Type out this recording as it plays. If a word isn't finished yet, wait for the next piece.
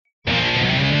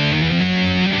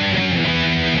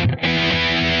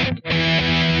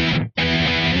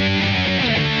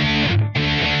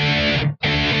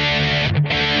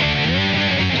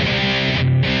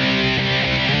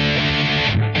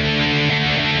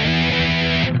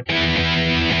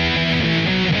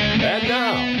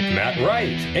Matt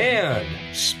Wright, and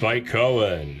Spike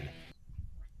Cohen.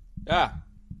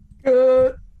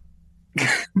 Good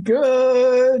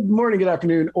morning, good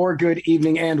afternoon, or good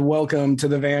evening, and welcome to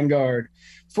the Vanguard.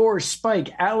 For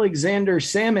Spike Alexander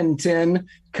Salmonton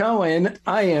Cohen,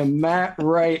 I am Matt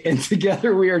Wright, and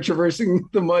together we are traversing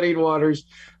the muddied waters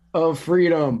of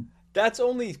freedom. That's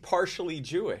only partially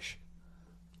Jewish.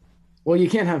 Well, you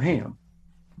can't have ham.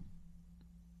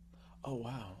 Oh,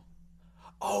 wow.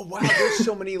 There's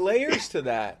so many layers to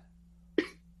that.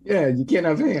 Yeah, you can't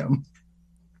have ham.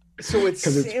 So it's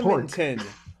Salmonton.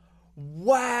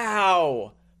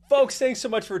 Wow. Folks, thanks so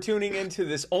much for tuning into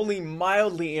this only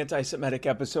mildly anti-Semitic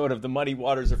episode of the Muddy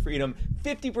Waters of Freedom.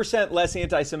 50% less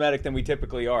anti-Semitic than we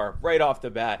typically are, right off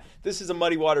the bat. This is a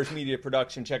Muddy Waters media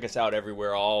production. Check us out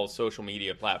everywhere, all social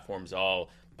media platforms, all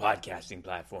podcasting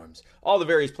platforms, all the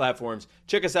various platforms.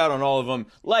 Check us out on all of them.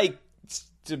 Like,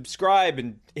 subscribe,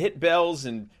 and hit bells,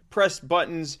 and press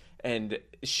buttons, and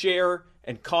share,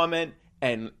 and comment,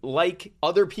 and like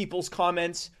other people's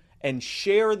comments, and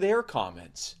share their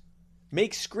comments.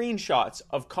 Make screenshots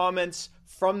of comments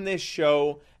from this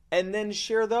show and then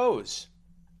share those.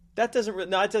 That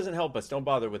doesn't help us. Don't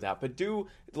bother with that. But do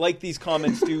like these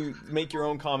comments. Do make your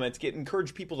own comments.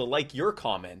 Encourage people to like your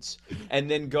comments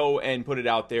and then go and put it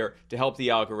out there to help the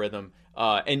algorithm.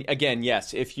 And again,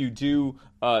 yes, if you do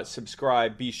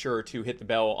subscribe, be sure to hit the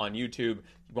bell on YouTube.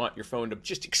 You want your phone to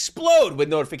just explode with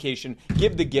notification.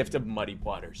 Give the gift of Muddy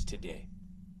Waters today.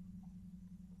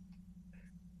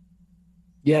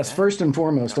 Yes, first and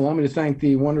foremost, allow me to thank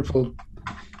the wonderful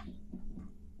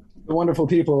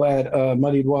people at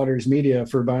Muddied Waters Media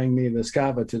for buying me this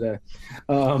cava today.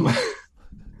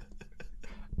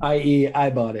 I.e.,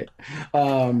 I bought it.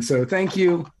 So thank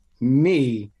you,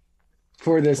 me,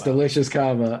 for this delicious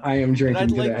cava I am drinking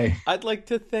today. I'd like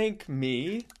to thank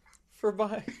me for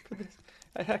buying this.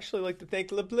 I'd actually like to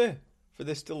thank Le Bleu for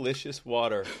this delicious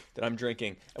water that I'm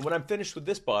drinking. And when I'm finished with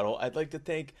this bottle, I'd like to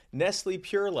thank Nestle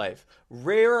Pure Life.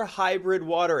 Rare hybrid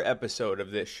water episode of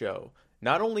this show.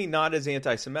 Not only not as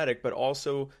anti-Semitic, but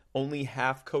also only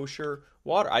half kosher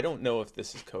water. I don't know if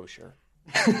this is kosher.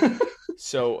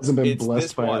 So hasn't been it's blessed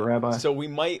this by water. a rabbi. So we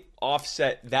might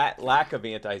offset that lack of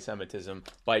anti-Semitism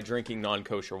by drinking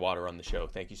non-kosher water on the show.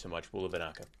 Thank you so much, Bula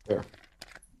Vinaka. There.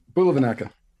 Bula Vinaka.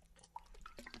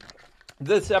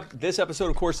 This episode,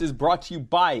 of course, is brought to you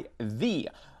by the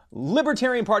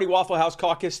Libertarian Party Waffle House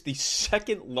Caucus, the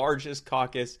second largest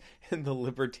caucus in the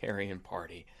Libertarian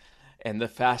Party, and the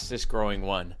fastest growing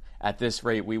one. At this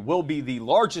rate, we will be the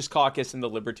largest caucus in the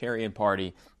Libertarian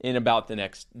Party in about the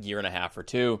next year and a half or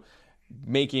two,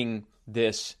 making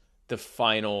this the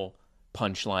final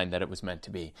punchline that it was meant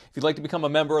to be. If you'd like to become a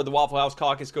member of the Waffle House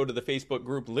Caucus, go to the Facebook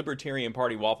group Libertarian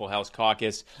Party Waffle House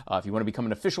Caucus. If you want to become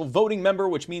an official voting member,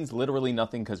 which means literally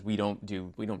nothing because we don't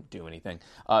do anything,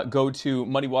 go to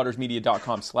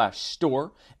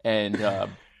muddywatersmedia.com/store and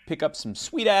pick up some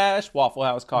sweet ass Waffle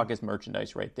House Caucus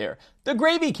merchandise right there. The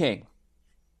Gravy King,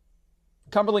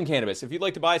 Cumberland Cannabis. If you'd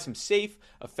like to buy some safe,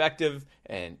 effective,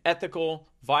 and ethical,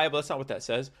 viable, that's not what that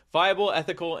says, viable,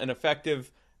 ethical, and effective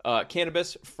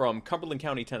cannabis from Cumberland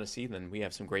County, Tennessee, then we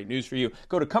have some great news for you.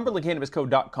 Go to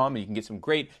cumberlandcannabisco.com and you can get some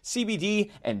great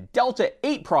CBD and Delta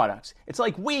 8 products. It's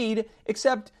like weed,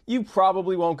 except you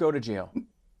probably won't go to jail.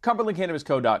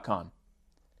 cumberlandcannabisco.com.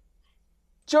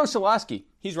 Joe Soloski,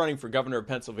 he's running for governor of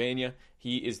Pennsylvania.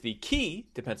 He is the key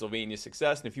to Pennsylvania's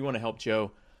success, and if you want to help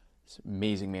Joe, this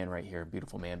amazing man right here,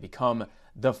 beautiful man, become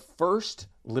the first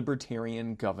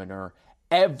libertarian governor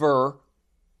ever,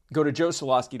 go to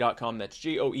joesoloski.com. That's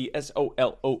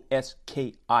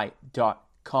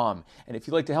JoeSoloski.com. And if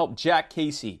you'd like to help Jack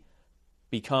Casey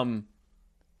become...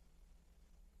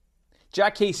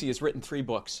 Jack Casey has written 3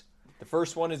 books. The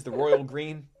first one is The Royal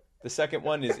Green. The second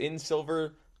one is In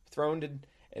Silver Throned.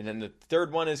 And then the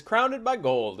third one is Crowned by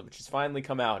Gold, which has finally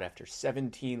come out after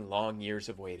 17 long years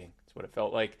of waiting. That's what it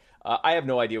felt like. I have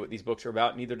no idea what these books are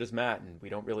about, neither does Matt, and we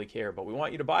don't really care. But we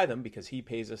want you to buy them because he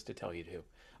pays us to tell you to.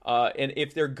 And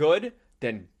if they're good,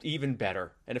 then even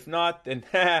better. And if not, then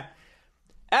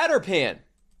Adderpan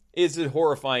is a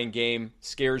horrifying game,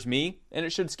 scares me, and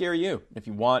it should scare you. If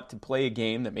you want to play a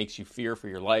game that makes you fear for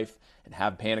your life and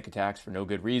have panic attacks for no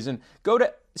good reason, go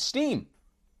to Steam.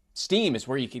 Steam is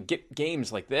where you can get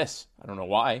games like this. I don't know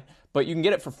why, but you can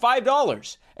get it for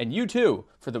 $5. And you too,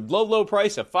 for the low, low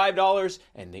price of $5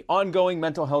 and the ongoing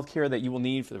mental health care that you will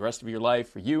need for the rest of your life,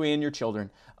 for you and your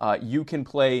children, you can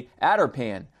play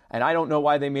Adderpan. And I don't know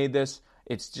why they made this.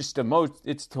 It's just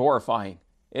it's horrifying.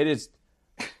 It is,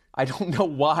 I don't know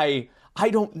why.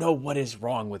 I don't know what is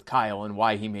wrong with Kyle and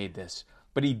why he made this.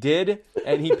 but he did,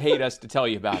 and he paid us to tell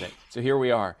you about it. So here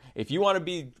we are. If you want to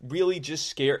be really just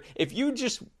scared, if you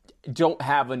just don't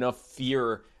have enough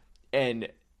fear and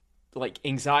like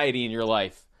anxiety in your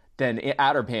life, then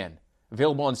Adderpan,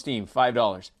 available on Steam,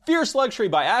 $5. Fierce Luxury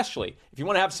by Ashley. If you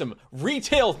want to have some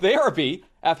retail therapy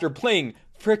after playing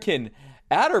frickin'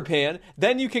 Adderpan,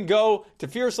 then you can go to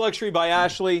Fierce Luxury by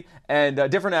Ashley, and a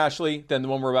different Ashley than the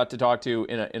one we're about to talk to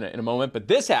in a moment. But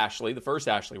this Ashley, the first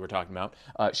Ashley we're talking about,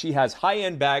 she has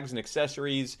high-end bags and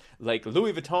accessories like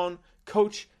Louis Vuitton,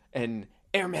 Coach, and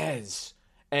Hermes.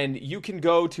 And you can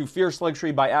go to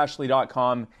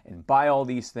fierceluxurybyashley.com and buy all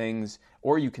these things,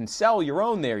 or you can sell your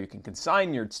own there. You can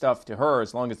consign your stuff to her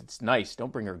as long as it's nice.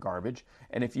 Don't bring her garbage.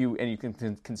 And you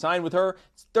can consign with her,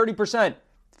 it's 30%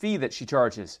 fee that she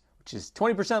charges, which is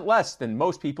 20% less than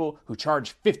most people who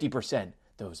charge 50%.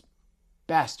 Those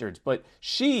bastards. But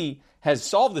she has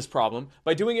solved this problem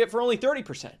by doing it for only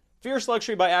 30%.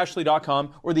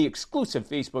 fierceluxurybyashley.com or the exclusive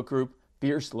Facebook group,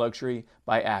 Fierce Luxury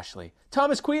by Ashley.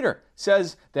 Thomas Queter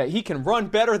says that he can run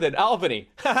better than Albany.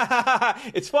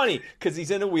 It's funny because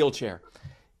he's in a wheelchair.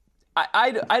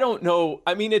 I don't know.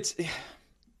 I mean,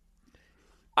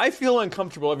 I feel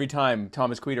uncomfortable every time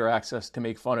Thomas Queter asks us to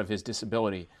make fun of his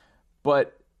disability.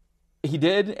 But he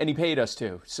did, and he paid us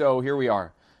to. So here we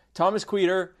are. Thomas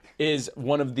Queter is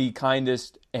one of the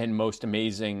kindest and most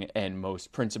amazing and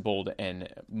most principled and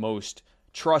most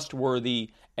trustworthy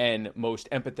and most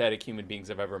empathetic human beings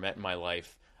I've ever met in my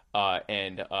life.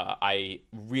 I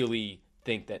really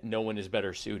think that no one is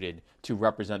better suited to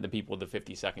represent the people of the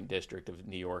 52nd District of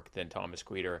New York than Thomas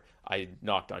Queter. I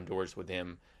knocked on doors with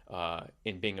him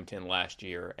in Binghamton last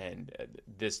year, and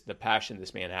the passion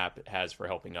this man has for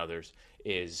helping others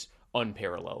is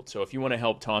unparalleled. So if you want to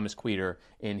help Thomas Queter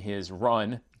in his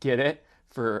run, get it,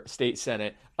 for state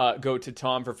senate, go to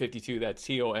Tom for 52. That's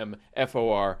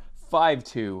TOMFOR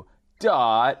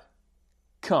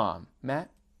 52.com. Matt?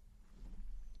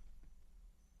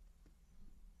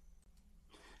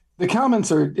 The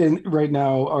comments right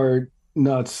now are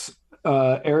nuts.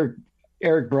 Eric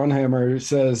Brunhammer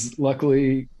says,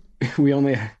 luckily we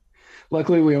only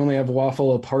have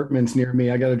Waffle Apartments near me.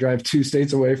 I got to drive 2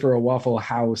 states away for a Waffle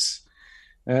House.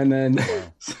 And then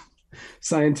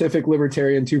Scientific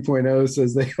Libertarian 2.0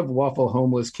 says they have Waffle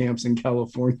homeless camps in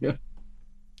California.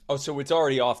 Oh, so it's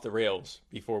already off the rails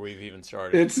before we've even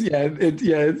started. We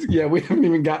haven't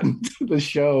even gotten to the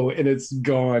show and it's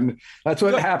gone. That's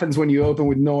what happens when you open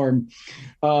with Norm.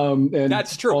 And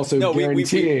that's true. Also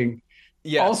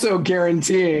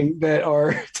guaranteeing that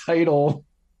our title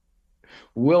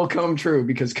will come true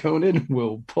because Conan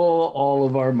will pull all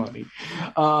of our money.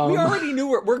 We already knew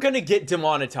we're going to get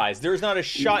demonetized. There's not a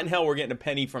shot in hell we're getting a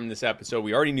penny from this episode.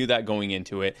 We already knew that going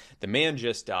into it. The man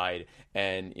just died,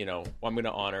 and I'm going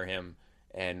to honor him.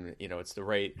 And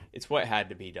it's what had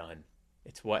to be done.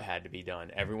 It's what had to be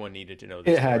done. Everyone needed to know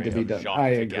this. It had to be done. I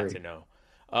agree. To know.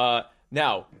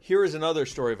 Now, here is another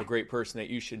story of a great person that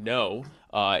you should know.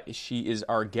 She is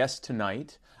our guest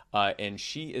tonight. And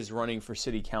she is running for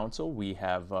city council. We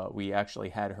actually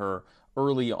had her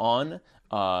early on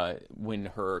when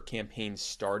her campaign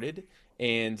started,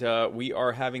 and we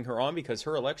are having her on because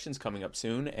her election's coming up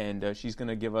soon, and she's going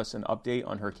to give us an update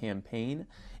on her campaign.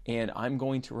 And I'm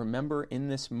going to remember in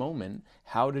this moment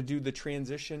how to do the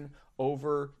transition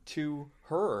over to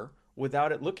her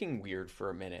without it looking weird for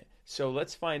a minute. So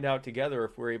let's find out together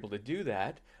if we're able to do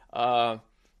that,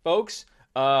 folks.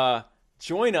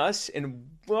 Join us in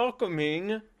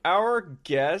welcoming our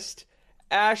guest,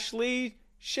 Ashley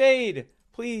Shade.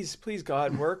 Please,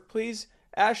 God, work, please.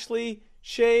 Ashley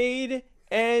Shade,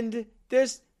 and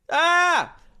this...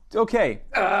 Okay.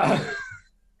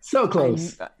 So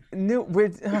close. Oh,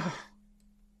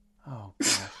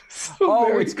 gosh.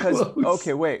 It's because...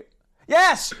 Okay, wait.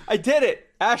 Yes! I did it!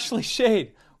 Ashley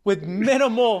Shade with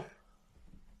minimal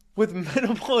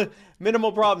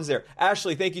problems there.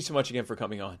 Ashley, thank you so much again for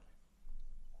coming on.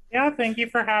 Yeah, thank you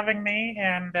for having me,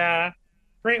 and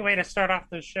great way to start off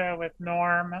the show with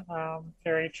Norm.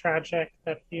 Very tragic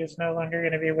that he is no longer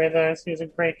going to be with us. He's a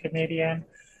great comedian.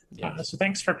 Yes. So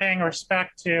thanks for paying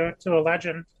respect to a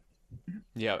legend.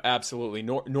 Yeah, absolutely.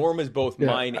 Norm is both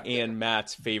mine and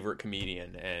Matt's favorite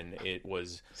comedian, and it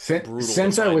was brutal.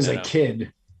 Since I was a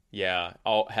kid. Yeah,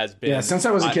 has been. Yeah, since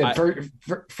I was a kid.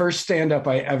 First stand-up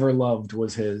I ever loved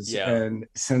was his, and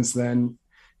since then...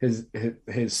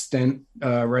 His stint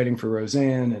writing for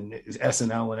Roseanne and his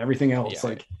SNL and everything else,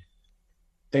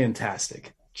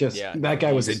 fantastic. That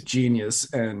guy was a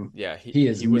genius, and he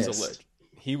is missed.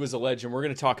 He was a legend. We're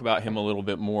going to talk about him a little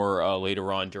bit more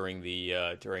later on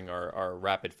during our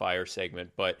rapid fire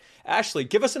segment. But Ashley,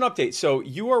 give us an update. So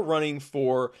you are running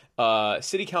for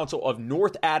City Council of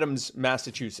North Adams,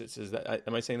 Massachusetts.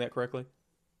 Am I saying that correctly?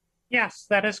 Yes,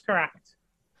 that is correct.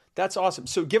 That's awesome.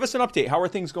 So give us an update. How are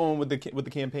things going with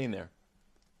the campaign there?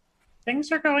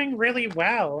 Things are going really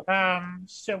well.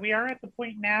 So we are at the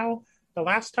point now. The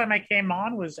last time I came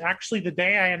on was actually the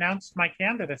day I announced my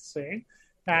candidacy.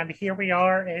 And here we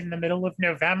are in the middle of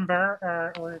November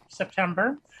or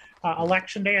September.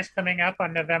 Election day is coming up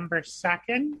on November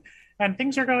 2nd, and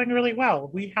things are going really well.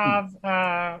 We have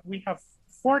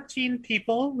 14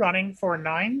 people running for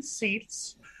 9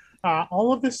 seats.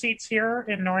 All of the seats here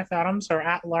in North Adams are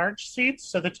at-large seats,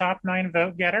 so the top 9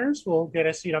 vote getters will get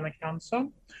a seat on the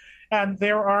council. And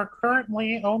there are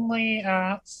currently only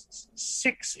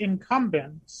 6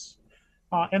 incumbents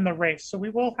in the race. So we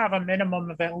will have a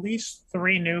minimum of at least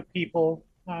 3 new people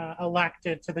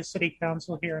elected to the city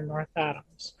council here in North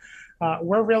Adams.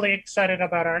 We're really excited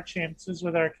about our chances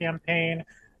with our campaign.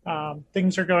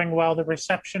 Things are going well. The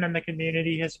reception in the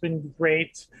community has been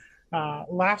great.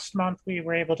 Last month, we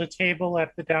were able to table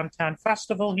at the Downtown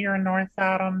Festival here in North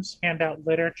Adams, hand out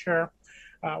literature.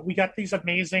 We got these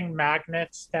amazing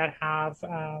magnets that have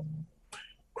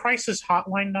crisis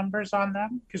hotline numbers on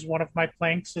them, because one of my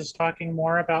planks is talking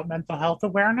more about mental health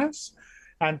awareness.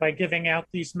 And by giving out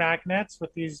these magnets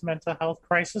with these mental health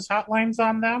crisis hotlines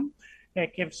on them,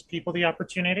 it gives people the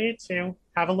opportunity to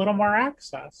have a little more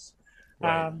access.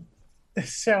 Right.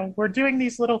 So we're doing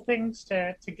these little things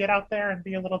to get out there and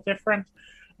be a little different.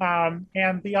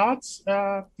 And the odds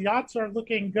are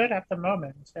looking good at the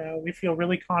moment. We feel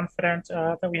really confident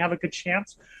that we have a good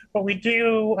chance, but we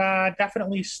do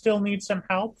definitely still need some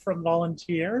help from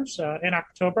volunteers. In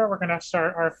October, we're going to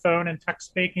start our phone and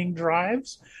text banking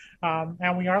drives,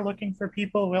 and we are looking for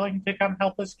people willing to come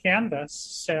help us canvass.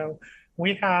 So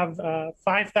we have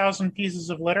 5,000 pieces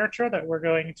of literature that we're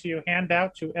going to hand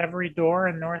out to every door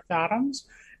in North Adams,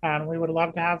 and we would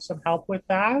love to have some help with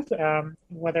that,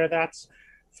 whether that's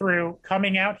through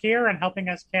coming out here and helping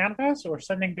us canvass or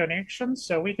sending donations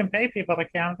so we can pay people to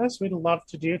canvass. We'd love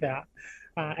to do that.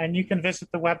 And you can visit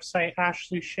the website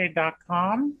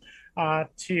ashleyshade.com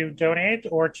to donate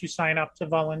or to sign up to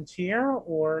volunteer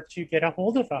or to get a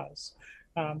hold of us.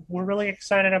 We're really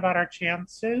excited about our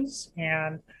chances,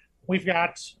 and we've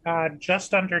got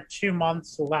just under 2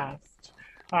 months left.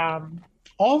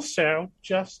 Also,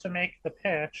 just to make the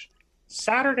pitch,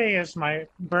 Saturday is my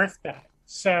birthday.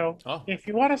 So if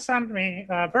you want to send me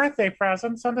a birthday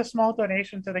present, send a small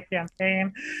donation to the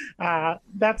campaign.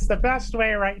 That's the best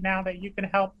way right now that you can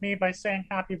help me, by saying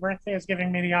happy birthday, is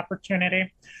giving me the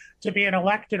opportunity to be an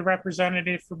elected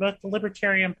representative for both the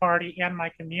Libertarian Party and my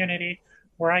community,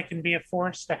 where I can be a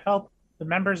force to help the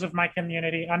members of my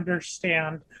community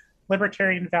understand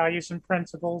libertarian values and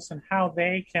principles and how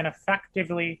they can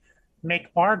effectively make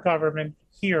our government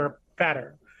here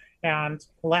better and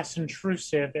less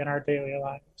intrusive in our daily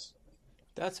lives.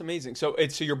 That's amazing. So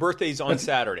your birthday's on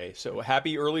Saturday. So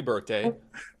happy early birthday.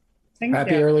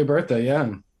 Happy early birthday,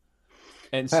 yeah.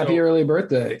 And so, happy early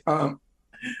birthday. Go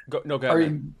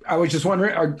ahead. I was just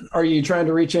wondering, are you trying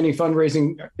to reach any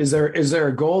fundraising? Is there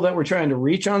a goal that we're trying to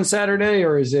reach on Saturday,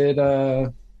 or is it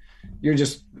you're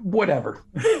just whatever?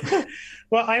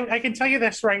 Well, I can tell you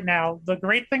this right now. The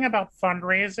great thing about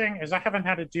fundraising is I haven't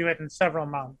had to do it in several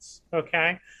months.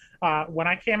 Okay. When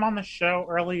I came on the show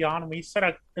early on, we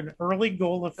set an early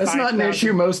goal of That's not an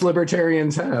issue most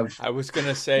libertarians have. I was going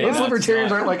to say, most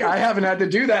libertarians aren't like, I haven't had to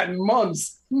do that in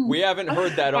months. We haven't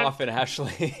heard that often,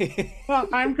 Ashley. Well,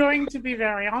 I'm going to be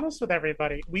very honest with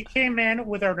everybody. We came in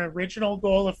with an original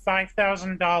goal of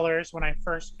 $5,000 when I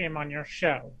first came on your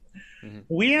show. Mm-hmm.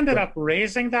 We ended up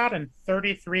raising that in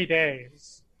 33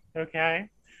 days. Okay.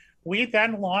 We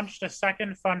then launched a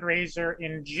second fundraiser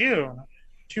in June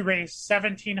to raise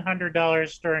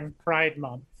 $1,700 during Pride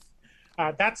Month.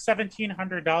 That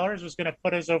 $1,700 was going to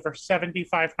put us over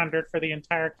 $7,500 for the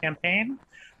entire campaign.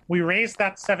 We raised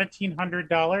that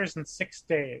 $1,700 in 6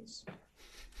 days.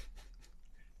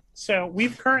 So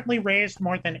we've currently raised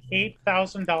more than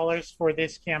 $8,000 for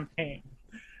this campaign.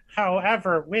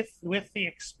 However, with the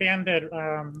expanded,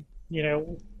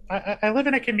 I live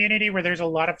in a community where there's a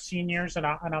lot of seniors and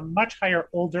a much higher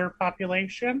older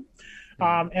population.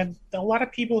 And a lot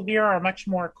of people here are much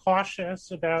more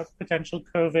cautious about potential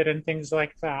COVID and things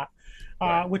like that,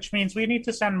 which means we need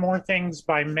to send more things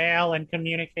by mail and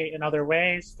communicate in other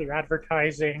ways through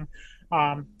advertising,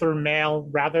 through mail,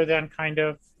 rather than kind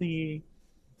of the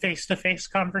face-to-face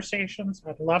conversations.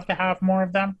 I'd love to have more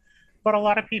of them. But a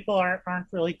lot of people aren't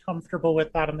really comfortable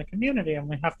with that in the community, and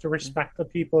we have to respect the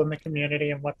people in the community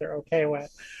and what they're okay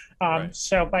with. Right.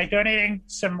 So by donating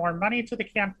some more money to the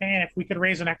campaign, if we could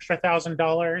raise an extra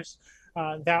 $1,000,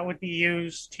 that would be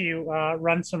used to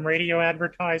run some radio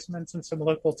advertisements and some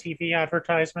local TV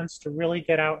advertisements to really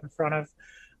get out in front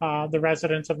of the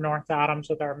residents of North Adams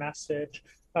with our message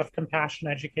of compassion,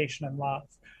 education, and love.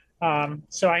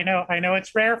 So I know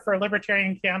it's rare for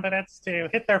libertarian candidates to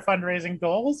hit their fundraising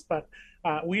goals, but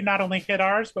we not only hit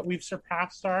ours, but we've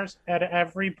surpassed ours at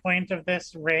every point of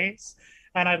this race.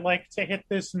 And I'd like to hit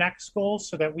this next goal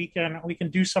so that we can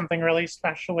do something really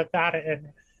special with that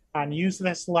and use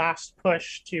this last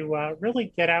push to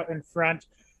really get out in front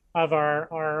of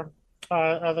our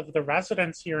of the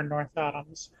residents here in North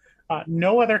Adams.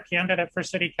 No other candidate for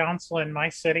city council in my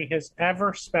city has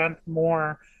ever spent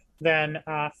more than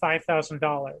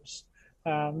 $5,000.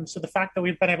 So the fact that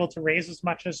we've been able to raise as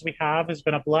much as we have has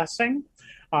been a blessing.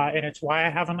 And it's why I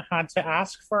haven't had to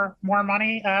ask for more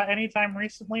money anytime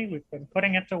recently. We've been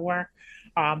putting it to work.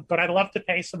 But I'd love to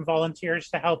pay some volunteers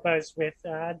to help us with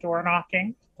door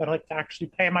knocking. I'd like to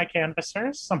actually pay my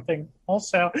canvassers, something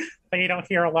also that you don't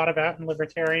hear a lot about in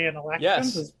libertarian elections.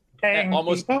 Yes. Is paying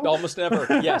almost never.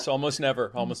 Yes, almost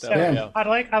never. Yeah. I'd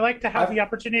like to have the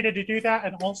opportunity to do that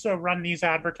and also run these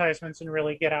advertisements and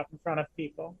really get out in front of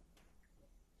people.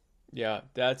 Yeah,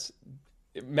 that's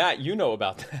Matt. You know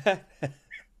about that.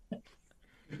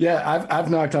 Yeah,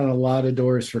 I've knocked on a lot of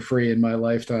doors for free in my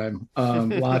lifetime.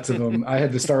 Lots of them. I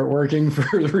had to start working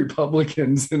for the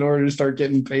Republicans in order to start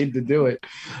getting paid to do it.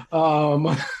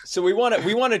 So we want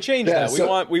to change that.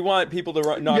 We want people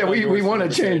to knock. Yeah, we want to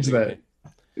change that.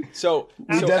 So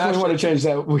we definitely Ashley, want to change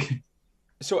that.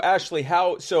 So Ashley,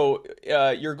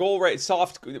 your goal, right?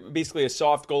 Basically a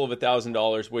soft goal of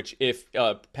 $1,000, which if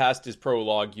passed as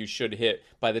prologue, you should hit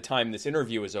by the time this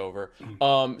interview is over.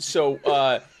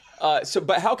 But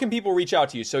how can people reach out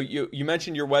to you? So you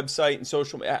mentioned your website and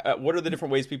social. What are the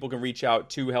different ways people can reach out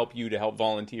to help you, to help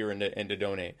volunteer and to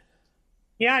donate?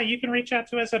 Yeah, you can reach out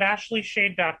to us at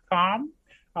ashleyshade.com.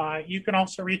 You can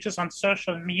also reach us on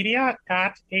social media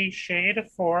at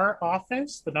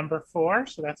ashade4office, the number 4.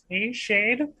 So that's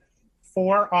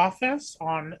ashade4office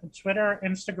on Twitter,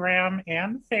 Instagram,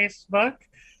 and Facebook.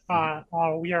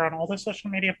 We are on all the social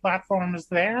media platforms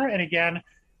there. And again,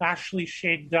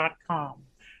 ashleyshade.com.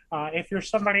 If you're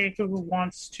somebody who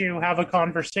wants to have a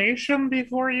conversation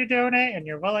before you donate and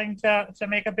you're willing to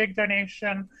make a big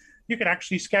donation, you could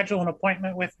actually schedule an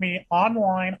appointment with me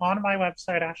online on my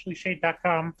website,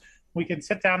 ashleyshade.com. We can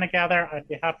sit down together. I'd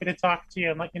be happy to talk to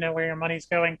you and let you know where your money's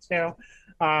going to.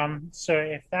 So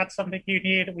if that's something you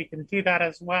need, we can do that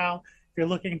as well. If you're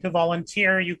looking to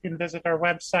volunteer, you can visit our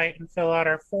website and fill out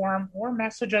our form or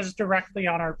message us directly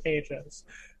on our pages.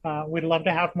 We'd love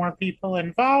to have more people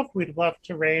involved. We'd love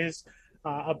to raise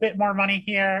a bit more money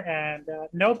here, and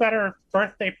no better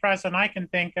birthday present I can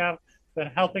think of than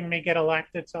helping me get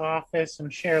elected to office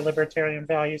and share libertarian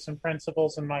values and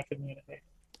principles in my community.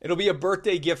 It'll be a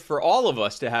birthday gift for all of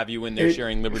us to have you in there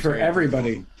sharing libertarian. For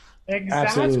everybody.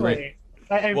 Exactly.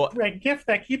 Absolutely. A gift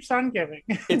that keeps on giving.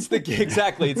 It's the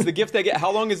gift that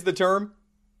how long is the term?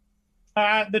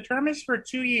 The term is for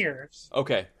 2 years.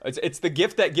 Okay. It's the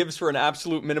gift that gives for an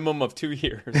absolute minimum of 2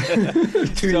 years.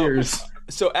 2 years.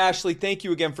 So Ashley, thank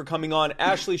you again for coming on.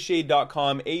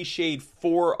 AshleyShade.com,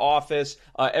 ashade4office.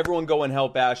 Everyone go and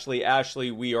help Ashley.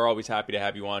 Ashley, we are always happy to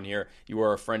have you on here. You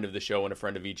are a friend of the show and a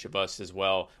friend of each of us as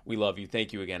well. We love you.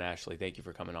 Thank you again, Ashley. Thank you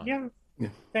for coming on. Yeah.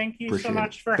 Thank you Appreciate so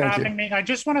much for having me. I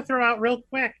just want to throw out real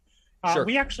quick. Sure.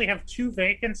 We actually have 2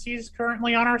 vacancies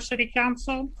currently on our city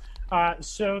council.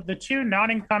 So the 2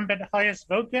 non-incumbent highest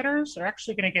vote getters are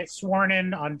actually going to get sworn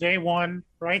in on day 1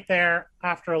 right there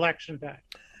after Election Day.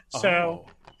 So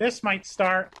This might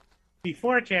start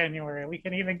before January. We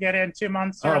can even get in 2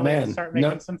 months early and start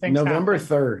making some things November happen.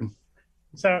 3rd.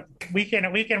 So we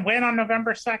can win on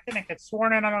November 2nd and get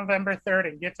sworn in on November 3rd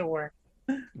and get to work.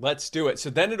 Let's do it.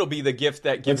 So then it'll be the gift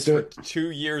that gives for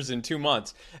 2 years and 2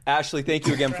 months. Ashley, thank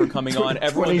you again for coming on.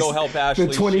 Everyone go help Ashley.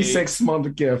 The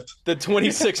 26-month gift. The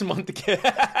 26-month gift.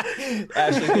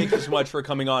 Ashley, thank you so much for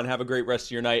coming on. Have a great rest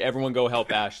of your night. Everyone go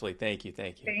help Ashley. Thank you.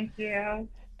 Thank you.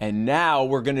 And now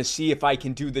we're going to see if I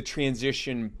can do the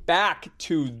transition back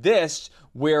to this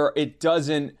where it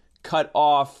doesn't cut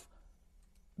off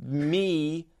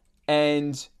me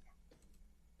and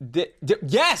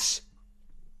yes!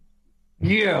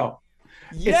 Yeah.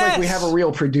 Yes! It's like we have a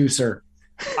real producer.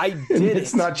 I did it.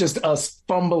 It's not just us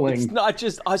fumbling. It's not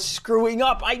just us screwing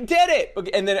up. I did it.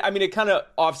 And then, it kind of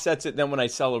offsets it then when I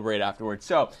celebrate afterwards.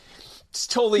 So it's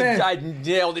totally, I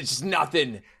nailed it. Just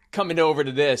nothing coming over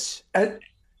to this.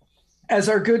 as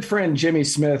our good friend Jimmy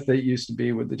Smith, that used to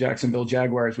be with the Jacksonville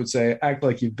Jaguars, would say, act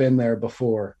like you've been there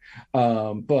before.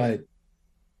 But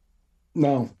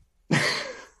no.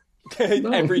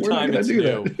 Every time it's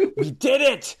new. We did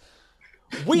it.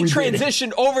 We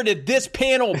transitioned over to this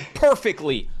panel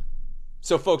perfectly.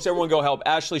 So, folks, everyone go help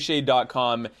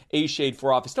AshleyShade.com, A Shade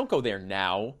for Office. Don't go there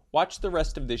now. Watch the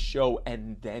rest of this show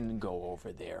and then go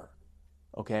over there.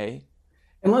 Okay?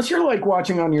 Unless you're like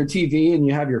watching on your TV and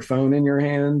you have your phone in your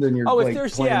hand and you're like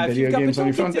playing video games on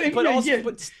your phone. If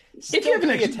you have an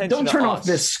extra, don't turn off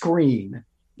this screen.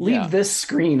 Leave this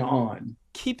screen on.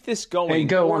 Keep this going. And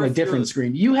go on a different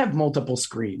screen. You have multiple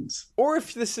screens. Or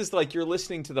if this is like you're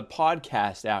listening to the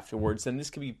podcast afterwards, then this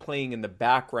could be playing in the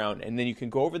background and then you can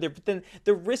go over there. But then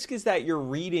the risk is that you're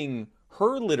reading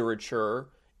her literature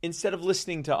instead of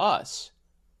listening to us.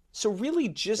 So really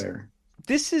just,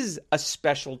 this is a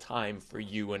special time for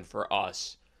you and for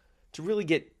us to really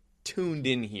get tuned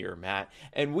in here, Matt.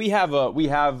 And we have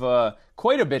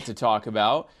quite a bit to talk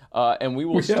about. And we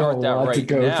will start that right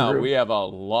now. We have a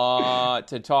lot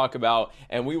to talk about,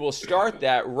 and we will start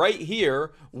that right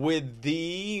here with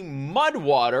the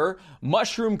Mudwater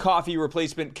Mushroom Coffee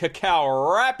Replacement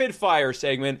Cacao Rapid Fire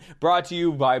segment, brought to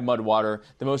you by Mudwater,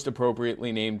 the most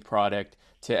appropriately named product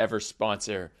to ever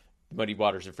sponsor Muddy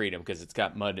Waters of Freedom, because it's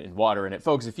got mud and water in it.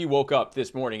 Folks, if you woke up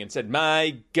this morning and said,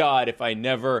 my God, if I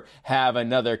never have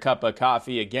another cup of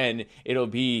coffee again, it'll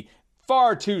be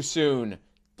far too soon.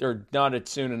 Or not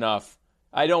soon enough.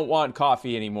 I don't want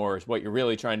coffee anymore is what you're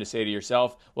really trying to say to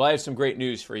yourself. Well, I have some great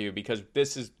news for you, because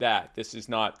this is that. This is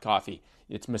not coffee.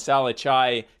 It's masala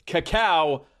chai,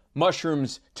 cacao,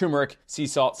 mushrooms, turmeric, sea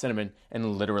salt, cinnamon,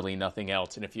 and literally nothing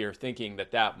else. And if you're thinking that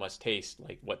that must taste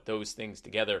like what those things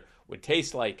together would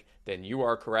taste like, then you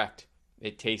are correct.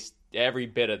 It tastes every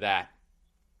bit of that.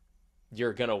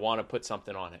 You're going to want to put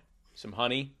something on it. Some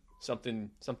honey,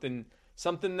 something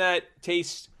that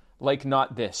tastes like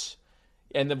not this.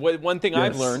 And the one thing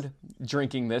I've learned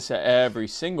drinking this every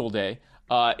single day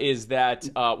is that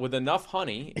with enough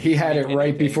honey... He had it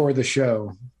right before the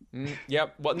show.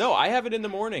 Yep. Well, no, I have it in the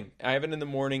morning.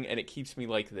 And it keeps me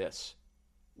like this.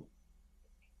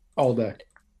 All day.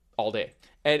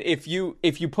 And if you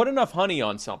put enough honey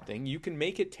on something, you can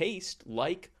make it taste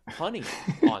like honey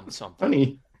on something.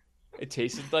 Honey. It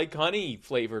tasted like honey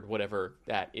flavored, whatever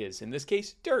that is. In this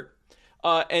case, dirt.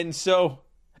 And so...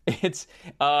 it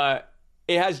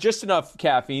has just enough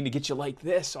caffeine to get you like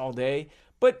this all day,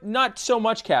 but not so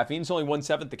much caffeine. It's only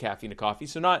 1/7 the caffeine of coffee,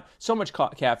 so not so much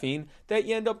caffeine that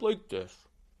you end up like this.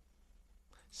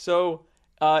 So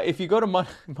if you go to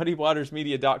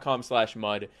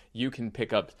muddywatersmedia.com/mud, you can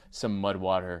pick up some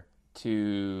Mudwater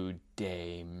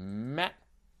today, Matt.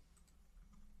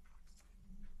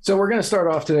 So we're going to start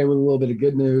off today with a little bit of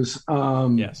good news.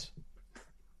 Yes.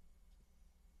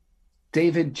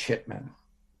 David Chipman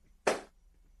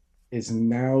is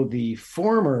now the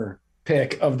former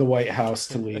pick of the White House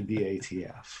to lead the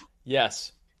ATF.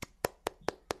 Yes.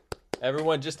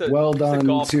 Everyone, just a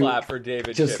golf clap for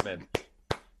David Chipman.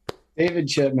 David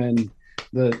Chipman,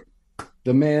 the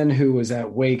man who was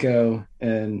at Waco,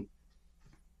 and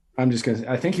I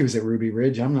think he was at Ruby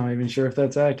Ridge. I'm not even sure if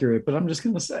that's accurate, but I'm just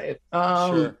going to say it.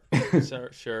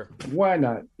 Sure. Why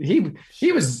not? He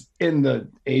was in the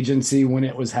agency when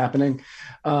it was happening.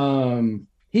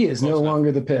 He is no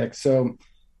longer the pick. So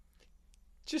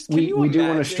we do want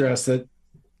to stress that.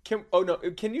 Can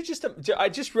you just? I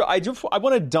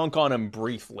want to dunk on him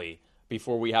briefly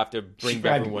before we have to bring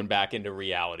everyone back into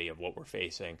reality of what we're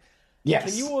facing. Yes.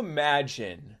 Can you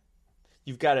imagine?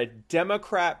 You've got a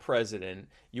Democrat president,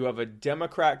 you have a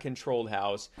Democrat-controlled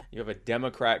House, you have a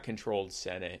Democrat-controlled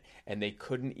Senate, and they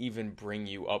couldn't even bring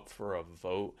you up for a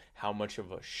vote. How much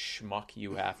of a schmuck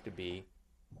you have to be.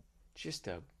 Just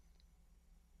a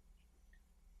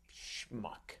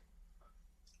schmuck.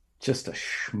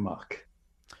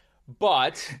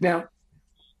 But now,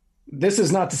 this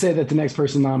is not to say that the next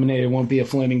person nominated won't be a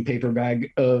flaming paper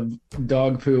bag of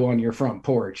dog poo on your front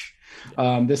porch.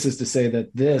 This is to say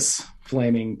that this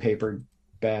flaming paper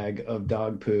bag of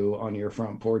dog poo on your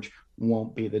front porch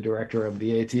won't be the director of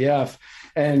the ATF.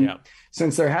 And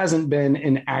since there hasn't been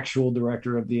an actual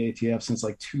director of the ATF since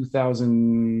like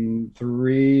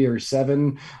 2003 or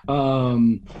 7,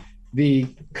 the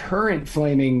current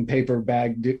flaming paper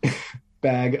bag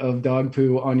of dog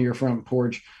poo on your front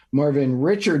porch, Marvin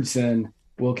Richardson,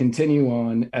 will continue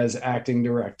on as acting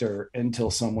director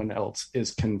until someone else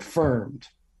is confirmed.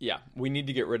 Yeah, we need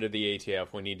to get rid of the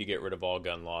ATF. We need to get rid of all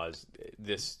gun laws.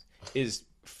 This is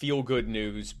feel-good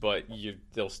news, but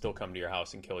they'll still come to your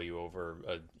house and kill you over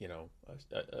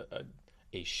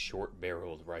a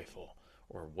short-barreled rifle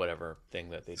or whatever thing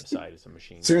that they decide is a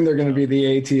machine. Soon they're going to be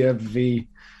the ATF-V.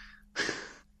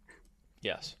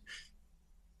 Yes.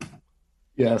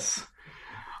 Yes.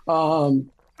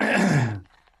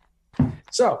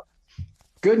 So,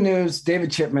 good news,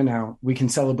 David Chipman out. We can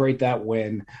celebrate that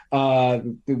win.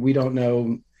 We don't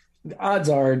know. Odds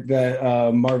are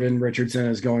that Marvin Richardson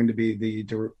is going to be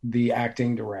the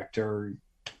acting director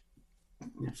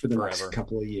for the next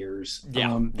couple of years.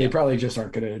 They probably just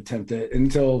aren't going to attempt it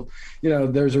until,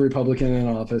 there's a Republican in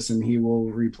office and he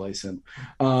will replace him.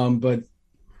 But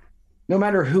no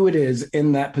matter who it is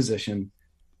in that position,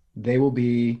 they will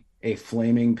be a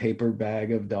flaming paper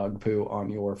bag of dog poo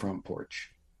on your front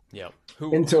porch. Yeah.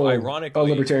 Until ironically, a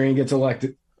libertarian gets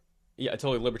elected. Yeah,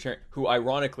 totally libertarian. Who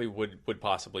ironically would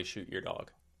possibly shoot your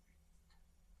dog.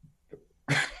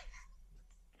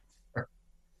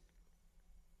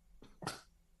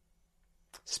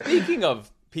 Speaking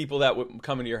of people that would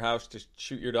come into your house to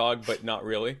shoot your dog, but not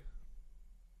really.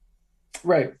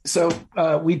 Right. So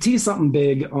we teased something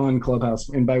big on Clubhouse,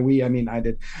 and by we, I mean I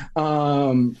did.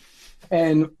 And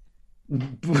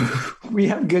we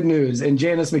have good news. And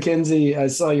Janice McKenzie, I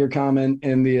saw your comment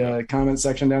in the comment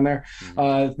section down there.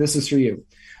 This is for you.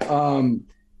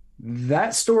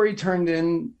 That story turned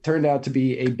out to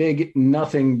be a big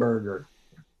nothing burger.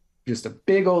 Just a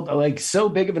big old, so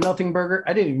big of a nothing burger.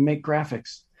 I didn't even make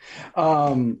graphics.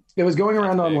 It was going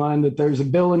around online that there's a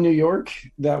bill in New York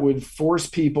that would force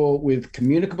people with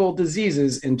communicable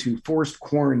diseases into forced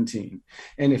quarantine.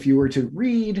 And if you were to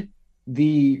read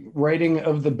the writing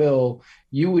of the bill,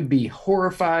 you would be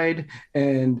horrified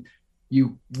and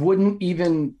you wouldn't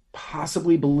even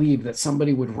possibly believe that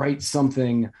somebody would write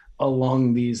something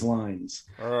along these lines.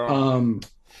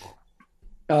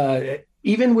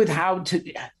 Even with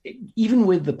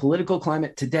the political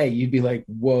climate today, you'd be like,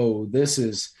 whoa, this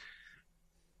is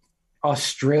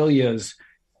Australia's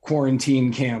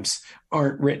quarantine camps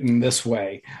aren't written this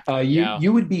way.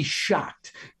 You would be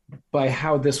shocked by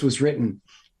how this was written.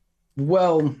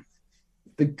 Well,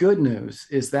 the good news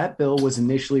is that bill was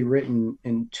initially written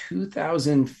in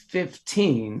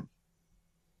 2015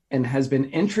 and has been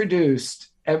introduced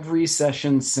every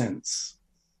session since.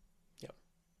 Yep.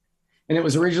 And it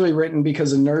was originally written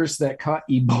because a nurse that caught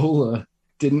Ebola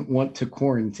didn't want to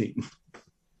quarantine.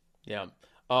 Yeah.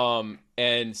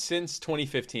 And since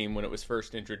 2015, when it was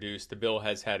first introduced, the bill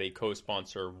has had a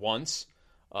co-sponsor once.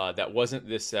 That wasn't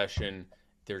this session.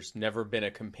 There's never been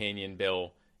a companion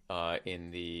bill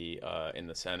in the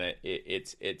Senate.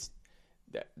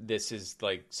 This is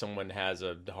like someone has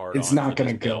a hard. It's not going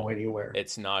to go anywhere.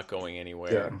 It's not going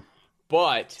anywhere. Yeah.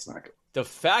 But the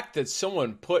fact that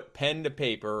someone put pen to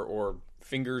paper or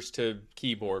fingers to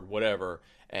keyboard, whatever,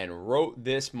 and wrote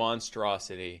this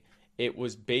monstrosity, it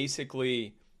was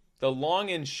basically the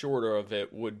long and shorter of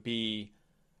it would be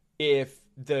if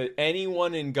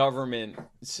anyone in government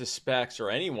suspects or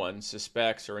anyone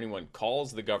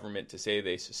calls the government to say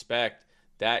they suspect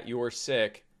that you're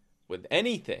sick with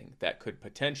anything that could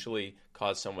potentially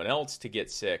cause someone else to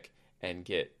get sick and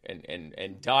get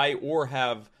and die or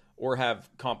have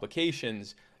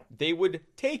complications, they would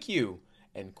take you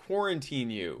and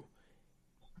quarantine you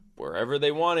wherever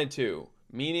they wanted to,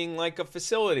 meaning like a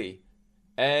facility.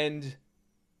 And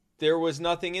there was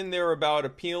nothing in there about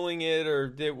appealing it,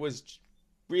 or it was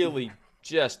really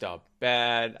just a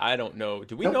bad, I don't know.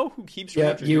 Do we know who keeps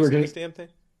introducing this damn thing?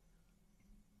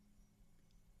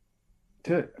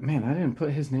 Man, I didn't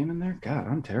put his name in there. God,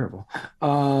 I'm terrible.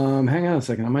 Hang on a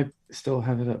second. I might still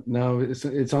have it up. No,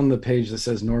 it's on the page that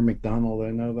says Norm Macdonald.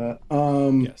 I know that.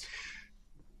 Yes.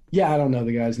 Yeah, I don't know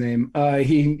the guy's name.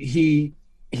 He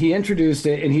introduced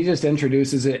it, and he just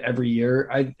introduces it every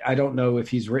year. I don't know if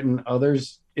he's written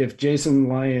others. If Jason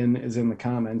Lyon is in the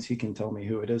comments, he can tell me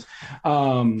who it is,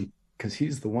 because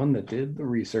he's the one that did the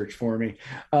research for me.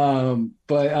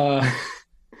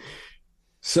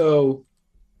 So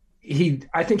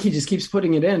I think he just keeps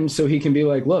putting it in so he can be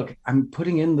like, look, I'm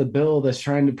putting in the bill that's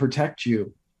trying to protect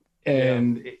you,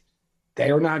 and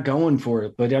they are not going for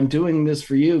it, but I'm doing this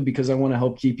for you because I want to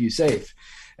help keep you safe.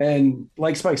 And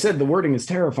like Spike said, the wording is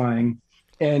terrifying,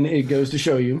 and it goes to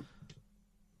show you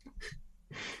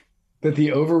that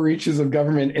the overreaches of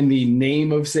government in the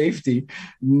name of safety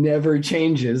never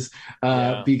changes,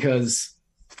 because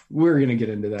we're going to get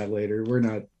into that later. We're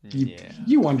not,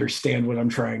 you understand what I'm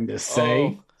trying to say.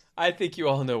 Oh, I think you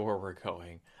all know where we're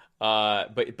going.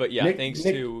 But yeah, thanks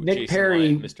to Nick Jason Perry,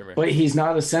 Lyon, Mr. Mayor. But he's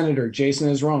not a senator. Jason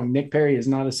is wrong. Nick Perry is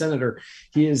not a senator.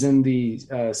 He is in the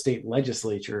state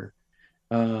legislature.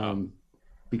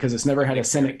 Because it's never had a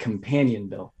Senate companion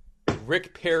bill.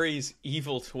 Rick Perry's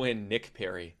evil twin, Nick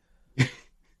Perry.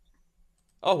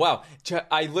 Oh wow!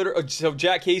 So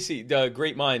Jack Casey,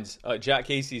 great minds. Jack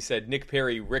Casey said Nick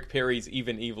Perry, Rick Perry's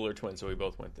even eviler twin. So we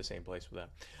both went the same place with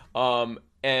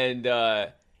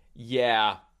that.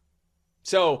 Yeah.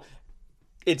 So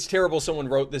it's terrible. Someone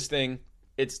wrote this thing.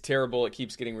 It's terrible. It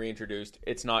keeps getting reintroduced.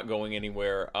 It's not going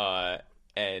anywhere.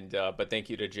 But thank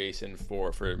you to Jason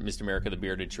for Mr. America: The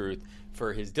Bearded Truth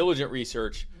for his diligent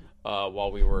research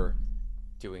while we were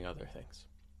doing other things.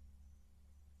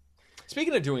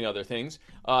 Speaking of doing other things,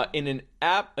 in an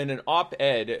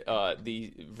op-ed,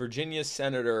 the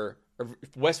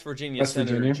West Virginia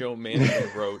Senator Joe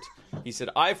Manchin wrote, he said,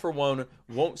 "I, for one,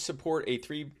 won't support a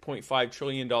 $3.5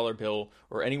 trillion bill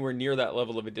or anywhere near that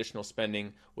level of additional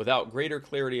spending without greater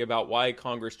clarity about why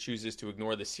Congress chooses to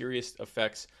ignore the serious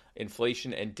effects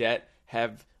inflation and debt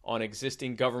have on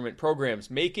existing government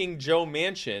programs," making Joe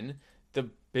Manchin the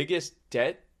biggest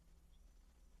debt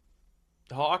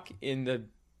hawk in the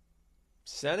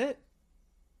Senate?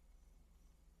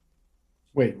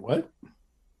 Wait, what?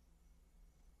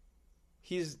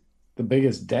 He's the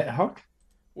biggest debt hawk?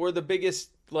 Or the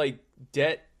biggest,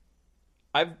 debt...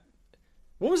 When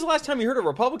was the last time you heard a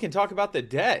Republican talk about the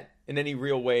debt in any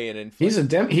real way? And he's a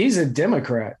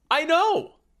Democrat. I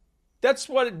know! That's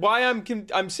why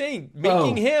I'm saying,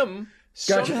 making him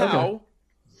somehow... Okay.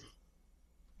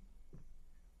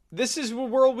 This is the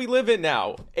world we live in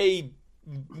now. A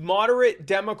moderate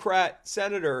Democrat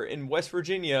senator in West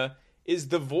Virginia is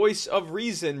the voice of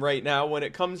reason right now when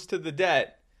it comes to the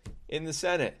debt in the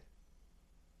Senate.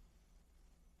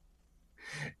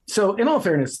 So, in all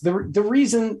fairness, the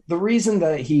reason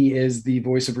that he is the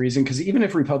voice of reason, because even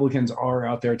if Republicans are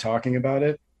out there talking about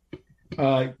it,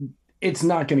 it's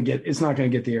not going to get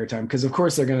the airtime, because of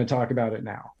course they're going to talk about it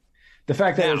now. The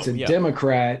fact that it's a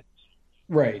Democrat,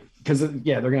 right? Because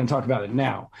they're going to talk about it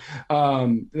now.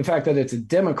 The fact that it's a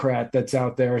Democrat that's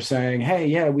out there saying, "Hey,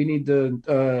 yeah, we need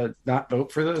to not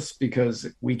vote for this because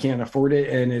we can't afford it,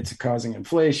 and it's causing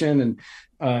inflation, and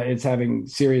it's having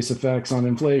serious effects on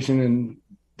inflation and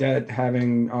debt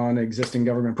having on existing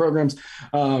government programs,"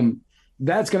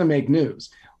 that's going to make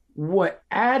news. What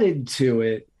added to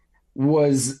it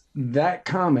was that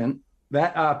comment,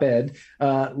 that op-ed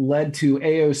led to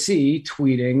AOC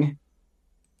tweeting.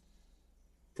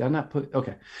 Did I not put?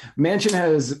 Okay. Manchin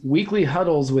has weekly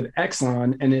huddles with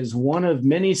Exxon and is one of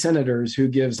many senators who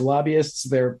gives lobbyists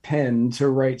their pen to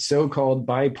write so-called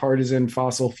bipartisan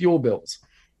fossil fuel bills.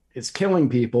 It's killing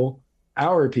people,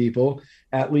 our people,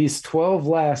 at least 12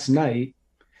 last night.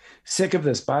 Sick of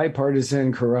this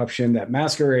bipartisan corruption that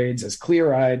masquerades as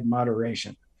clear-eyed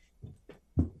moderation.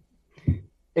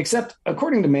 Except,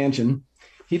 according to Manchin,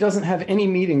 he doesn't have any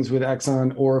meetings with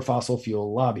Exxon or fossil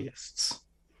fuel lobbyists.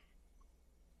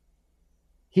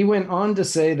 He went on to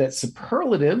say that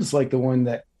superlatives like the one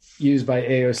that used by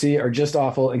AOC are just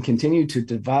awful and continue to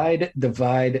divide.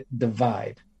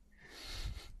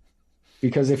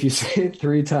 Because if you say it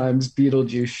 3 times,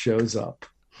 Beetlejuice shows up.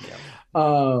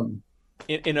 Yeah.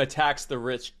 In a tax the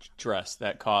rich dress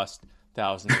that cost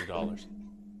thousands of dollars.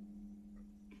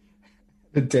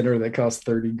 The dinner that cost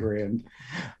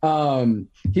 $30,000.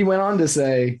 He went on to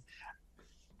say,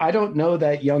 "I don't know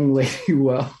that young lady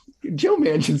well." Joe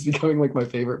Manchin's becoming like my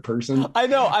favorite person. I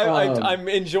know. I'm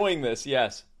enjoying this.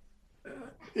 Yes.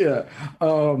 Yeah.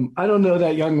 I don't know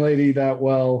that young lady that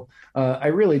well. I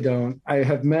really don't. I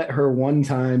have met her one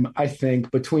time, I think,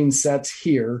 between sets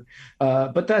here,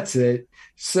 but that's it.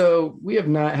 So we have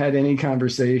not had any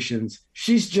conversations.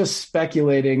 She's just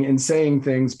speculating and saying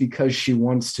things because she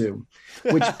wants to,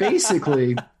 which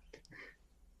basically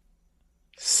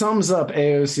sums up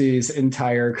AOC's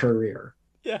entire career.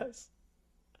 Yes.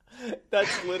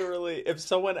 That's literally, if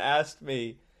someone asked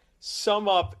me, sum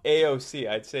up AOC,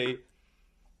 I'd say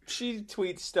she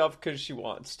tweets stuff because she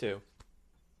wants to.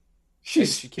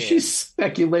 She's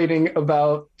speculating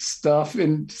about stuff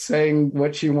and saying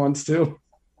what she wants to.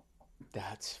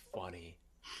 That's funny.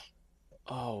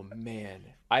 Oh, man.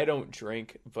 I don't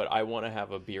drink, but I want to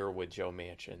have a beer with Joe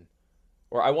Manchin.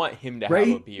 Or I want him to have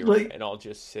a beer, and I'll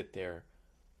just sit there.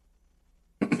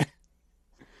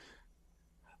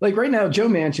 Like right now, Joe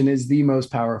Manchin is the most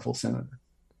powerful senator.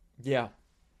 Yeah.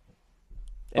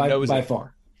 By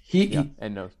far. He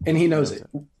knows it.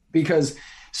 Because,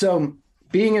 so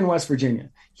being in West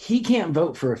Virginia, he can't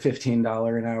vote for a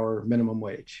 $15 an hour minimum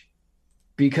wage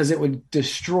because it would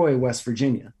destroy West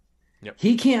Virginia. Yep.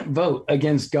 He can't vote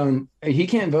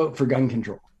for gun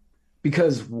control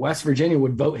because West Virginia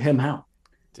would vote him out.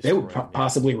 They would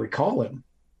possibly recall him.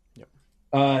 Yep.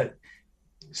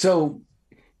 So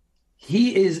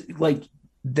he is like,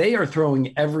 they are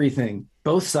throwing everything.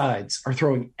 Both sides are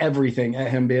throwing everything at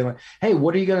him, being like, "Hey,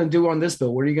 what are you going to do on this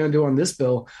bill? What are you going to do on this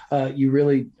bill?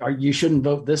 You shouldn't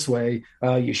vote this way.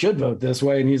 You should vote this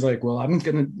way." And he's like, "Well, I'm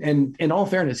going to." And in all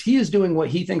fairness, he is doing what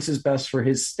he thinks is best for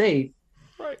his state,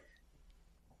 Right.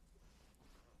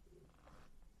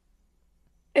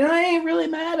 and I ain't really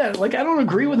mad at it. Like, I don't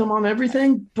agree with him on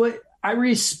everything, but I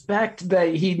respect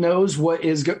that he knows what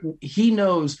is he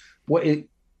knows what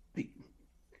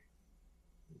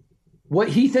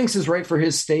he thinks is right for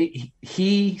his state.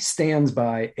 He stands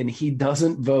by, and he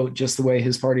doesn't vote just the way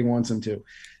his party wants him to.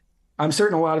 I'm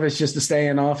certain a lot of it's just to stay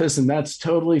in office, and that's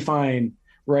totally fine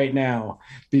right now,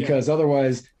 because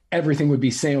otherwise everything would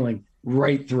be sailing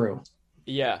right through.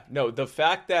 Yeah, no, the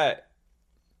fact that,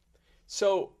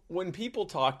 so when people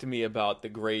talk to me about the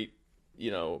great,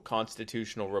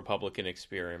 constitutional Republican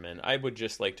experiment, I would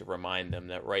just like to remind them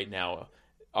that right now,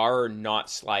 our not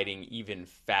sliding even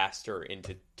faster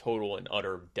into total and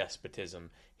utter despotism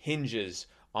hinges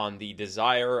on the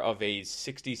desire of a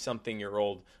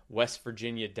 60-something-year-old West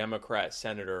Virginia Democrat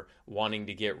senator wanting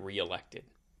to get reelected.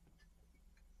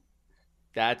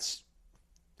 That's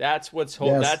what's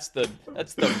that's the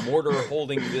mortar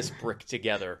holding this brick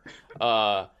together.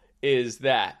 Is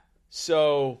that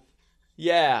so?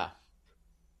 Yeah,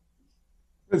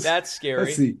 that's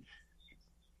scary.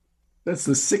 That's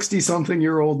the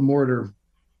 60-something-year-old mortar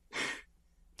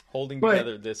holding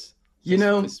together this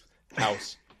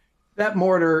house. That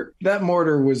mortar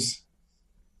was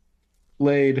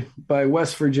laid by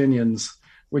West Virginians,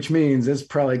 which means it's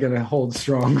probably going to hold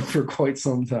strong for quite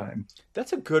some time.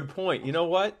 That's a good point. You know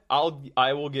what?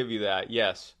 I will give you that.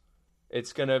 Yes,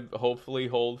 it's going to hopefully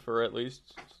hold for at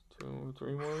least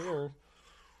 2-3 more years.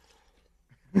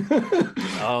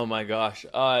 Oh my gosh.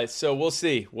 So we'll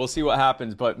see what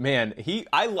happens, but man,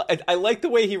 I like the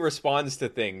way he responds to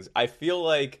things. I feel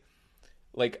like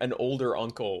an older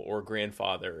uncle or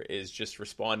grandfather is just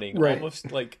responding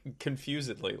almost like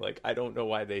confusedly, like, I don't know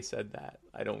why they said that.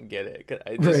 I don't get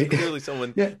it. This is clearly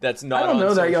someone that's not. I don't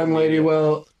know that young lady media.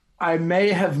 well. I may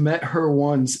have met her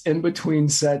once in between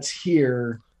sets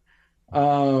here.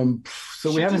 So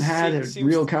we haven't had a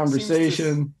real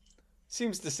conversation.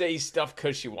 Seems to say stuff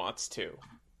because she wants to.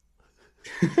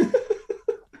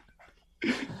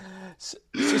 So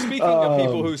speaking of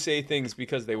people who say things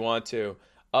because they want to,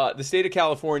 the state of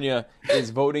California is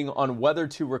voting on whether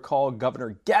to recall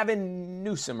Governor Gavin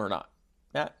Newsom or not.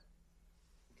 Matt?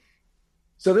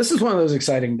 So this is one of those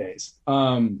exciting days.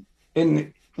 And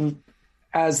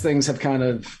as things have kind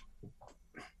of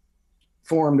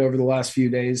formed over the last few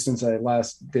days since I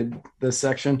last did this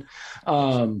section,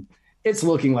 it's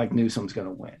looking like Newsom's going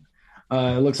to win.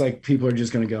 It looks like people are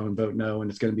just going to go and vote no,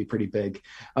 and it's going to be pretty big.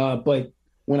 But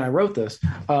when I wrote this,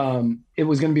 it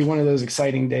was going to be one of those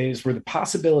exciting days where the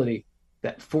possibility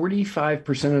that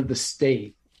 45% of the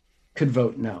state could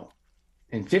vote no,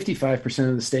 and 55%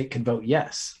 of the state could vote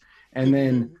yes. And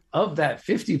then of that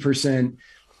 50%,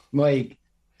 like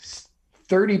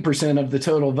 30% of the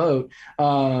total vote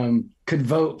could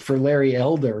vote for Larry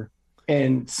Elder,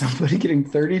 and somebody getting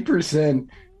 30%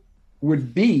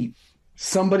 would beat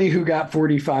somebody who got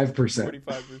 45%.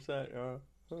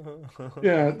 45%,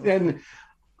 yeah. And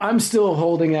I'm still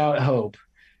holding out hope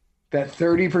that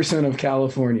 30% of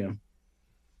California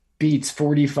beats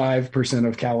 45%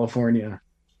 of California.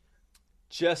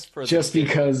 Just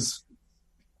because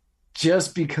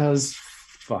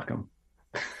fuck them.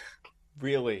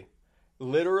 Really,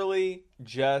 literally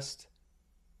just,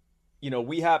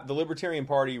 we have the Libertarian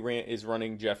Party is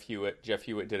running Jeff Hewitt. Jeff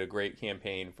Hewitt did a great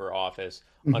campaign for office.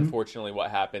 Mm-hmm. Unfortunately,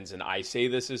 what happens, and I say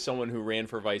this as someone who ran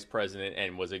for vice president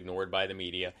and was ignored by the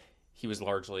media, he was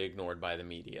largely ignored by the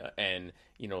media. And,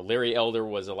 Larry Elder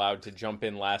was allowed to jump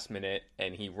in last minute,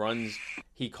 and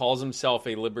he calls himself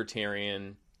a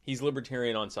libertarian. He's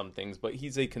libertarian on some things, but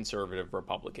he's a conservative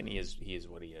Republican. He is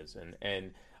what he is.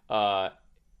 And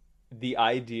the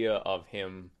idea of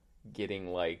him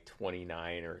getting like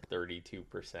 29 or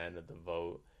 32% of the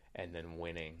vote and then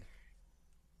winning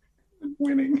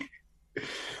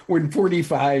when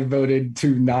 45 voted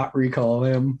to not recall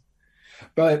him.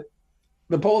 But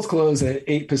the polls close at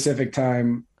 8 Pacific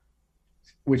time,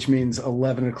 which means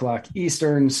 11 o'clock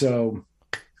Eastern. So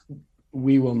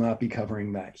we will not be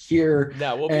covering that here.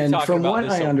 No, we'll be talking about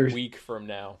this a week from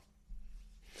now.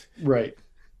 Right.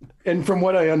 And from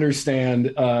what I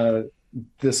understand,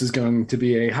 this is going to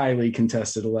be a highly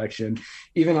contested election.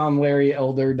 Even on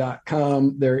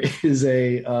LarryElder.com, there is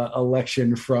a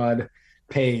election fraud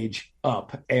page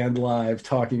up and live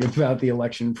talking about the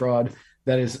election fraud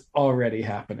that is already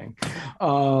happening.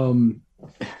 I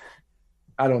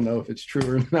don't know if it's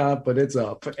true or not, but it's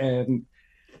up. And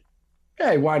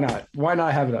Hey, why not? Why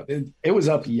not have it up? It was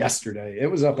up yesterday. It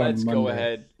was up on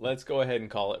Monday. Let's go ahead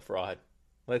and call it fraud.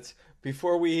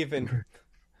 Before we even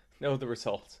know the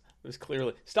results. It was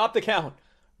clearly stop the count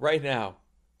right now.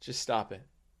 Just stop it.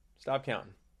 Stop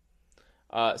counting.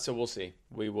 So we'll see.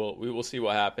 We will see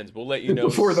what happens. We'll let you know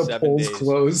before the polls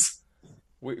close.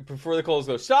 Before the polls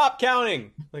go, stop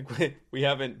counting. Like we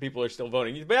haven't. People are still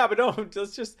voting. Yeah, but no.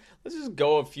 Let's just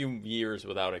go a few years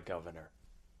without a governor.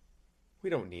 We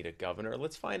don't need a governor.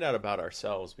 Let's find out about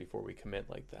ourselves before we commit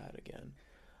like that again.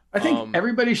 I think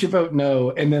everybody should vote no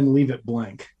and then leave it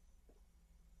blank.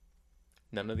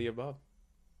 None of the above.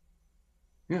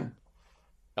 Yeah.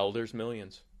 Elders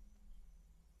millions.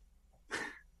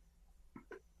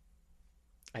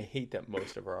 I hate that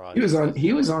most of our audience.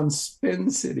 He was on Spin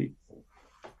City.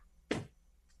 Who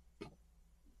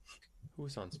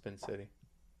was on Spin City?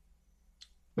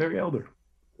 Larry Elder.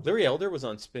 Larry Elder was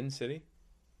on Spin City?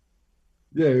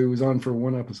 Yeah, he was on for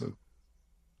one episode.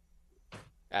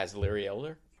 As Larry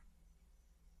Elder?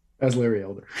 As Larry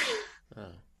Elder.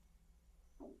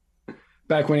 Oh.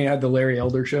 Back when he had the Larry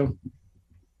Elder show.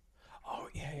 Oh,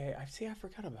 yeah. I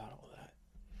forgot about all that.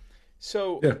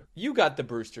 So, yeah. You got the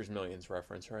Brewster's Millions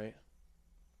reference, right?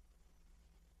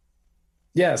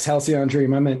 Yes, Halcyon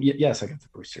Dream. I meant, yes, I got the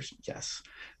Brewster's. Yes.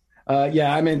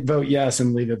 Yeah, I meant vote yes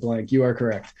and leave it blank. You are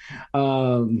correct.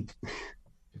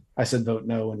 I said vote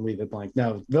no and leave it blank.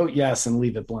 No, vote yes and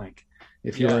leave it blank.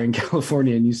 If you are in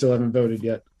California and you still haven't voted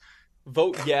yet.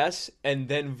 Vote yes and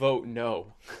then vote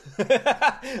no.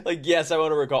 Like, yes, I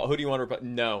want to recall. Who do you want to recall?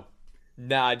 No.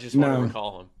 Nah, I just want to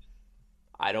recall him.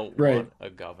 I don't want a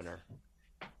governor.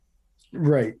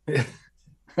 Right.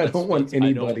 I don't want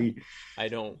anybody. I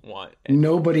don't want.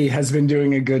 Nobody has been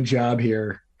doing a good job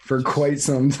here for quite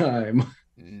some time.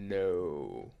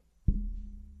 No.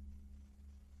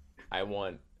 I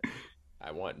want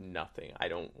nothing. I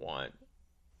don't want.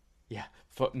 Yeah.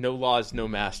 No laws, no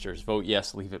masters. Vote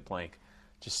yes, leave it blank.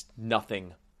 Just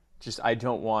nothing. I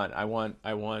don't want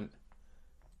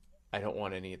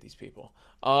any of these people.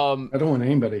 I don't want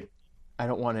anybody. I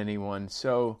don't want anyone.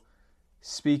 So,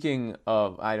 speaking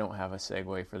of, I don't have a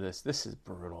segue for this. This is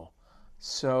brutal.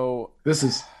 So, this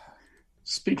is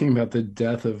speaking about the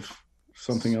death of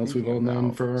something else we've all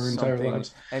known for our entire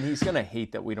lives. And he's going to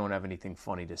hate that we don't have anything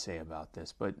funny to say about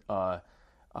this. But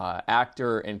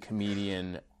actor and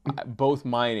comedian, both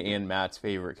mine and Matt's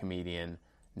favorite comedian,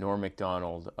 Norm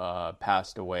Macdonald,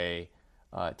 passed away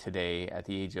today at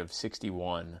the age of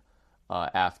 61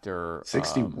 after...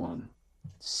 61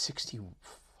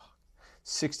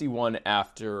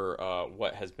 after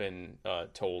what has been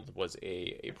told was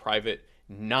a private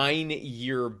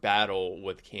 9-year battle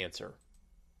with cancer.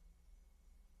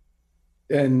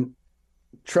 And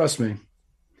trust me,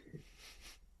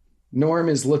 Norm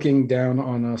is looking down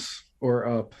on us or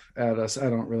up at us. I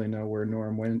don't really know where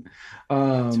Norm went.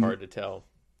 It's hard to tell.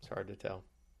 It's hard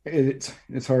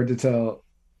to tell.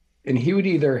 And he would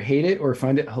either hate it or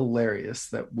find it hilarious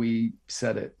that we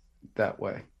said it that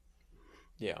way.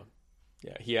 Yeah.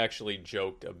 He actually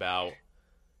joked about.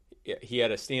 He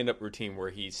had a stand-up routine where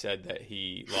he said that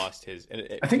he lost his.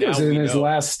 I think it was in his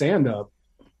last stand-up.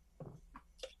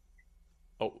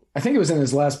 Oh, I think it was in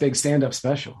his last big stand-up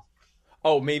special.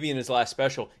 Oh, maybe in his last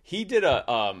special. He did a.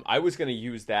 I was going to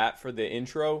use that for the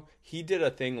intro. He did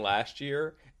a thing last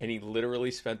year, and he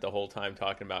literally spent the whole time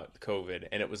talking about COVID.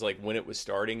 And it was like when it was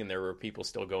starting, and there were people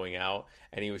still going out,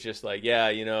 and he was just like,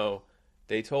 "Yeah,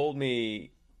 they told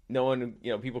me." No one,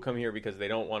 people come here because they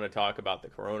don't want to talk about the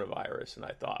coronavirus. And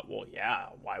I thought, well, yeah,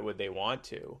 why would they want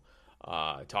to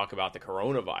talk about the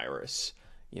coronavirus?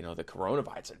 The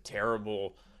coronavirus is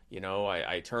terrible.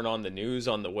 I turn on the news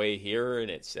on the way here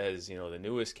and it says, the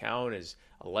newest count is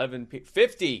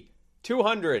 50,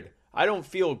 200. I don't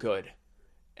feel good.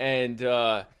 And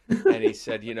he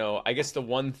said, I guess the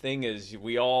one thing is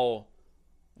we all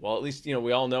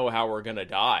know how we're going to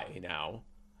die now.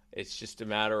 It's just a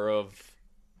matter of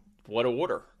what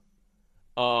order.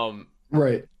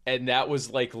 Right. And that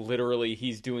was like literally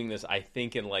he's doing this, I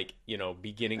think, in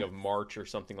beginning of March or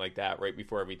something like that, right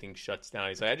before everything shuts down.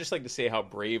 He's like, I'd just like to say how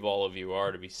brave all of you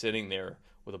are to be sitting there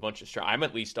with a bunch of I'm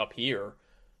at least up here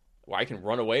where I can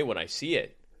run away when I see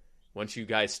it. Once you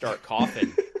guys start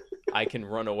coughing, I can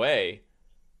run away.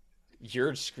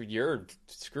 You're screwed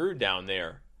down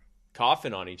there,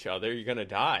 coughing on each other. You're gonna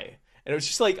die. And it was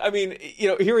just like,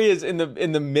 here he is in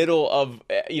the middle of,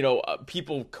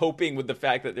 people coping with the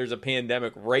fact that there's a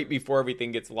pandemic right before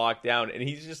everything gets locked down. And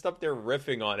he's just up there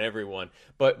riffing on everyone.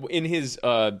 But in his,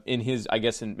 I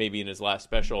guess maybe in his last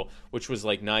special, which was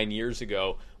like 9 years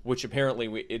ago, which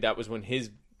apparently that was when his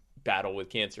battle with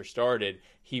cancer started,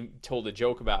 he told a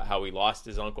joke about how he lost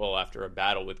his uncle after a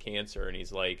battle with cancer, and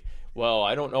he's like, well,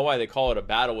 I don't know why they call it a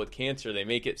battle with cancer. They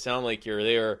make it sound like you're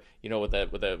there, with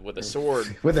a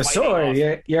sword. With a sword,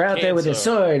 you're out there with a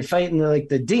sword fighting like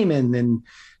the demon, and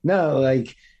no,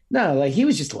 he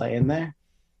was just laying there.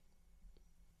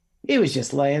 He was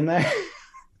just laying there.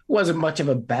 Wasn't much of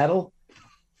a battle.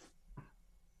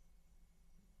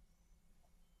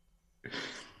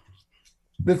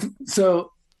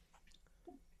 So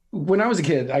when I was a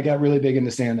kid, I got really big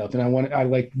into stand-up, and I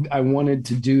wanted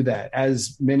to do that.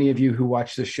 As many of you who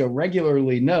watch this show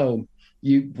regularly know,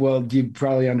 you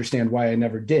probably understand why I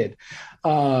never did.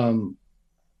 But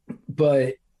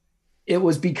it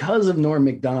was because of Norm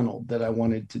Macdonald that I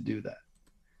wanted to do that.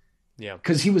 Yeah.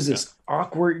 Because he was this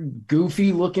awkward,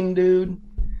 goofy looking dude.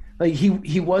 Like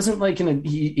he wasn't like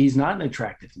he's not an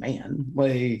attractive man.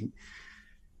 Like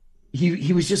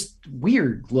he was just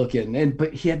weird looking,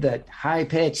 but he had that high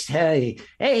pitched, hey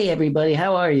everybody,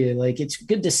 how are you? Like, it's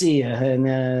good to see you.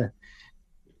 And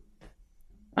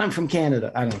I'm from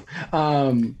Canada. I don't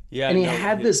know. And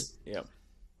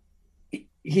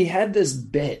he had this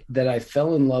bit that I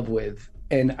fell in love with,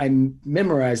 and I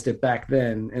memorized it back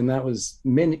then, and that was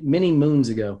many moons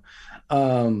ago.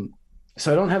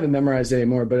 So I don't have it memorized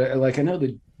anymore, but I know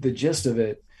the gist of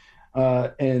it.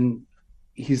 And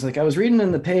he's like, I was reading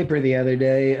in the paper the other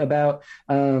day about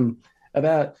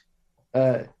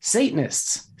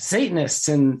Satanists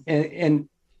in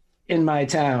my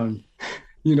town.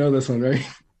 You know this one, right?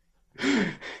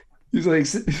 He's like,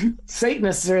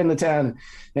 Satanists are in the town,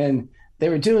 and they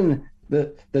were doing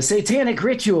the satanic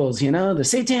rituals, the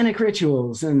satanic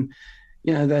rituals. And,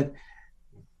 that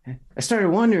I started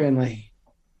wondering, like,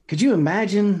 could you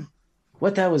imagine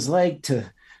what that was like to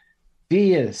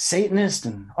be a Satanist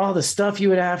and all the stuff you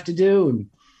would have to do? And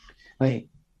like,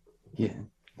 you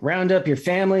round up your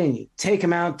family and you take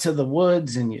them out to the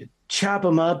woods and you chop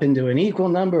them up into an equal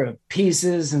number of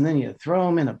pieces, and then you throw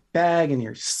them in a bag and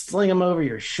you sling them over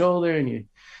your shoulder, and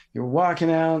you're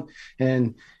walking out,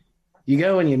 and you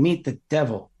go and you meet the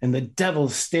devil, and the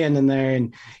devil's standing there,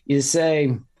 and you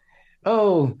say,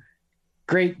 oh,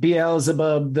 great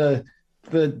Beelzebub, the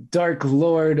dark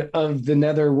lord of the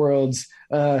netherworlds,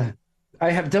 I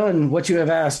have done what you have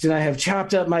asked, and I have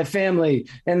chopped up my family,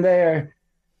 and they are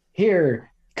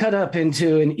here, cut up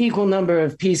into an equal number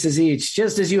of pieces each,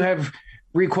 just as you have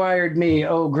required me,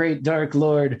 oh great dark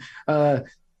lord.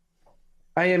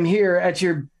 I am here at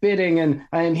your bidding, and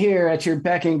I am here at your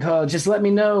beck and call. Just let me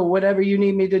know whatever you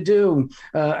need me to do.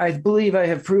 I believe I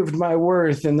have proved my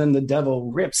worth. And then the devil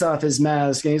rips off his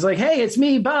mask, and he's like, hey, it's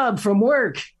me, Bob, from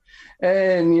work.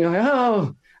 And you're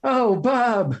like, oh,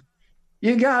 Bob,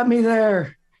 you got me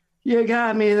there. You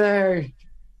got me there.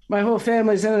 My whole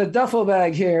family's in a duffel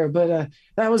bag here, but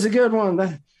that was a good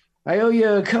one. I owe you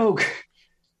a Coke.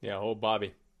 Yeah, old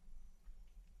Bobby.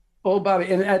 Old Bobby.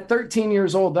 And at 13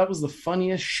 years old, that was the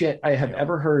funniest shit I have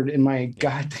ever heard in my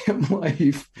goddamn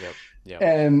life. Yep.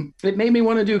 And it made me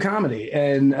want to do comedy.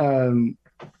 And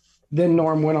then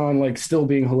Norm went on, like, still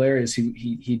being hilarious.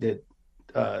 He did.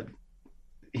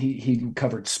 He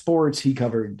covered sports. He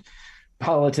covered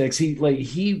politics.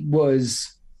 He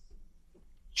was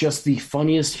just the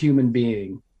funniest human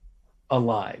being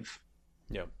alive.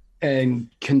 Yep. And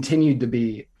continued to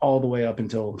be all the way up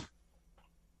until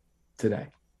today.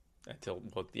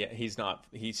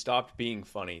 He stopped being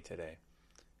funny today.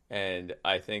 And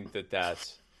I think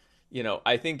that's,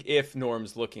 I think if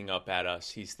Norm's looking up at us,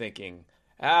 he's thinking,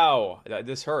 ow,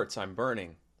 this hurts. I'm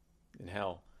burning in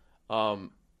hell. And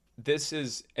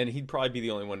he'd probably be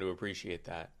the only one to appreciate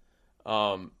that.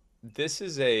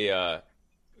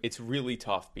 It's really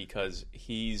tough because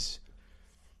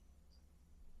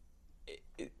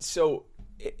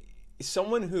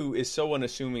someone who is so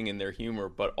unassuming in their humor,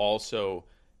 but also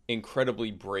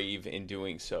incredibly brave in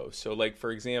doing so. So, like,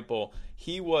 for example,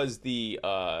 he was the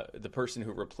person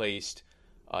who replaced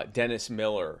Dennis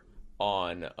Miller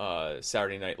on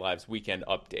Saturday Night Live's Weekend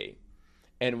Update,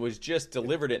 and was just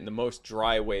delivered it in the most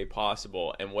dry way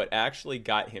possible. And what actually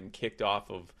got him kicked off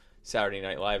of Saturday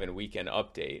Night Live and Weekend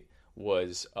Update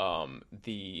was one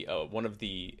of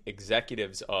the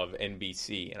executives of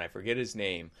NBC, and I forget his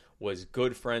name, was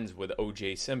good friends with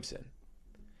O.J. Simpson.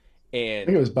 And I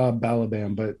think it was Bob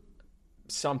Balaban, but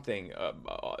something,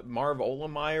 Marv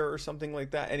Olemeyer or something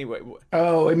like that. Anyway.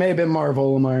 Oh, it may have been Marv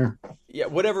Olemeyer. Yeah,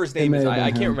 whatever his name is.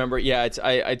 I can't remember. Yeah,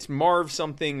 it's Marv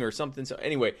something or something. So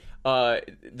anyway, the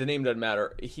name doesn't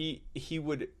matter. He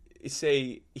would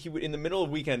say, in the middle of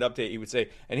Weekend Update, he would say,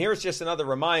 and here's just another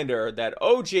reminder that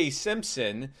O.J.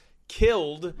 Simpson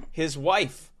killed his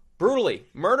wife, brutally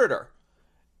murdered her.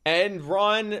 And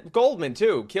Ron Goldman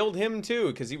too, killed him too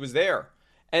because he was there.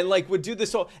 And like would do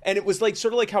this whole, and it was like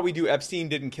sort of like how we do Epstein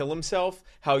didn't kill himself.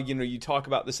 How you talk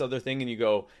about this other thing and you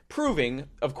go proving,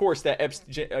 of course, that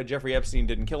Jeffrey Epstein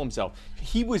didn't kill himself.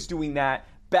 He was doing that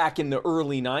back in the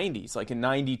early 90s, like in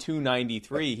 92,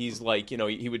 93. He's like,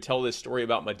 he would tell this story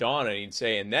about Madonna and he'd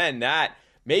say, and then that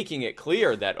making it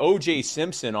clear that O.J.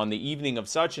 Simpson on the evening of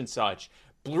such and such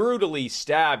brutally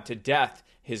stabbed to death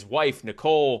his wife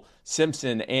Nicole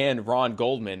Simpson and Ron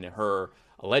Goldman, her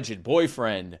alleged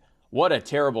boyfriend. What a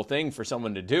terrible thing for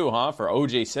someone to do, huh? For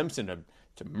O.J. Simpson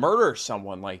to murder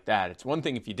someone like that. It's one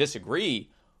thing if you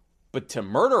disagree, but to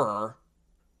murder her,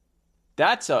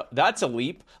 that's a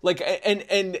leap. Like,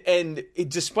 and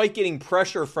despite getting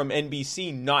pressure from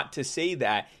NBC not to say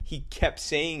that, he kept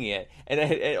saying it, and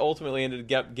it ultimately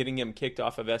ended up getting him kicked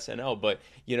off of SNL. But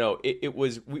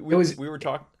we were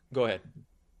talking. Go ahead.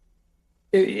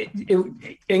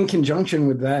 In conjunction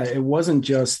with that, it wasn't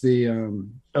just the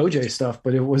OJ stuff,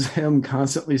 but it was him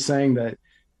constantly saying that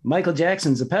Michael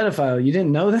Jackson's a pedophile. You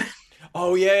didn't know that?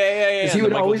 Oh yeah. He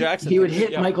would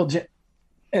hit Michael Jackson,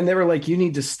 and they were like, "You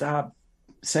need to stop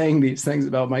saying these things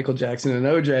about Michael Jackson and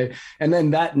OJ." And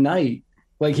then that night,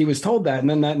 like he was told that, and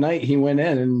then that night he went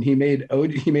in and he made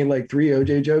like 3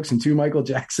 OJ jokes and 2 Michael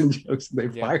Jackson jokes, and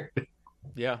they fired him.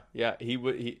 Yeah.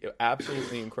 He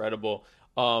absolutely incredible.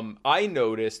 I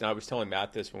noticed, and I was telling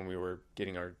Matt this when we were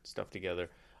getting our stuff together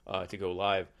to go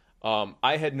live.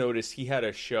 I had noticed he had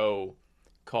a show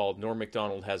called Norm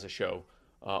Macdonald Has a Show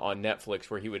on Netflix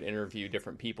where he would interview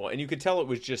different people, and you could tell it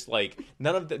was just like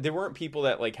there weren't people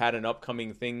that like had an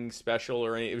upcoming thing special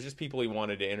or anything. It was just people he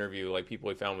wanted to interview, like people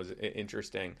he found was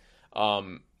interesting.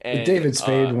 And the David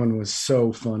Spade one was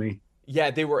so funny.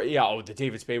 Yeah, they were. Yeah, the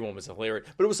David Spade one was hilarious,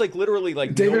 but it was like literally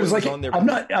like David was like, on there. I'm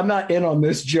not in on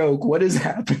this joke. What is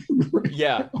happening?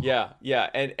 Yeah,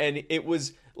 and it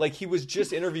was like he was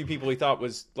just interviewing people he thought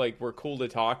was like were cool to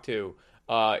talk to.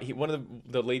 One of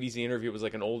the ladies he interviewed was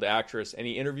like an old actress, and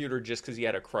he interviewed her just because he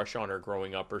had a crush on her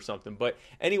growing up or something. But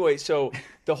anyway, so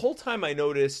the whole time I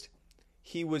noticed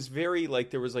he was very like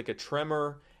there was like a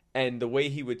tremor, and the way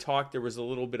he would talk, there was a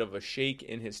little bit of a shake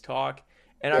in his talk,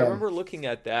 and I remember looking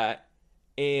at that.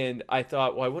 And I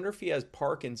thought, well, I wonder if he has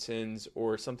Parkinson's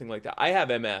or something like that. I have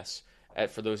MS.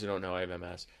 For those who don't know, I have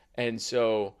MS. And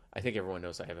so I think everyone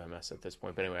knows I have MS at this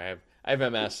point. But anyway, I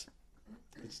have MS.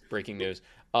 It's breaking news.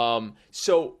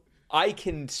 So I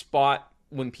can spot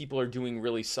when people are doing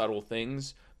really subtle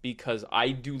things because I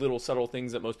do little subtle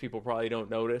things that most people probably don't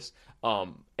notice.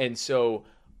 And so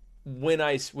when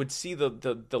I would see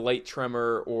the light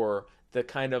tremor or the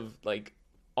kind of like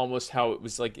almost how it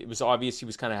was like it was obvious he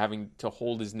was kind of having to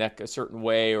hold his neck a certain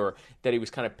way, or that he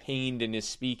was kind of pained in his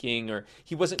speaking, or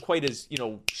he wasn't quite as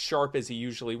sharp as he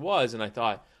usually was, and I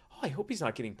thought, oh, I hope he's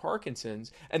not getting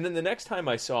Parkinson's. And then the next time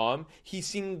I saw him, he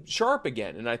seemed sharp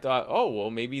again, and I thought, oh well,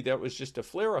 maybe that was just a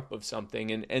flare-up of something.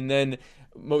 And then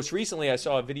most recently I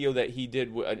saw a video that he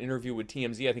did an interview with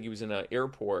TMZ. I think he was in an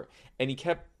airport, and he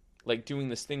kept like doing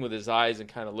this thing with his eyes and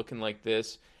kind of looking like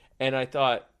this, and I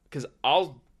thought, because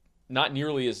not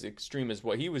nearly as extreme as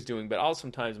what he was doing, but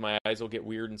sometimes my eyes will get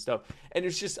weird and stuff. And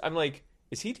it's just, I'm like,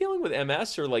 is he dealing with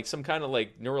MS or like some kind of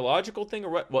like neurological thing or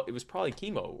what? Well, it was probably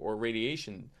chemo or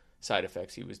radiation side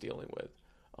effects he was dealing with.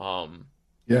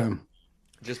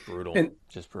 Just brutal. And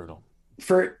just brutal.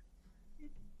 For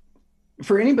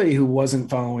anybody who wasn't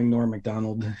following Norm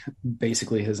Macdonald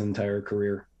basically his entire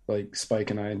career, like Spike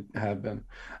and I have been,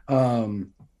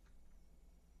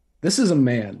 this is a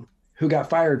man who got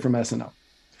fired from SNL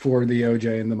for the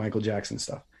OJ and the Michael Jackson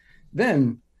stuff.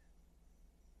 Then,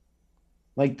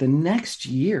 like the next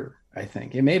year, I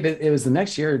think it was the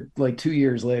next year, like 2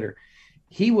 years later,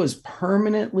 he was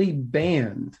permanently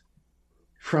banned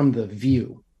from The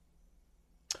View.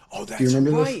 Oh, that's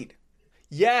right. This?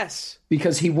 Yes,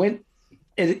 because he went.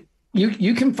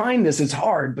 You can find this. It's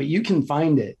hard, but you can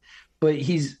find it. But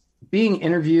he's being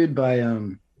interviewed by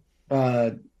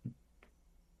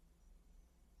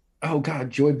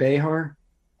Joy Behar.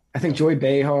 I think Joy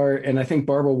Behar, and I think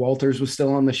Barbara Walters was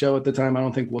still on the show at the time. I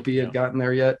don't think Whoopi had gotten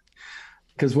there yet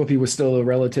because Whoopi was still a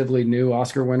relatively new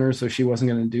Oscar winner, so she wasn't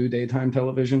going to do daytime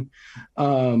television.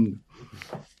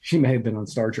 She may have been on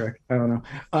Star Trek. I don't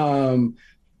know.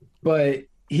 But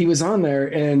he was on there,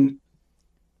 and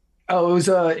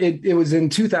it was in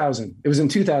 2000. It was in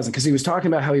 2000 because he was talking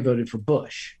about how he voted for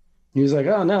Bush. He was like,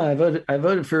 "Oh no, I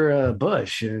voted for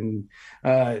Bush," and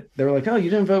they were like, "Oh, you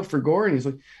didn't vote for Gore?" And he's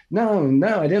like, "No,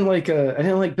 I didn't like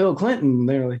Bill Clinton." And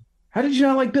they were like, "How did you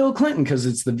not like Bill Clinton?" Because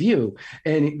it's The View.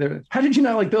 And how did you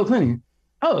not like Bill Clinton?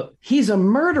 Oh, he's a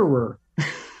murderer.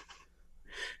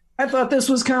 I thought this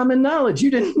was common knowledge.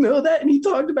 You didn't know that? And he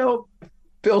talked about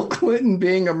Bill Clinton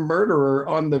being a murderer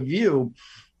on The View.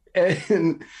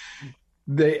 And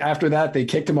after that, they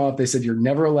kicked him off. They said, "You're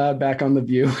never allowed back on The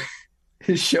View."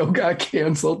 His show got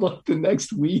canceled like the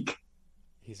next week.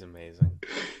 He's amazing.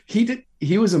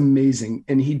 He was amazing,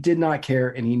 and he did not care,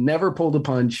 and he never pulled a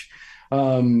punch.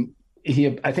 I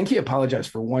think he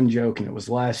apologized for one joke, and it was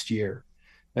last year.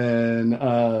 And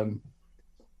go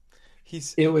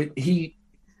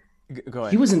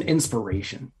ahead. He was an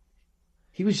inspiration.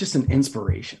 He was just an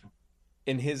inspiration.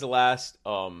 In his last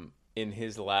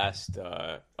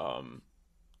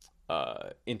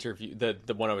interview,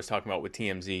 the one I was talking about with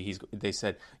TMZ, they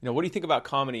said, what do you think about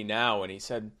comedy now? And he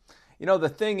said, the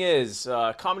thing is,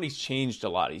 comedy's changed a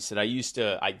lot. He said,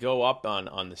 I'd go up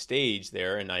on the stage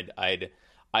there, and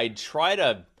I'd try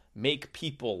to make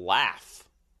people laugh.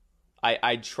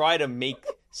 I'd try to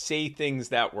say things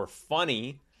that were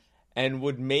funny and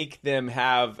would make them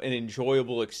have an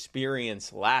enjoyable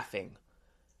experience laughing.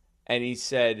 And he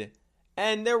said,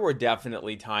 and there were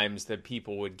definitely times that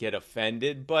people would get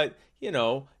offended, but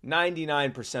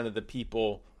 99% of the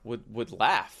people would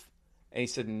laugh. And he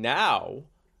said, now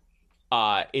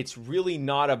it's really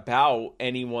not about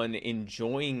anyone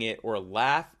enjoying it or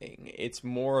laughing. It's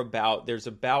more about, there's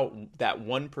about that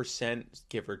 1%,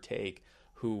 give or take,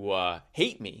 who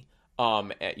hate me,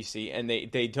 you see, and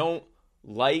they don't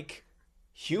like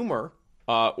humor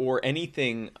or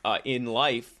anything in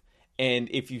life. And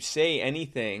if you say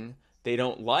anything they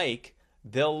don't like,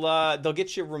 they'll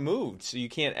get you removed, so you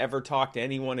can't ever talk to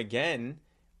anyone again,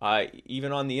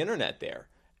 even on the internet there.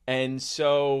 And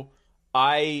so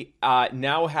I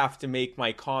now have to make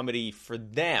my comedy for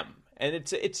them, and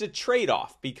it's a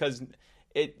trade-off, because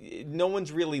no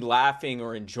one's really laughing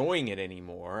or enjoying it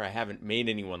anymore. I haven't made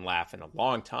anyone laugh in a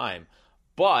long time,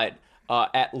 but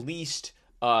at least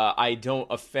I don't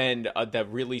offend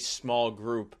that really small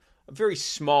group, a very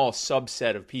small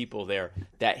subset of people there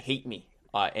that hate me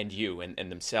and you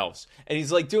and themselves. And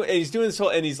he's doing this whole,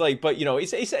 and he's like, but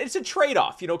it's a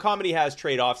trade-off. Comedy has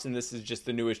trade-offs, and this is just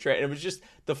the newest trade. And it was just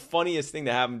the funniest thing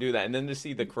to have him do that. And then to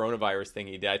see the coronavirus thing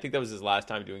he did, I think that was his last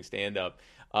time doing stand-up.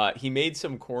 He made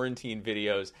some quarantine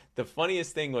videos. The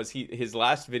funniest thing was his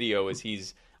last video is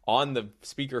he's on the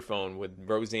speakerphone with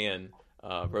Roseanne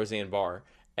Barr,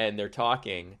 and they're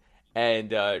talking,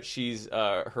 and she's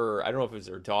her, I don't know if it was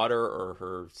her daughter or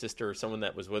her sister or someone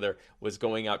that was with her, was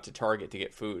going out to Target to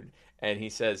get food. And he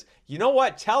says, you know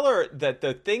what? Tell her that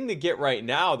the thing to get right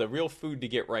now, the real food to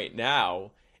get right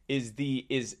now, is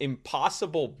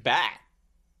Impossible Bat.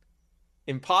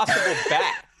 Impossible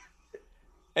Bat.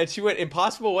 And she went,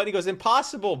 Impossible what? He goes,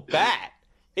 Impossible Bat.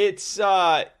 It's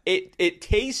it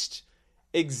tastes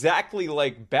exactly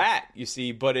like bat, you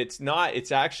see, but it's not.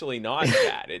 It's actually not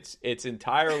bat. It's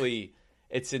entirely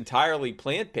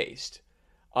plant-based.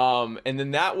 And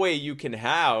then that way you can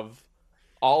have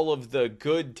all of the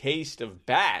good taste of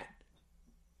bat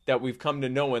that we've come to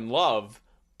know and love,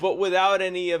 but without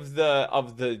any of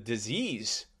the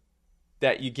disease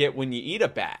that you get when you eat a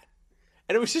bat.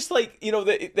 And it was just like,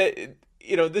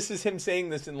 this is him saying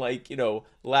this in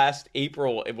last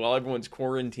April while everyone's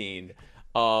quarantined.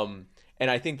 And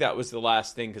I think that was the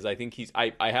last thing, because I think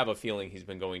I have a feeling he's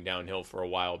been going downhill for a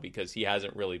while, because he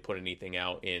hasn't really put anything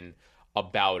out in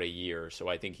about a year. So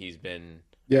I think he's been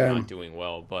not doing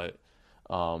well. But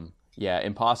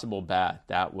Impossible Bat,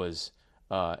 that was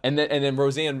and then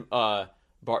Roseanne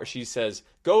Barr, she says,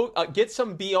 go get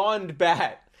some Beyond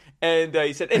Bat. And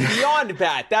he said, and Beyond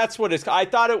Bat, that's what it's called. I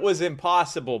thought it was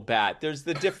Impossible Bat. There's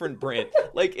the different brand.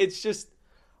 It's just,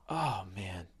 oh,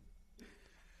 man.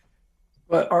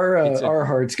 But our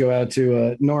hearts go out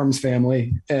to Norm's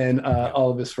family and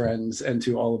all of his friends, and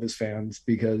to all of his fans,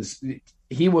 because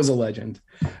he was a legend.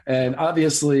 And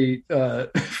obviously,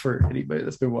 for anybody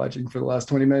that's been watching for the last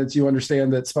 20 minutes, you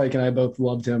understand that Spike and I both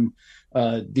loved him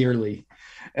dearly.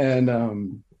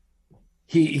 And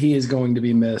he is going to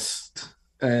be missed.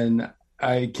 And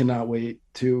I cannot wait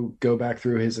to go back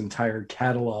through his entire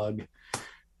catalog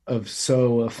of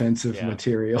so offensive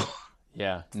material.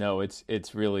 Yeah, no,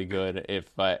 it's really good.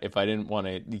 If I didn't want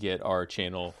to get our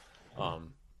channel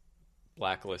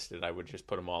blacklisted, I would just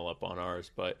put them all up on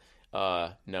ours. But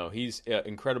no, he's an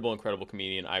incredible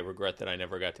comedian. I regret that I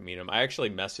never got to meet him. I actually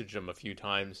messaged him a few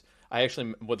times.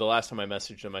 The last time I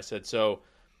messaged him, I said, so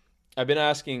I've been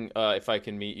asking if I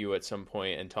can meet you at some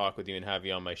point and talk with you and have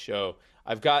you on my show.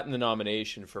 I've gotten the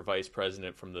nomination for vice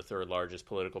president from the third largest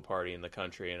political party in the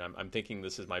country, and I'm thinking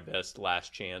this is my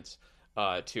last chance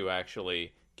to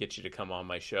actually get you to come on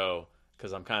my show,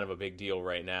 because I'm kind of a big deal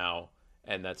right now,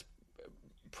 and that's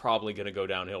probably going to go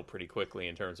downhill pretty quickly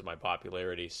in terms of my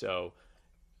popularity. So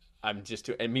I'm just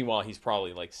too, and meanwhile he's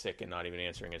probably like sick and not even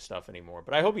answering his stuff anymore.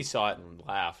 But I hope he saw it and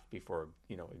laughed before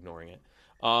ignoring it.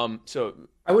 So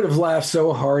I would have laughed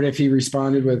so hard if he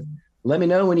responded with, "Let me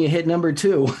know when you hit number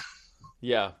 2."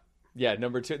 Yeah,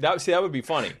 number 2. That would be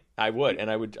funny. I would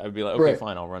be like, okay, right.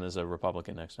 Fine, I'll run as a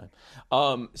Republican next time.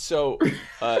 So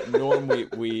Norm,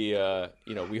 we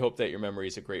hope that your memory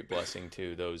is a great blessing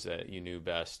to those that you knew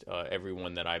best.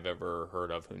 Everyone that I've ever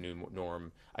heard of who knew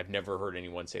Norm, I've never heard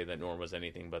anyone say that Norm was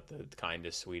anything but the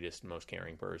kindest, sweetest, most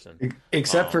caring person.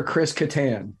 Except for Chris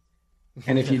Kattan.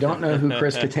 And if you don't know who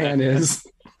Chris Kattan is,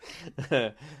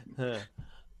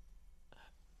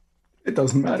 it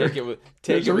doesn't matter.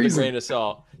 Take it with a grain of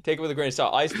salt. Take it with a grain of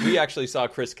salt. We actually saw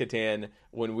Chris Kattan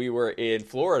when we were in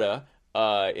Florida,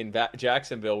 in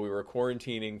Jacksonville. We were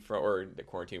quarantining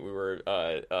we were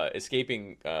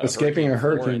escaping a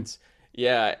hurricane.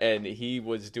 Yeah, and he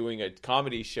was doing a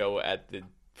comedy show at the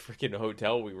freaking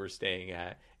hotel we were staying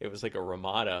at. It was like a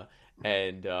Ramada,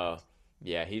 and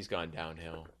he's gone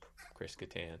downhill, Chris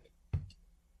Kattan.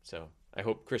 So I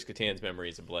hope Chris Kattan's memory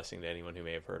is a blessing to anyone who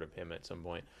may have heard of him at some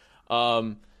point. We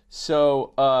are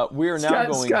now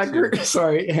going to...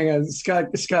 Sorry, hang on.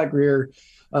 Scott Greer,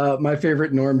 my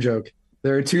favorite Norm joke.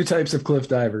 There are 2 types of cliff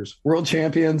divers, world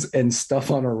champions and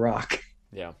stuff on a rock.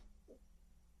 Yeah.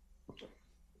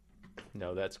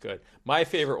 No, that's good. My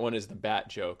favorite one is the bat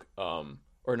joke,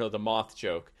 the moth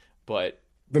joke, but...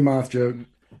 The moth joke.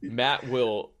 Matt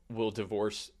will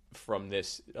divorce from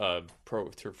this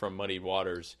from Muddied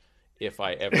Waters if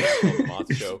I ever tell the moth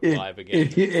joke live again.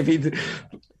 If he,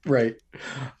 right.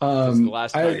 The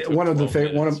last time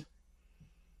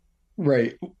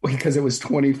right, because it was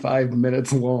 25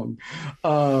 minutes long.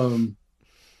 One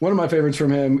of my favorites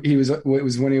from him, it was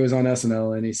when he was on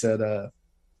SNL, and he said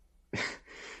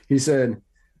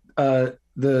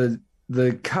the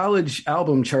college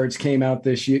album charts came out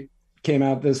this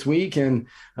week, and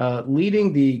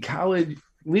leading the college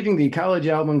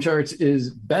album charts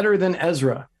is Better Than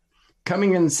Ezra.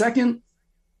 Coming in second,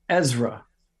 Ezra.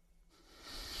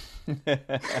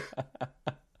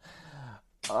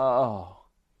 Oh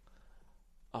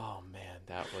man,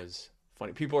 that was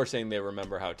funny. People are saying they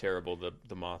remember how terrible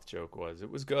the moth joke was. It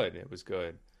was good.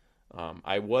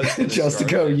 I was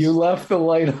Justico, you left the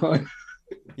light on.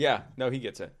 Yeah, no, he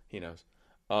gets it. He knows.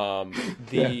 I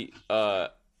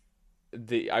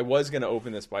was going to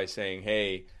open this by saying,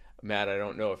 hey, Matt, I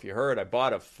don't know if you heard, I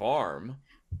bought a farm.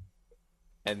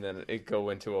 And then it go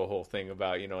into a whole thing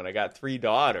about, and I got 3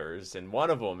 daughters, and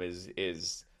one of them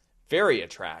is very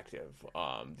attractive.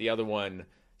 The other one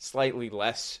slightly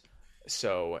less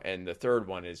so, and the third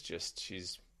one is just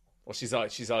she's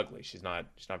ugly. She's not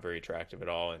very attractive at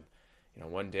all. And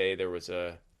one day there was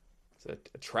a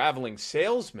traveling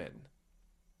salesman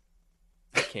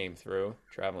that came through,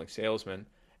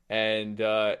 and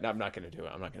no, I'm not going to do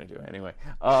it anyway.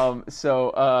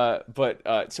 So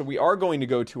we are going to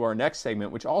go to our next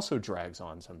segment, which also drags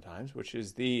on sometimes, which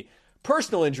is the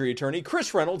personal injury attorney,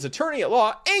 Chris Reynolds, attorney at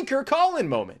law, anchor call-in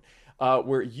moment,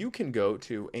 where you can go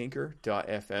to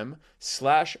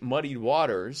anchor.fm/muddied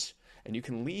waters, and you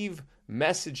can leave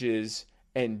messages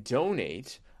and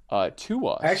donate to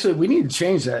us. Actually, we need to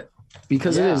change that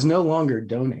because it is no longer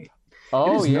donate.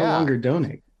 Oh, it is no longer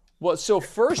donate. Well, so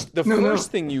first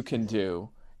thing you can do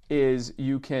is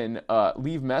you can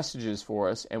leave messages for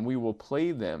us, and we will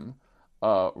play them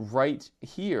right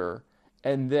here.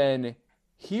 And then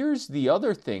here's the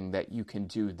other thing that you can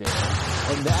do there,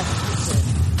 and that's you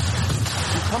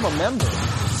can become a member.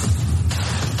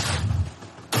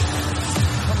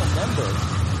 Become a member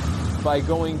by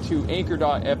going to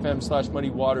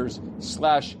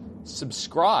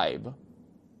anchor.fm/muddywaters/subscribe.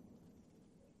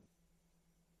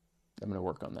 I'm going to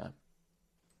work on that.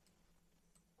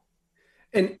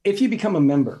 And if you become a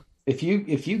member, if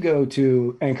you go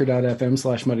to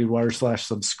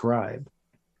anchor.fm/muddywaters/subscribe,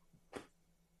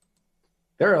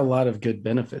 there are a lot of good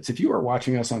benefits. If you are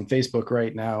watching us on Facebook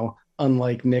right now,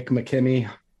 unlike Nick McKimmey,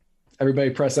 everybody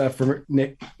press F for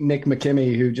Nick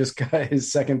McKimmey, who just got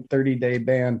his second 30-day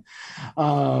ban.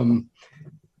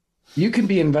 You can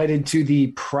be invited to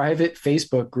the private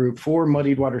Facebook group for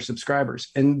Muddied Water subscribers.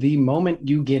 And the moment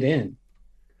you get in,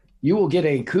 you will get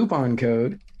a coupon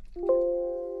code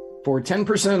for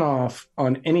 10% off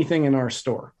on anything in our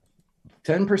store.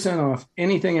 10% off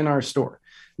anything in our store.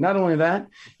 Not only that,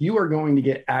 you are going to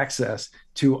get access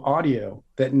to audio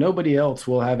that nobody else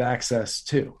will have access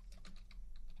to.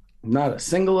 Not a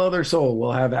single other soul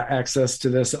will have access to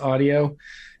this audio.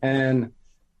 And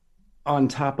on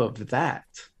top of that,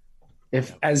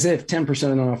 as if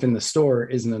 10% off in the store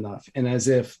isn't enough, and as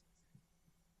if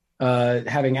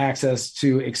having access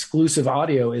to exclusive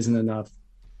audio isn't enough,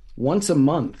 once a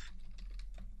month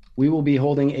we will be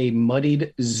holding a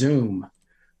muddied Zoom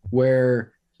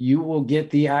where you will get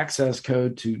the access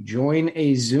code to join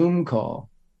a Zoom call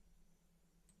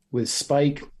with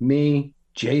Spike, me,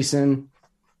 Jason,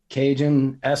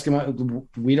 Cajun, Eskimo.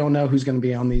 We don't know who's going to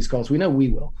be on these calls. We know we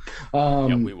will.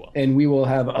 We will. And we will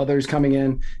have others coming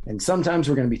in. And sometimes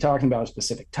we're going to be talking about a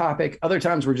specific topic. Other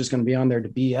times we're just going to be on there to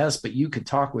BS, but you could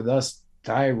talk with us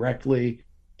directly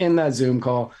in that Zoom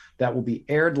call that will be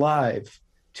aired live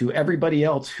to everybody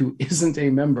else who isn't a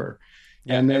member.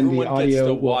 Yeah, and then everyone the audio gets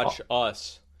to will watch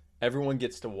us. Everyone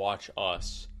gets to watch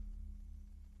us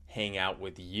hang out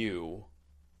with you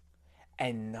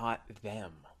and not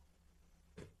them.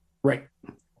 Right.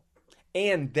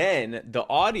 And then the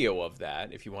audio of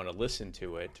that, if you want to listen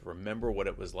to it, to remember what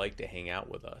it was like to hang out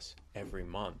with us every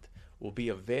month, will be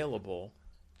available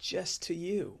just to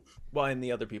you. Well, and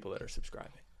the other people that are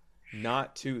subscribing,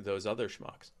 not to those other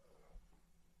schmucks.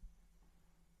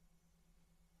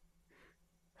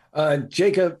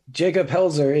 Jacob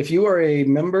Helzer, if you are a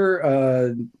member,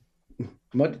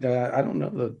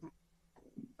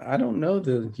 I don't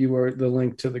know you are the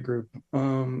link to the group,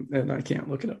 and I can't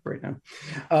look it up right now.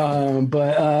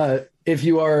 But if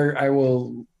you are, I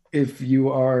will. If you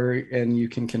are, and you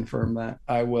can confirm that,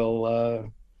 I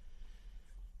will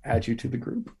add you to the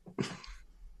group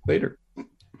later.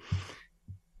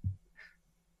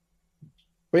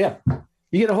 But yeah,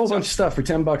 you get a whole bunch of stuff for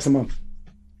 $10 a month.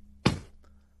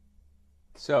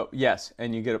 So yes,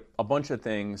 and you get a bunch of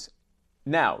things.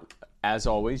 Now, as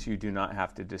always, you do not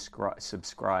have to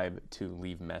subscribe to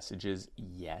leave messages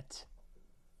yet,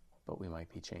 but we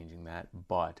might be changing that.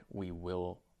 But we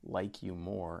will like you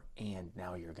more, and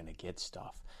now you're going to get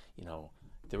stuff. You know,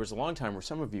 there was a long time where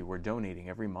some of you were donating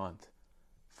every month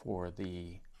for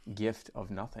the gift of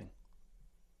nothing.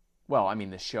 Well, I mean,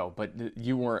 the show, but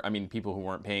you weren't, I mean, people who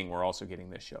weren't paying were also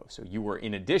getting this show. So you were,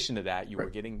 in addition to that, you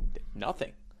were getting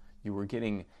nothing. You were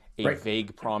getting a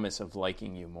vague promise of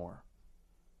liking you more.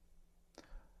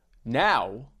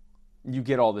 Now, you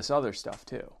get all this other stuff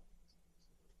too.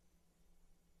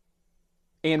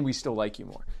 And we still like you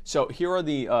more. So here are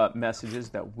the messages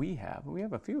that we have. We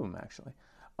have a few of them, actually.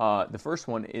 The first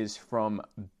one is from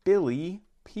Billy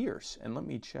Pierce. And let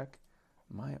me check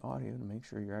my audio to make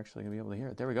sure you're actually going to be able to hear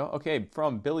it. There we go. Okay,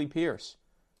 from Billy Pierce.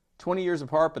 20 years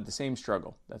apart, but the same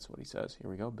struggle. That's what he says. Here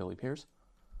we go, Billy Pierce.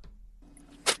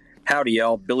 Howdy,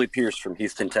 y'all. Billy Pierce from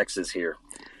Houston, Texas here.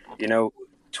 You know,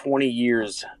 20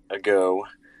 years ago,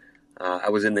 I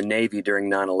was in the Navy during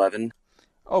 9/11.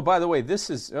 Oh, by the way, this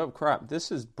is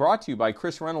brought to you by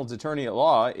Chris Reynolds, attorney at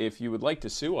law. If you would like to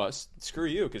sue us, screw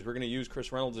you, because we're going to use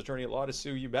Chris Reynolds, attorney at law, to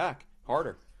sue you back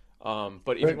harder.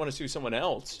 But if you want to sue someone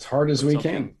else, as hard as we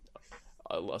can,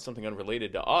 something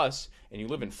unrelated to us, and you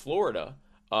live in Florida,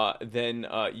 then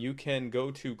you can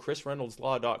go to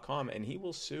chrisreynoldslaw.com, and he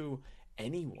will sue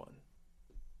anyone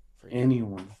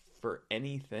for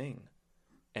anything.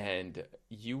 And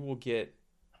you will get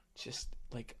just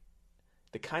like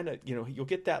the kind of, you know, you'll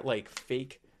get that like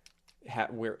fake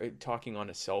where talking on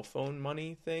a cell phone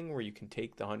money thing where you can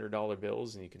take the $100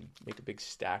 bills and you can make a big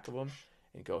stack of them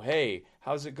and go, hey,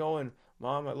 how's it going,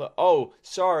 Mom? Oh,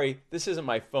 sorry, this isn't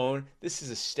my phone. This is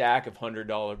a stack of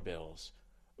 $100 bills.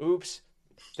 Oops,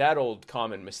 that old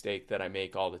common mistake that I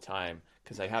make all the time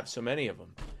because I have so many of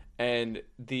them. And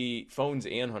the phones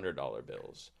and $100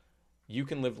 bills. You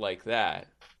can live like that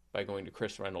by going to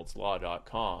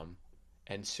chrisreynoldslaw.com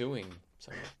and suing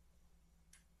someone.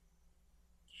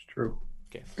 It's true.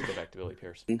 Okay, let's go back to Billy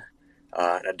Pierce.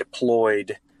 I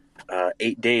deployed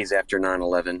 8 days after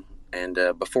 9/11, and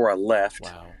before I left,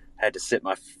 I had to sit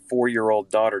my 4-year-old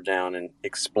daughter down and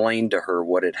explain to her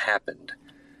what had happened.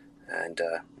 And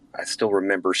I still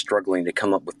remember struggling to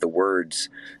come up with the words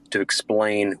to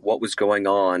explain what was going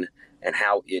on and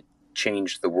how it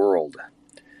changed the world.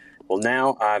 Well,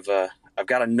 now I've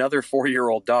got another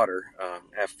 4-year-old daughter. I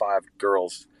have 5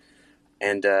 girls,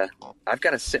 and I've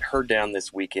got to sit her down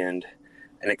this weekend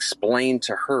and explain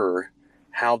to her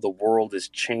how the world is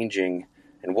changing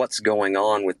and what's going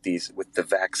on with the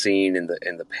vaccine and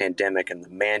the pandemic and the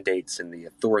mandates and the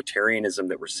authoritarianism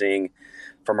that we're seeing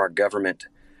from our government.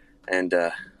 And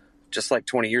just like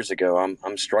 20 years ago,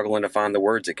 I'm struggling to find the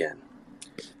words again.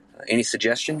 Any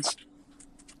suggestions?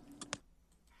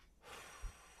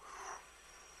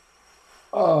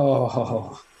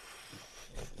 Oh,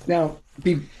 now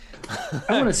I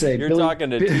want to say you're talking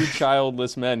to two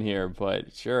childless men here,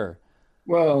 but sure.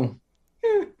 Well,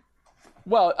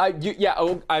 well, I'm.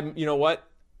 You know what?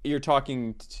 You're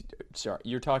talking.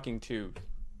 You're talking to.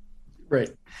 Right.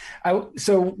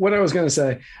 So what I was going to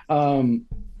say,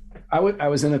 I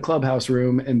was in a clubhouse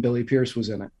room and Billy Pierce was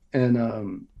in it,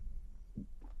 and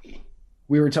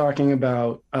we were talking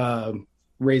about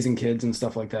raising kids and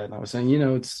stuff like that, and I was saying,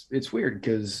 it's weird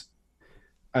because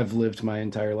I've lived my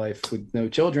entire life with no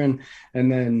children, and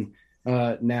then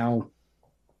now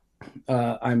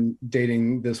I'm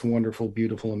dating this wonderful,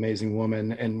 beautiful, amazing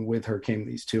woman, and with her came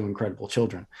these two incredible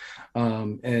children,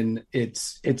 and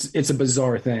it's a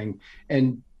bizarre thing.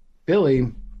 And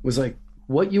Billy was like,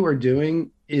 "What you are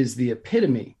doing is the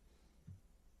epitome,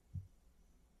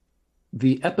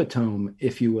 the epitome,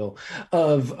 if you will,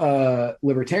 of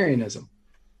libertarianism,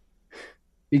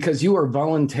 because you are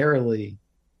voluntarily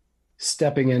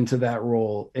stepping into that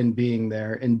role and being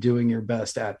there and doing your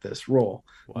best at this role."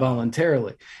 Wow.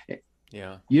 Voluntarily.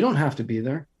 Yeah. You don't have to be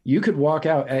there. You could walk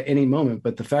out at any moment,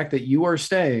 but the fact that you are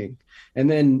staying. And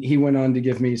then he went on to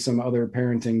give me some other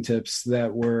parenting tips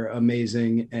that were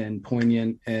amazing and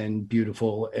poignant and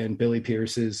beautiful. And Billy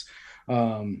Pierce's,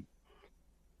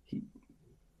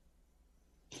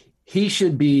 he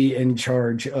should be in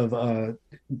charge of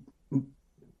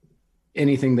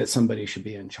anything that somebody should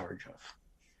be in charge of.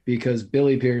 Because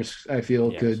Billy Pierce, I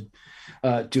feel, could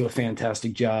do a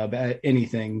fantastic job at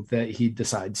anything that he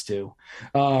decides to,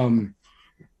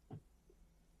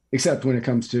 except when it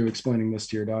comes to explaining this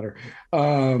to your daughter.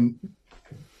 And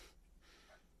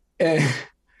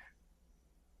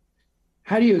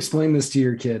how do you explain this to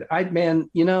your kid? We're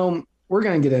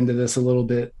going to get into this a little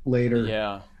bit later.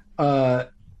 Yeah.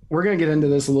 We're going to get into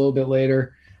this a little bit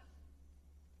later.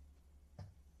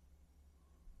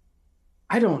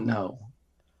 I don't know.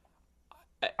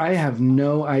 I have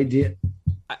no idea.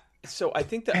 I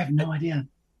think that I have no idea.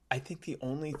 I think the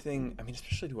only thing,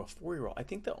 especially to a 4-year-old, I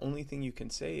think the only thing you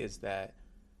can say is that,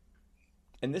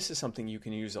 and this is something you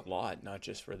can use a lot, not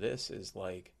just for this, is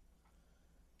like,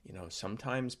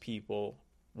 sometimes people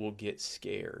will get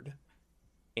scared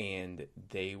and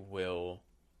they will,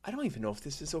 I don't even know if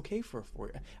this is okay for a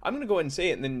 4-year-old. I'm going to go ahead and say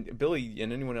it, and then Billy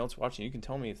and anyone else watching, you can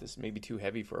tell me if this may be too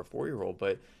heavy for a 4-year-old,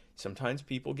 but sometimes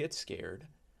people get scared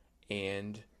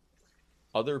and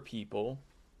other people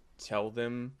tell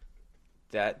them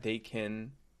that they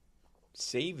can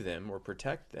save them or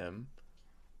protect them,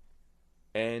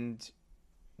 and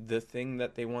the thing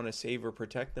that they want to save or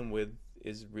protect them with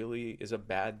is a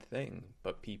bad thing,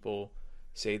 but people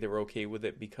say they're okay with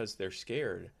it because they're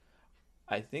scared.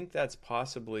 I think that's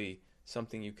possibly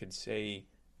something you could say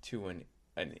to an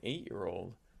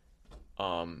 8-year-old,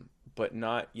 but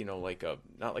not like a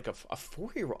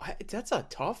 4-year-old. That's a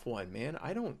tough one, man.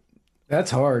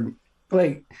 That's hard.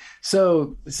 Like,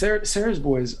 so Sarah's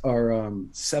boys are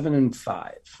 7 and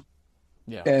 5.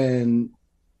 Yeah. And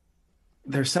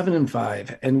they're 7 and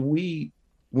 5. And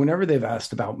whenever they've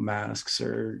asked about masks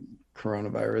or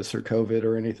coronavirus or COVID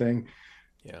or anything,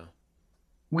 yeah,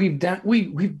 we've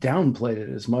downplayed it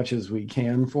as much as we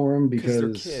can for them because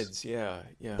they're kids. Yeah.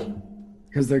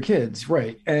 Because they're kids,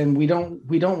 right? And we don't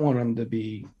want them to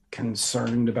be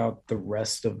concerned about the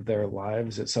rest of their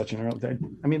lives at such an early.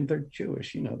 They're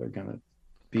Jewish, they're gonna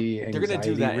be anxiety. They're gonna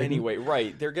do that anyway,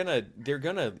 right? They're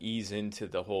gonna ease into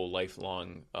the whole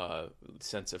lifelong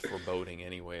sense of foreboding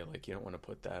anyway. Like, you don't want to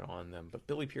put that on them. But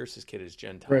Billy Pierce's kid is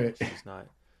Gentile. Right. He's not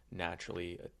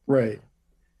naturally right.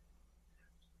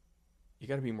 You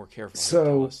got to be more careful how you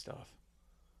tell us stuff.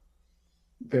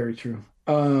 Very true.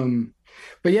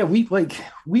 But yeah, we've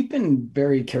been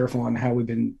very careful on how we've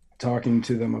been talking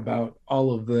to them about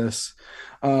all of this.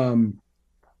 And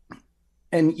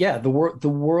yeah, the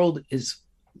world is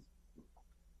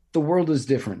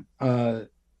different. The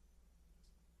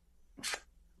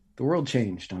world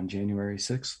changed on January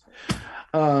 6th.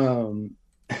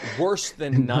 Worse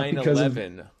than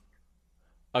 9/11,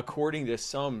 according to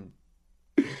some.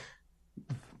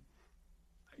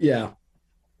 Yeah.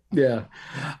 The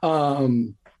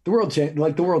world changed.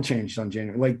 Like, the world changed on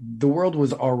January. Like, the world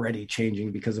was already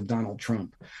changing because of Donald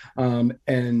Trump,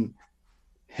 and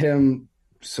him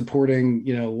supporting,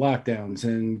 lockdowns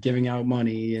and giving out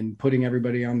money and putting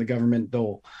everybody on the government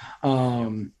dole.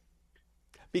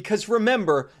 Because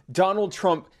remember, Donald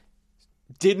Trump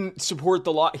didn't support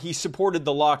he supported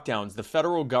the lockdowns. The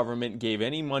federal government gave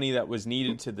any money that was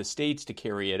needed to the states to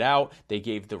carry it out. They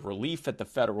gave the relief at the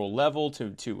federal level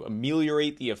to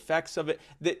ameliorate the effects of it.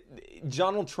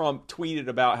 Donald Trump tweeted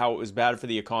about how it was bad for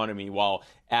the economy while,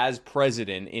 as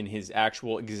president in his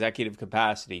actual executive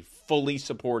capacity, fully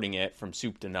supporting it from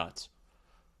soup to nuts.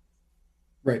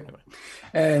 Right.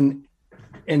 Anyway.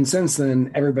 And since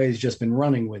then, everybody's just been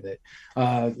running with it.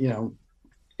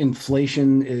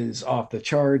 Inflation is off the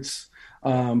charts,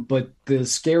 but the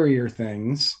scarier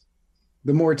things,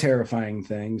 the more terrifying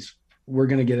things, we're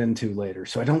going to get into later.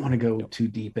 So I don't want to go too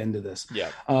deep into this.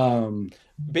 Yeah.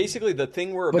 Basically, the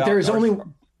thing we're about. But there's only.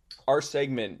 our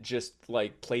segment, just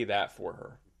like play that for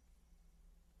her.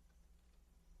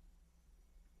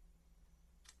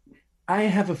 I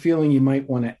have a feeling you might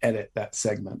want to edit that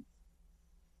segment.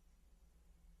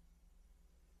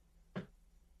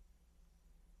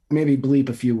 Maybe bleep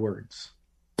a few words.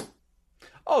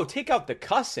 Oh, take out the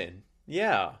cussing.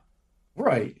 Yeah.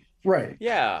 Right.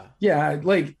 Yeah. Yeah,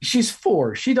 like she's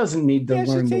 4. She doesn't need to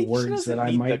learn the words that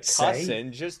I might say.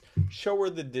 Just show her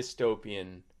the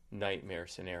dystopian nightmare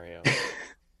scenario.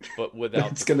 But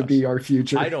without it's going to be our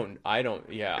future. I don't.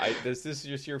 Yeah, this is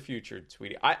just your future,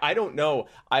 sweetie. I don't know.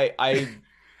 I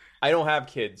don't have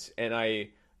kids, and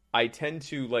I tend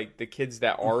to, like, the kids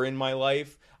that are in my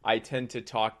life, I tend to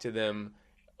talk to them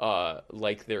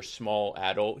like they're small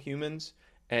adult humans,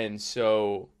 and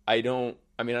so I don't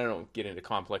get into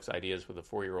complex ideas with a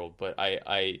 4-year-old, but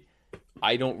I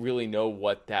don't really know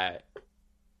what that.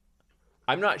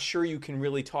 I'm not sure you can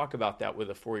really talk about that with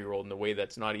a 4-year-old in a way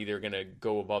that's not either going to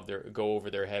go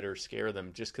over their head or scare them,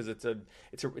 just because it's a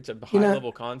high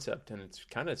level concept, and it's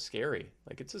kind of scary.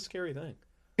 Like, it's a scary thing.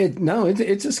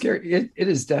 It's a scary. It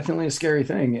is definitely a scary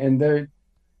thing, and they're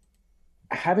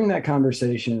having that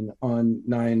conversation on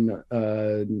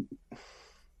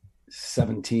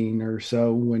 9/17 or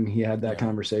so when he had that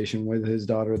conversation with his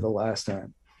daughter the last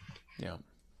time.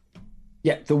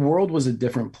 Yeah, the world was a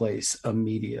different place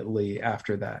immediately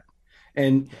after that.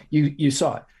 And you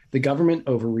saw it. The government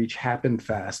overreach happened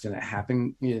fast, and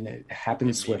it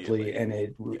happened swiftly, and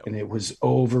it was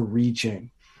overreaching.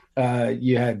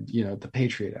 You had, the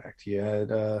Patriot Act, you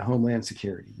had Homeland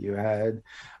Security, you had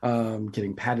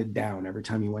getting patted down every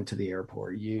time you went to the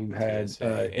airport, you had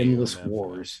endless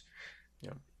wars.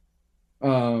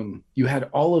 You had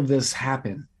all of this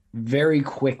happen very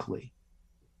quickly.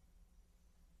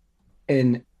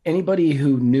 And anybody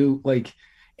who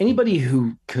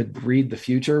could read the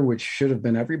future, which should have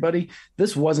been everybody,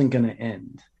 this wasn't going to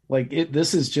end.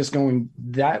 This is just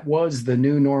that was the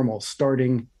new normal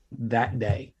starting that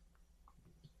day.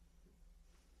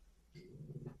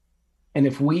 And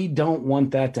if we don't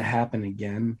want that to happen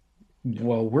again,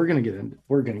 well, we're gonna get into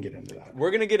that.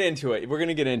 We're gonna get into it.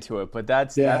 But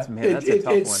that's a tough one.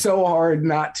 It's so hard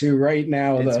not to right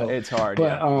now, though. It's hard.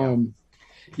 But and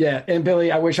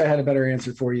Billy, I wish I had a better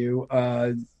answer for you.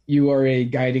 You are a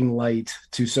guiding light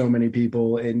to so many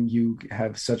people, and you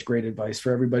have such great advice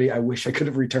for everybody. I wish I could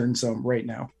have returned some right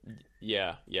now.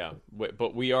 Yeah.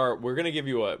 But we're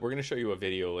gonna show you a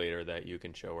video later that you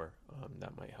can show her.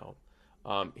 That might help.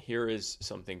 Here is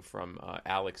something from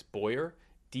Alex Boyer,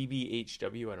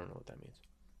 DBHW. I don't know what that means.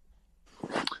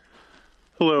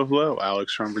 Hello.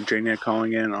 Alex from Virginia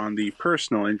calling in on the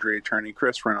personal injury attorney,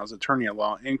 Chris Reynolds, attorney at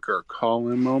law, Anchor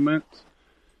call-in moment.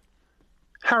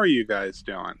 How are you guys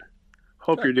doing?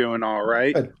 Hope You're doing all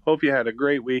right. Good. Hope you had a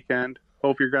great weekend.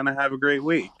 Hope you're going to have a great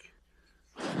week.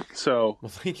 So,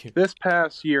 thank you. This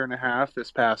past year and a half,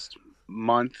 this past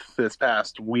month, this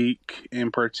past week in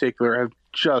particular have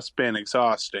just been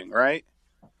exhausting, right?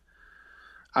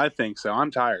 I think so.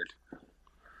 I'm tired.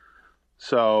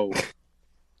 So,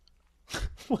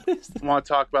 what is that? I want to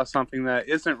talk about something that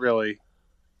isn't really,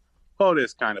 well, it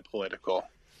is kind of political,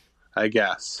 I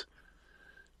guess.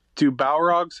 Do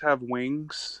Balrogs have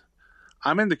wings?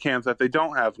 I'm in the camp that they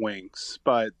don't have wings,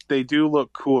 but they do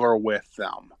look cooler with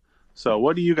them. So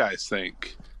what do you guys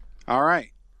think? All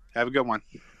right. Have a good one.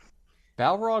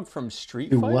 Balrog from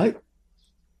Street Fighter? What?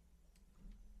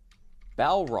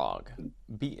 Balrog.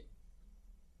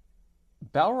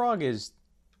 Balrog is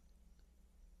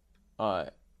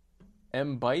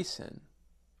M. Bison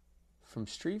from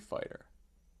Street Fighter.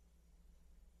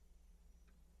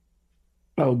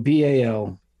 Oh,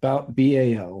 BAL.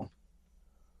 BAL.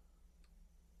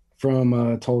 From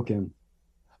Tolkien.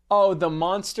 Oh, the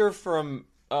monster from...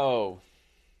 Oh.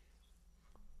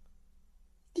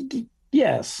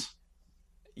 Yes.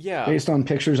 Yeah. Based on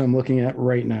pictures I'm looking at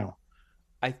right now.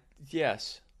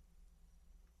 Yes.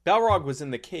 Balrog was in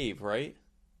the cave, right?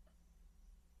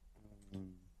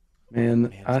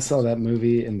 Man, I saw that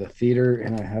movie in the theater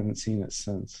and I haven't seen it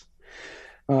since.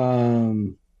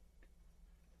 Balrog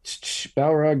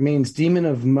means demon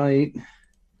of might.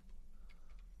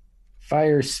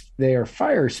 They are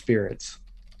fire spirits.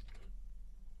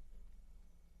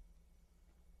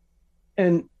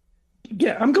 And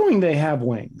yeah, I'm going they have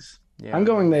wings. Yeah. I'm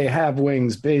going they have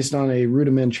wings based on a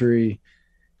rudimentary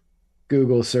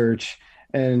Google search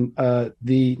and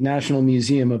the National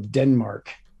Museum of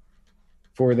Denmark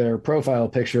for their profile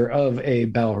picture of a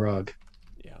Balrog.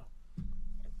 Yeah.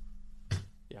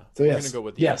 So we're gonna go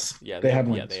with they have wings. Yeah, they have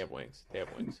wings. They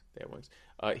have wings.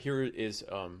 Here is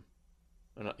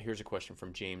here's a question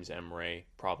from James M. Ray,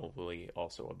 probably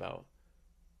also about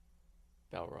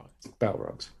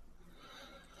Balrogs.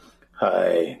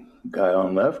 Hi, Guy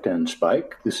on left and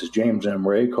Spike. This is James M.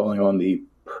 Ray calling on the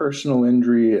personal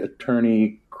injury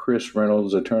attorney Chris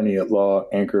Reynolds, attorney at law,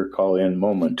 anchor call-in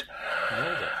moment.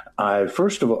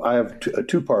 First of all, I have a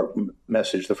two-part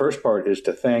message. The first part is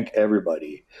to thank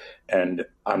everybody, and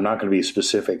I'm not going to be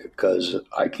specific because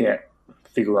I can't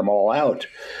figure them all out,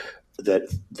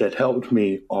 that helped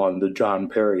me on the John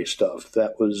Perry stuff.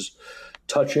 That was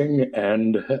touching,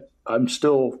 and I'm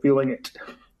still feeling it.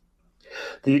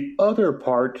 The other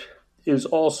part is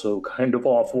also kind of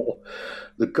awful.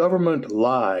 The government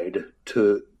lied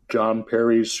to John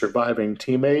Perry's surviving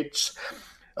teammates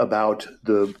about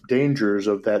the dangers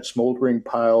of that smoldering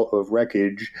pile of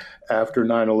wreckage after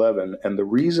 9/11. And the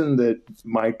reason that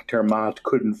Mike Termott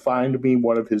couldn't find me,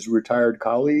 one of his retired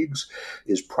colleagues,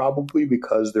 is probably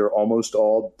because they're almost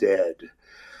all dead.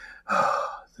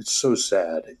 It's so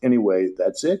sad. Anyway,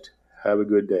 that's it. Have a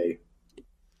good day.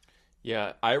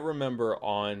 Yeah, I remember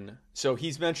so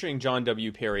he's mentioning John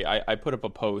W. Perry. I put up a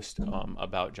post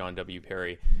about John W.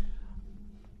 Perry.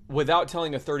 Without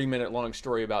telling a 30-minute long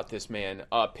story about this man,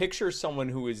 picture someone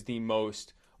who is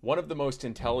one of the most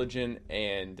intelligent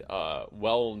and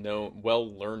well-known,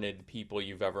 well-learned people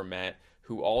you've ever met,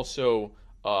 who also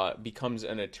becomes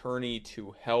an attorney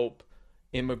to help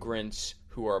immigrants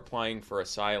who are applying for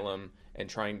asylum and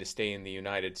trying to stay in the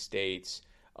United States.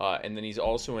 And then he's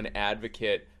also an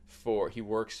advocate he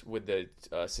works with the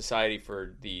Society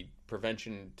for the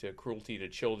Prevention to Cruelty to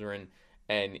Children,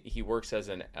 and he works as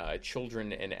an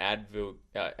children and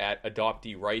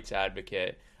adoptee rights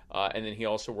advocate. And then he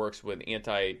also works with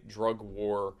anti-drug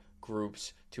war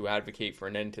groups to advocate for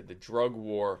an end to the drug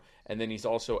war. And then he's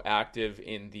also active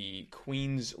in the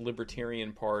Queens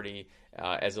Libertarian Party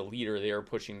as a leader. They are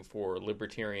pushing for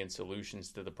libertarian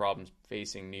solutions to the problems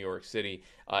facing New York City.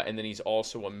 And then he's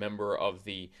also a member of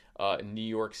the New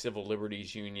York Civil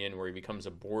Liberties Union, where he becomes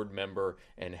a board member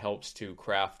and helps to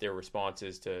craft their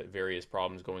responses to various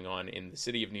problems going on in the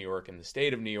city of New York and the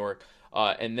state of New York.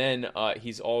 And then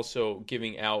he's also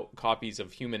giving out copies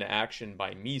of Human Action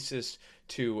by Mises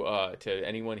to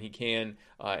anyone he can,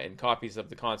 and copies of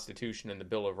the Constitution and the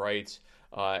Bill of Rights.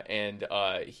 And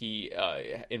he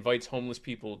invites homeless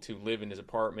people to live in his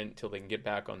apartment till they can get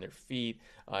back on their feet.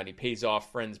 And he pays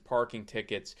off friends' parking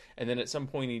tickets. And then at some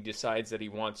point he decides that he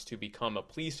wants to become a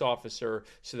police officer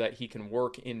so that he can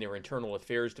work in their internal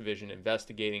affairs division,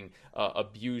 investigating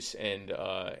abuse and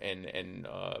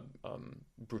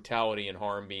brutality and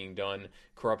harm being done,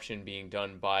 corruption being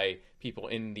done by people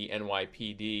in the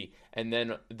NYPD. And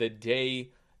then the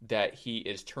day that he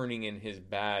is turning in his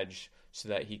badge so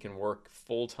that he can work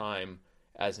full-time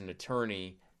as an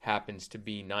attorney happens to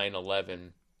be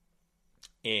 9/11.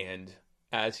 And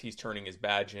as he's turning his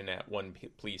badge in at One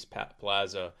Police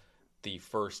Plaza, the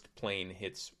first plane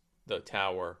hits the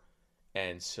tower.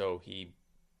 And so he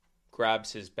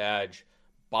grabs his badge,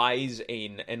 buys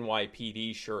an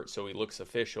NYPD shirt so he looks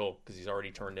official because he's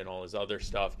already turned in all his other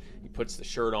stuff. He puts the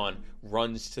shirt on,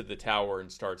 runs to the tower,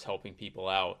 and starts helping people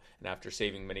out. And after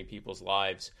saving many people's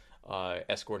lives,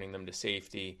 escorting them to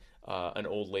safety, an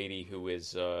old lady who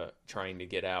is trying to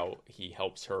get out, he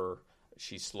helps her.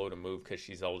 She's slow to move because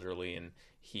she's elderly, and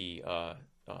the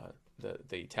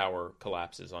tower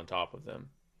collapses on top of them.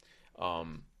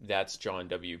 That's John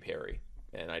W. Perry,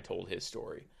 and I told his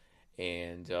story.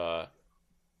 And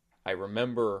I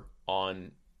remember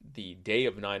on the day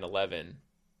of 9/11,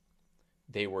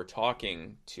 they were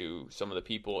talking to some of the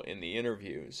people in the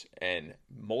interviews, and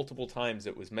multiple times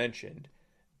it was mentioned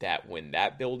that when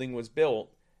that building was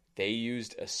built, they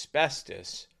used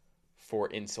asbestos for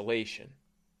insulation,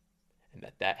 and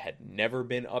that had never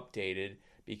been updated,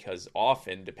 because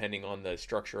often, depending on the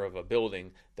structure of a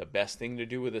building, the best thing to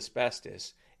do with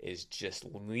asbestos is just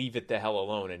leave it the hell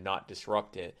alone and not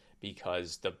disrupt it,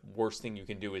 because the worst thing you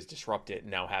can do is disrupt it and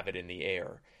now have it in the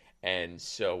air. And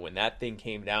so when that thing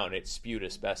came down, it spewed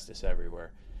asbestos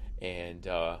everywhere. And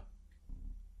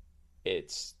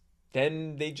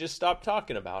then they just stopped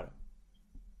talking about it.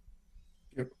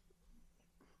 Yep.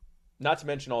 Not to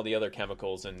mention all the other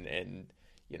chemicals and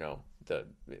you know,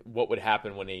 what would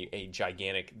happen when a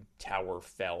gigantic tower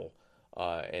fell,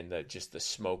 and just the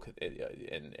smoke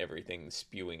and everything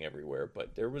spewing everywhere.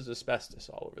 But there was asbestos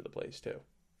all over the place too.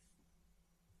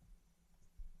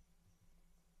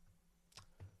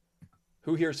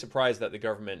 Who here is surprised that the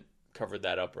government covered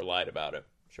that up or lied about it?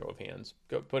 Show of hands.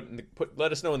 Go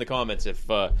let us know in the comments if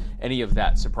any of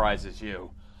that surprises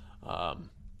you. We'll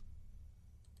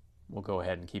go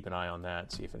ahead and keep an eye on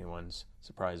that, see if anyone's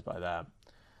surprised by that.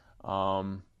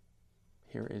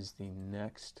 Here is the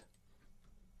next.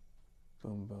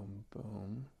 Boom, boom,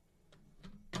 boom.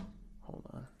 Hold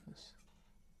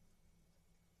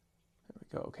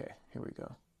Okay, here we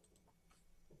go.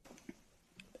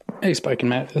 Hey, Spike and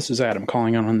Matt. This is Adam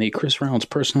calling on the Chris Reynolds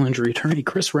personal injury attorney,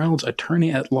 Chris Reynolds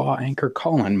attorney at law anchor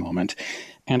call-in moment.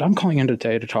 And I'm calling in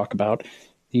today to talk about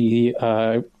the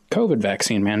COVID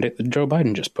vaccine mandate that Joe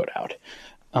Biden just put out.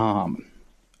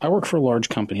 I work for a large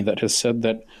company that has said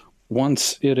that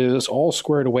once it is all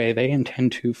squared away, they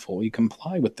intend to fully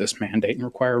comply with this mandate and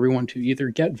require everyone to either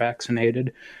get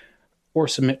vaccinated or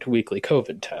submit to weekly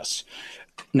COVID tests.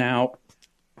 Now,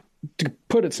 to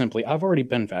put it simply, I've already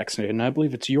been vaccinated, and I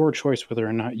believe it's your choice whether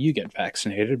or not you get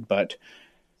vaccinated, but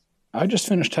I just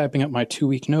finished typing up my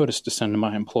 2-week notice to send to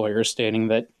my employer stating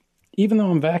that even though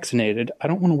I'm vaccinated, I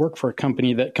don't want to work for a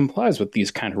company that complies with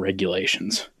these kind of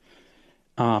regulations.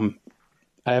 I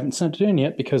haven't sent it in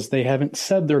yet because they haven't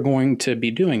said they're going to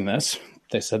be doing this.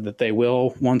 They said that they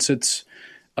will once it's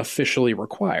officially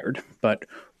required. But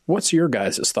what's your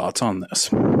guys' thoughts on this?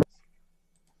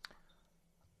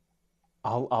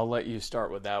 I'll let you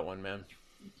start with that one, man.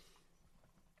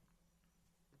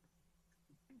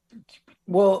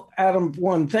 Well, Adam,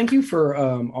 one, thank you for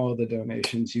all of the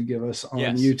donations you give us on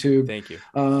YouTube. Thank you.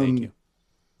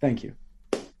 Thank you.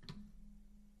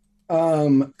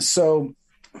 So,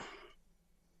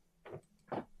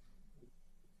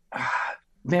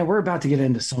 man, we're about to get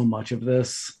into so much of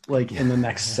this, like in the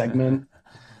next segment.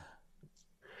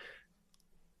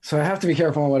 So I have to be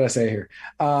careful on what I say here,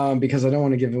 because I don't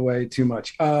want to give away too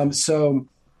much. So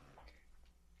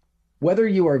whether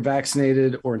you are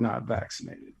vaccinated or not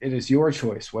vaccinated, it is your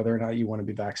choice whether or not you want to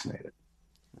be vaccinated.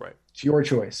 Right. It's your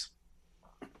choice.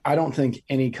 I don't think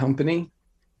any company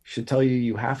should tell you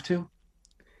you have to.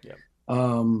 Yeah.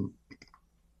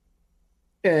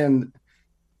 And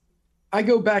I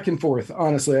go back and forth,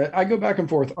 honestly. I go back and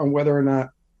forth on whether or not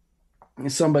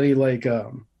somebody like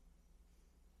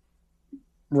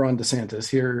Ron DeSantis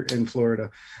here in Florida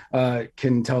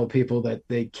can tell people that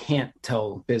they can't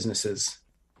tell businesses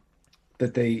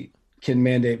that they can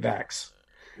mandate vax.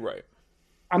 Right.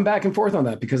 I'm back and forth on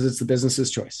that because it's the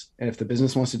business's choice. And if the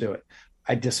business wants to do it,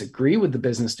 I disagree with the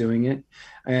business doing it.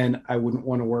 And I wouldn't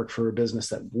want to work for a business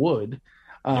that would.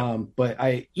 But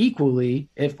I equally,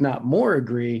 if not more,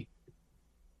 agree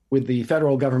with the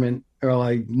federal government, or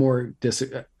I more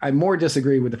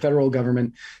disagree with the federal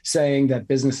government saying that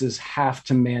businesses have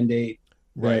to mandate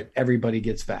that everybody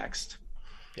gets vaxxed.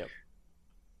 Yep.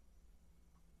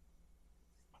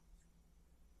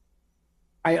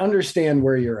 I understand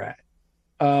where you're at.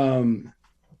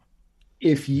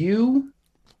 If you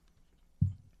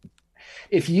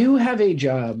have a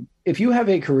job, if you have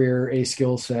a career, a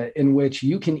skill set in which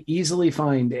you can easily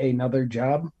find another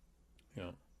job,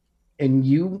 and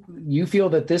you feel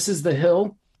that this is the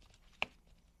hill,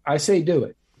 I say do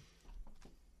it.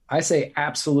 I say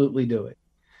absolutely do it.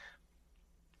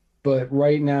 But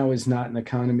right now is not an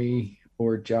economy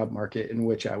or job market in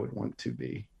which I would want to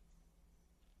be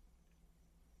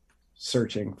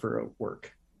searching for a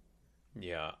work.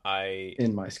 Yeah,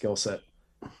 in my skill set.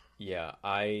 Yeah,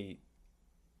 it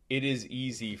is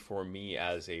easy for me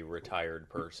as a retired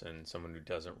person, someone who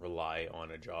doesn't rely on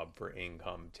a job for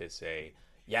income, to say,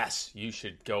 yes, you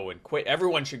should go and quit.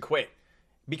 Everyone should quit.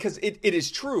 Because it is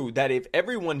true that if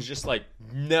everyone's just like,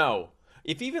 no,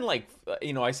 if even like,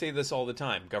 I say this all the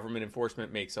time, government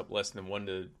enforcement makes up less than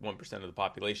 1% of the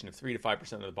population. If 3 to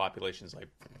 5% of the population is like,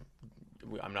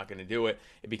 I'm not going to do it,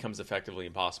 it becomes effectively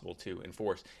impossible to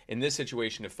enforce. In this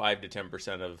situation, if 5 to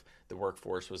 10% of the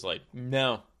workforce was like,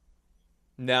 no,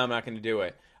 I'm not going to do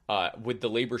it. With the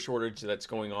labor shortage that's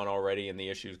going on already and the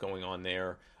issues going on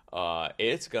there,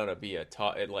 it's gonna be a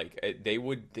tough.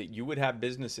 You would have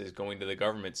businesses going to the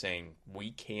government saying,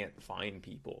 we can't find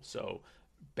people, so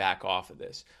back off of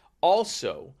this.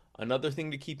 Also, another thing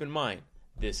to keep in mind,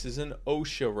 this is an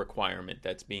OSHA requirement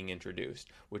that's being introduced,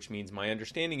 which means my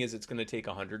understanding is it's going to take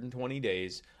 120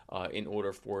 days in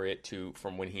order for it to,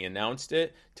 from when he announced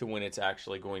it to when it's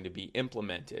actually going to be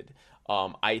implemented.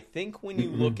 I think when you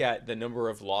look at the number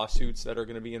of lawsuits that are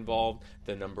going to be involved,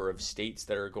 the number of states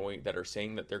that are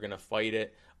saying that they're going to fight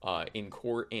it in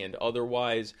court and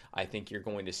otherwise, I think you're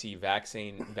going to see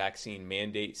vaccine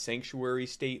mandate sanctuary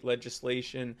state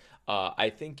legislation. I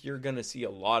think you're going to see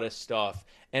a lot of stuff.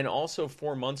 And also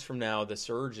 4 months from now, the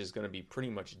surge is going to be pretty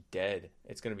much dead.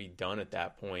 It's going to be done at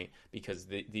that point because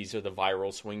these are the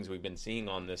viral swings we've been seeing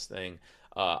on this thing.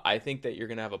 I think that you're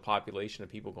going to have a population of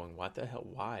people going, what the hell?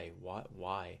 Why? What?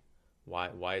 Why?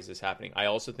 Why is this happening? I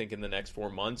also think in the next 4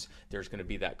 months, there's going to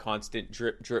be that constant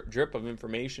drip of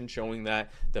information showing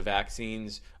that the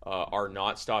vaccines are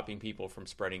not stopping people from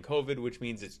spreading COVID, which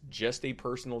means it's just a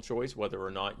personal choice whether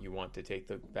or not you want to take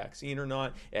the vaccine or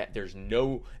not. There's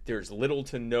little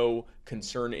to no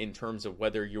concern in terms of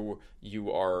whether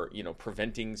you are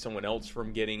preventing someone else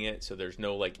from getting it. So there's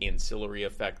no like ancillary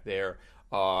effect there.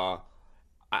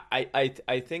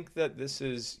 I think that this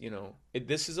is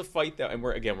this is a fight that, and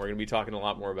we're going to be talking a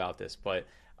lot more about this, but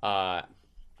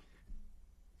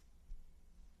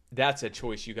that's a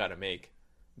choice you got to make,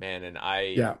 man. And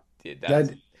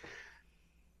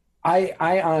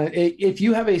if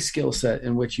you have a skill set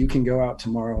in which you can go out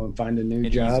tomorrow and find a new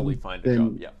job, easily find a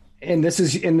job, yeah. And this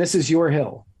is your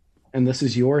hill, and this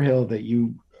is your hill that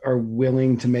you are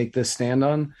willing to make this stand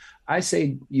on. I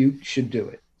say you should do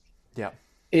it. Yeah.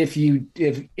 If you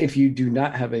do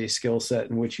not have a skill set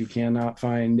in which you cannot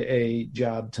find a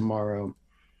job tomorrow,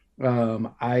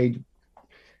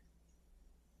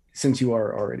 since you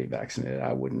are already vaccinated,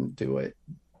 I wouldn't do it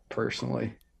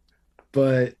personally.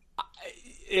 But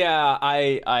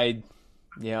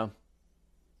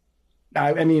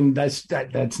I mean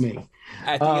that's me.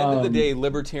 At the end of the day,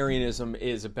 libertarianism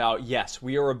is about, yes,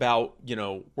 we are about,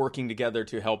 working together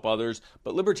to help others,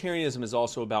 but libertarianism is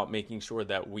also about making sure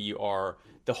that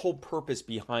the whole purpose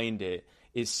behind it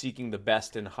is seeking the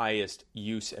best and highest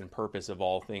use and purpose of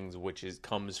all things, which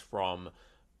comes from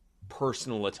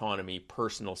personal autonomy,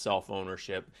 personal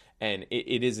self-ownership, and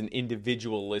it is an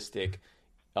individualistic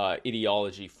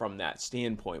ideology from that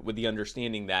standpoint, with the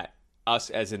understanding that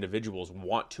us as individuals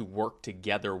want to work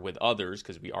together with others,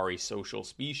 because we are a social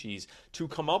species, to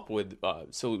come up with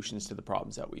solutions to the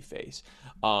problems that we face.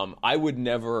 I would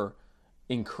never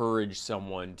encourage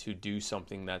someone to do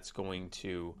something that's going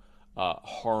to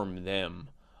harm them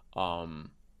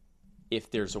if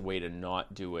there's a way to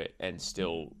not do it and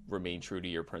still remain true to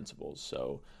your principles.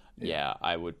 So yeah,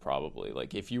 I would probably,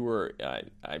 like, if you were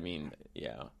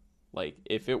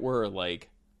if it were like,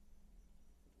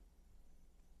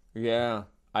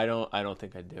 I don't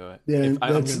think I'd do it. Yeah,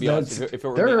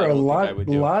 there are a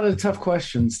lot of tough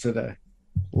questions today.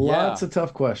 Lots of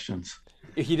tough questions.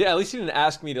 At least he didn't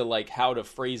ask me to like how to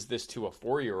phrase this to a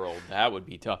 4-year-old. That would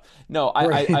be tough. No,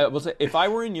 I will say, if I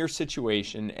were in your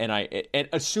situation and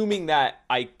assuming that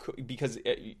I could, because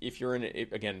if you're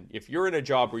in a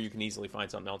job where you can easily find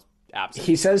something else,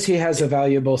 absolutely. He says he has a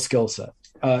valuable skill set.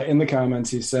 In the comments,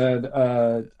 he said,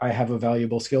 "I have a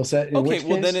valuable skill set."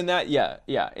 Then in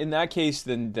that case,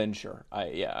 then sure.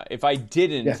 If I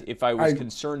didn't, if I was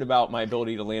concerned about my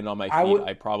ability to land on my feet,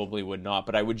 I probably would not.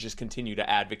 But I would just continue to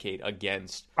advocate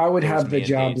against. I would have the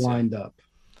job lined up.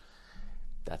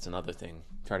 That's another thing.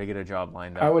 Try to get a job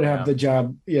lined up. I would have the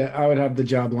job. Yeah, I would have the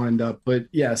job lined up. But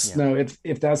yes, no.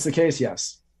 If that's the case,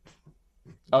 yes.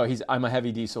 Oh, I'm a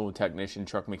heavy diesel technician.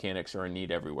 Truck mechanics are in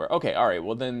need everywhere. Okay, all right.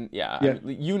 Well, then,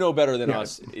 you know better than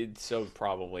us. So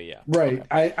probably, Right.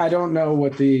 Okay. I don't know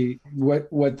what the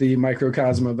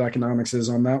microcosm of economics is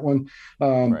on that one,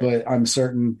 right. But I'm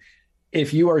certain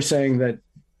if you are saying that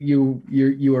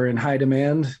you are in high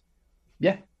demand,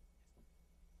 yeah.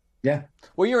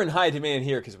 Well, you're in high demand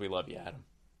here because we love you, Adam.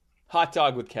 Hot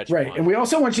dog with ketchup. Right, and we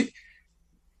also want you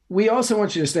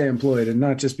to stay employed, and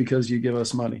not just because you give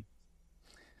us money.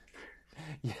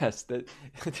 Yes,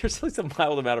 there's like some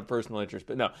mild amount of personal interest,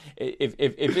 but no,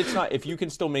 if you can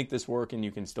still make this work and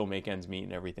you can still make ends meet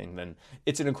and everything, then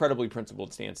it's an incredibly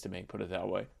principled stance to make, put it that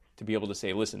way, to be able to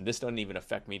say, listen, this doesn't even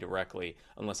affect me directly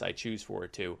unless I choose for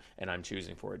it to, and I'm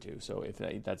choosing for it to. So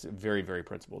that's a very, very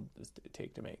principled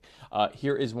take to make.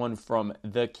 Here is one from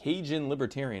the Cajun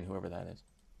Libertarian, whoever that is.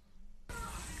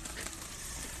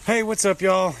 Hey, what's up,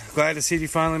 y'all? Glad to see you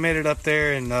finally made it up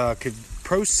there and could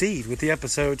proceed with the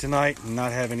episode tonight and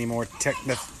not have any more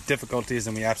technical difficulties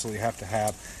than we absolutely have to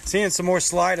have. Seeing some more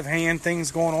sleight of hand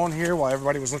things going on here while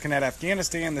everybody was looking at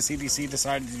Afghanistan, the CDC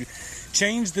decided to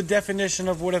change the definition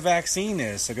of what a vaccine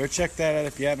is. So go check that out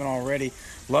if you haven't already.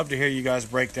 Love to hear you guys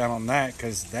break down on that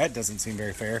because that doesn't seem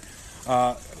very fair.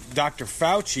 Dr.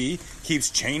 Fauci keeps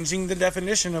changing the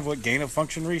definition of what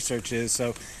gain-of-function research is.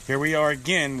 So here we are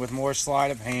again with more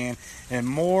sleight of hand and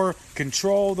more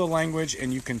control the language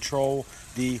and you control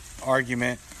the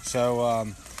argument. So,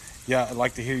 I'd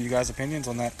like to hear you guys' opinions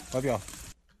on that. Love y'all.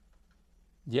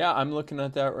 Yeah, I'm looking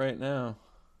at that right now.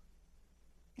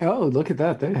 Oh, look at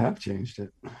that. They have changed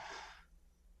it.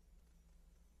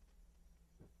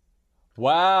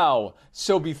 Wow.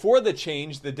 So before the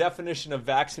change, the definition of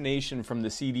vaccination from the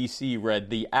CDC read,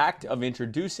 the act of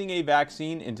introducing a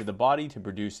vaccine into the body to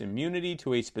produce immunity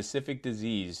to a specific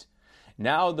disease.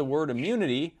 Now the word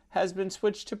immunity has been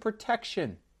switched to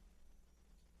protection.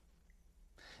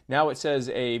 Now it says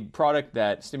a product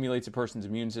that stimulates a person's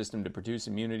immune system to produce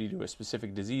immunity to a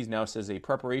specific disease. Now it says a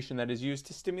preparation that is used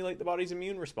to stimulate the body's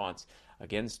immune response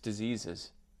against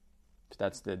diseases.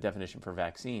 That's the definition for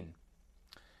vaccine.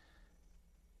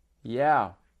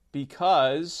 Yeah,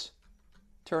 because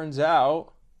turns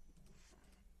out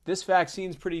this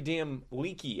vaccine's pretty damn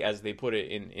leaky, as they put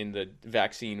it in the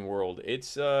vaccine world.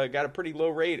 It's got a pretty low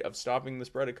rate of stopping the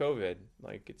spread of COVID.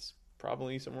 Like, it's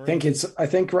probably somewhere. I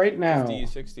think right now, 50,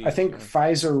 60. I think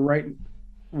Pfizer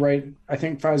I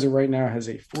think Pfizer right now has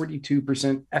a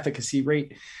 42% efficacy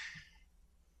rate,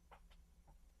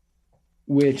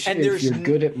 which, and if you're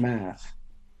good at math,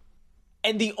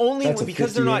 and the only that's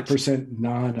because they're not %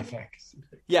 non-efficacy.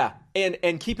 Yeah,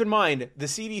 and keep in mind, the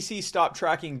CDC stopped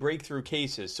tracking breakthrough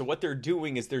cases. So what they're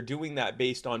doing is they're doing that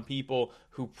based on people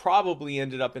who probably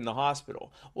ended up in the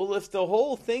hospital. Well, if the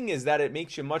whole thing is that it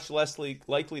makes you much less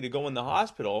likely to go in the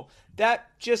hospital,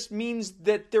 that just means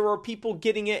that there are people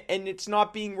getting it and it's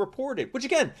not being reported, which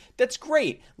again, that's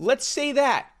great. Let's say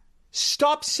that.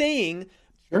 Stop saying...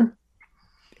 Sure.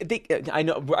 I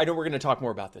know we're going to talk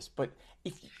more about this, but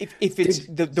if it's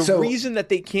the reason that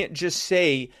they can't just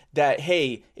say that,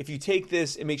 hey, if you take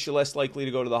this, it makes you less likely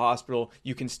to go to the hospital,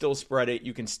 you can still spread it,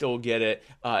 you can still get it,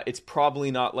 it's probably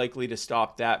not likely to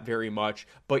stop that very much,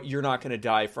 but you're not going to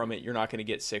die from it, you're not going to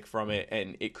get sick from it,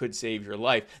 and it could save your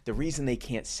life. The reason they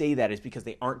can't say that is because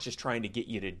they aren't just trying to get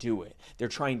you to do it. They're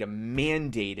trying to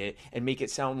mandate it and make it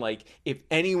sound like if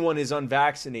anyone is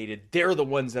unvaccinated, they're the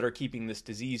ones that are keeping this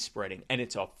disease spreading, and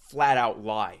it's a flat out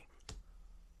lie.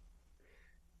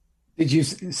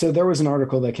 So there was an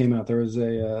article that came out. There was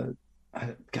God,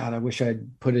 I wish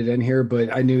I'd put it in here,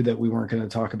 but I knew that we weren't going to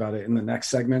talk about it in the next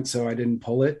segment, so I didn't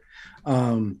pull it.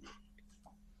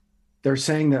 They're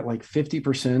saying that like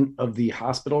 50% of the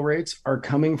hospital rates are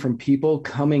coming from people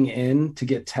coming in to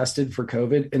get tested for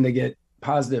COVID, and they get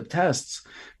positive tests,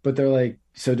 but they're like,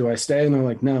 so do I stay? And they're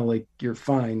like, no, like, you're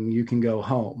fine, you can go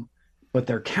home, but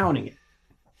they're counting it.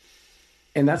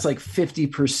 And that's like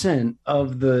 50%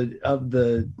 of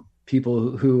the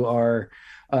people who are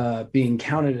being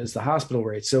counted as the hospital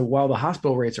rates. So while the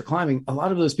hospital rates are climbing, a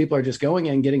lot of those people are just going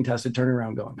in, getting tested, turning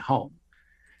around, going home.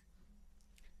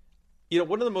 You know,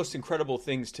 one of the most incredible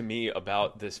things to me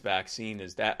about this vaccine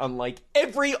is that unlike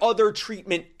every other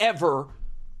treatment ever,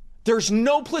 there's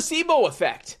no placebo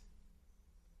effect.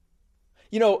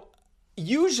 You know,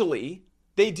 usually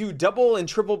they do double and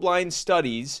triple blind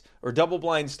studies or double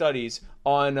blind studies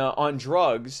on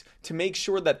drugs to make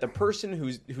sure that the person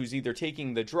who's either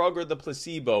taking the drug or the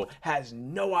placebo has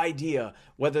no idea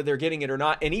whether they're getting it or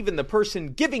not, and even the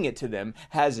person giving it to them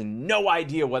has no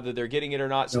idea whether they're getting it or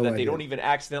not, so that they don't even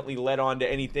accidentally let on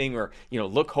to anything or, you know,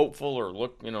 look hopeful or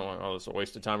look, you know, oh, it's a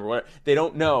waste of time or whatever. They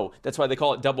don't know. That's why they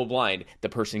call it double blind. The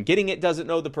person getting it doesn't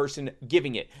know, the person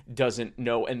giving it doesn't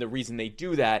know, and the reason they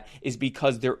do that is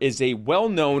because there is a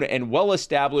well-known and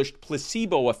well-established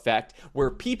placebo effect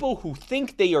where people who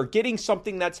think they are getting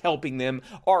something that's helping them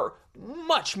are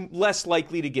much less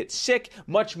likely to get sick,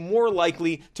 much more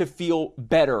likely to feel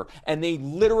better. And they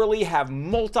literally have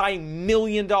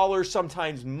multi-million-dollar,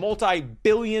 sometimes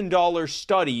multi-billion-dollar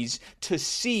studies to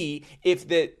see if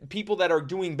the people that are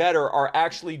doing better are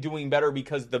actually doing better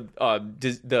because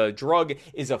the drug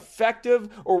is effective,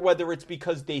 or whether it's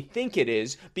because they think it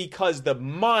is, because the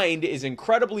mind is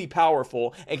incredibly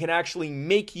powerful and can actually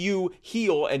make you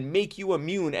heal and make you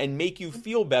immune and make you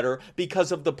feel better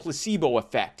because of the placebo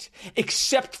effect.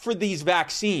 Except for these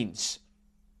vaccines.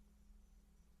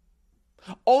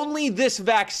 Only this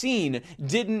vaccine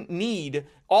didn't need,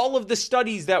 all of the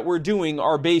studies that we're doing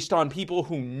are based on people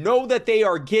who know that they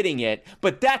are getting it,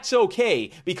 but that's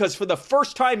okay, because for the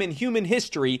first time in human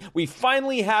history, we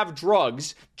finally have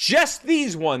drugs, just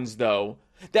these ones though,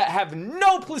 that have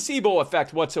no placebo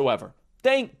effect whatsoever.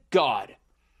 Thank God.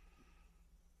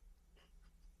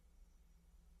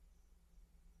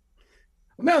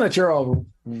 Now that you're all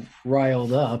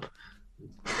riled up,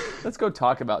 let's go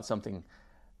talk about something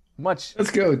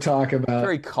Let's go talk about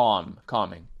very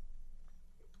calming.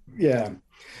 Yeah.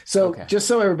 So just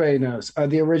so everybody knows,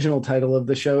 the original title of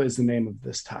the show is the name of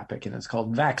this topic, and it's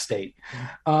called Vaxdate.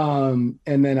 And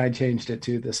then I changed it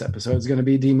to this episode is going to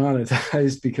be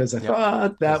demonetized because I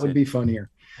thought that would be funnier.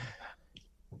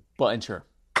 Well, and true.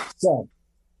 So,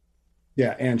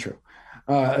 yeah, and true.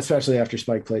 Especially after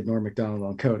Spike played Norm Macdonald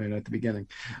on Conan at the beginning.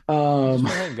 Got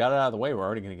it out of the way. We're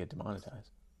already going to get demonetized.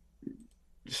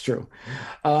 It's true.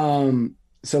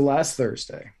 So last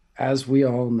Thursday, as we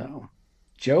all know,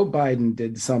 Joe Biden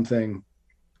did something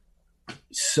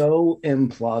so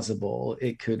implausible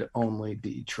it could only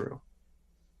be true.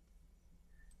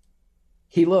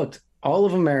 He looked all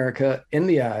of America in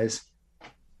the eyes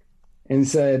and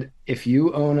said, if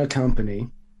you own a company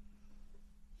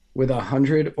with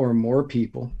 100 or more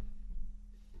people,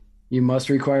 you must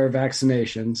require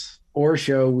vaccinations or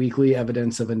show weekly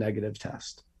evidence of a negative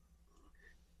test,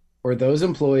 or those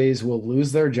employees will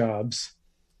lose their jobs,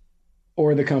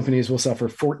 or the companies will suffer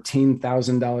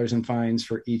 $14,000 in fines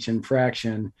for each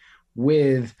infraction,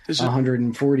 with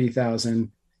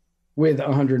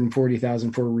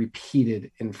 $140,000 for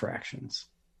repeated infractions.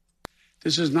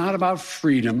 This is not about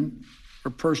freedom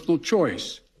or personal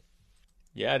choice.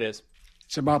 Yeah, it is.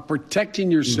 It's about protecting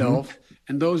yourself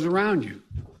and those around you,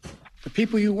 the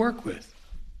people you work with,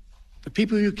 the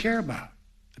people you care about,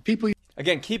 the people you...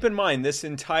 Again, keep in mind, this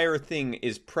entire thing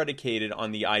is predicated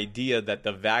on the idea that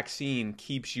the vaccine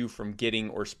keeps you from getting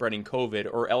or spreading COVID,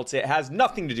 or else it has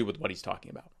nothing to do with what he's talking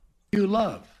about. You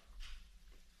love.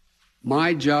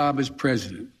 My job as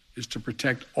president is to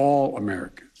protect all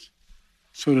Americans.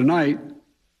 So tonight,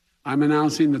 I'm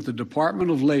announcing that the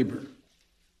Department of Labor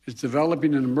is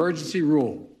developing an emergency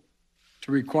rule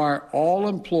to require all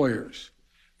employers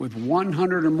with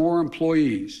 100 or more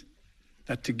employees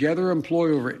that together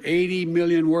employ over 80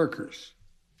 million workers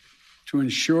to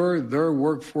ensure their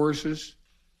workforces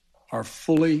are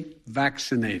fully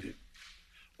vaccinated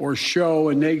or show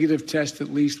a negative test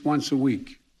at least once a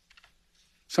week.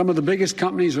 Some of the biggest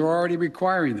companies are already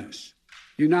requiring this.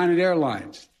 United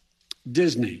Airlines,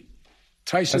 Disney,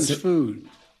 Tyson's Food,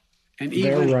 and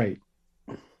even... They're right.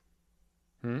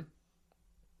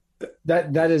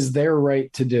 That is their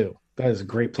right to do. That is a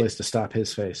great place to stop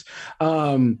his face.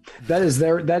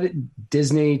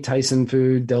 Disney, Tyson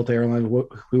Food, Delta Airlines,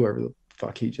 whoever the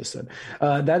fuck he just said.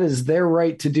 That is their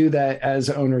right to do that as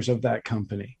owners of that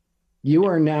company. You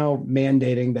are now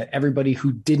mandating that everybody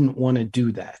who didn't want to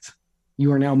do that,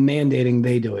 you are now mandating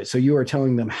they do it. So you are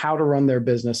telling them how to run their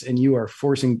business, and you are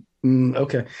forcing.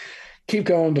 Okay, keep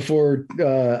going before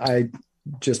I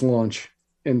just launch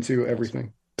into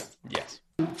everything. Yes.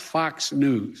 Fox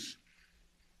News.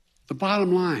 The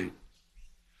bottom line,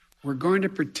 we're going to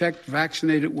protect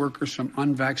vaccinated workers from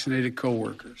unvaccinated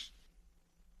coworkers.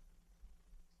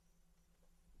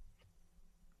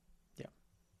 Yeah.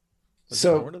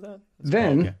 So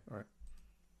then, okay. All right.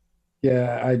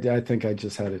 Yeah, I think I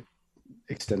just had it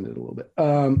extended a little bit.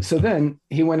 So then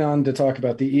he went on to talk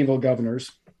about the evil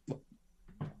governors.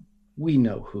 We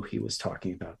know who he was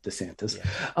talking about, DeSantis,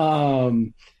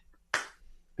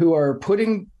 who are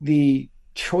putting the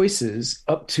choices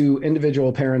up to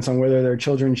individual parents on whether their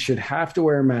children should have to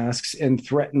wear masks and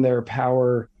threaten their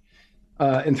power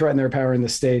in the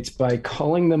states by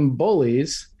calling them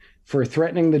bullies for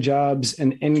threatening the jobs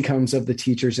and incomes of the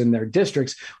teachers in their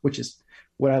districts, which is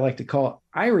what I like to call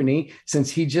irony, since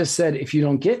he just said, if you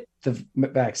don't get the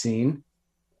vaccine,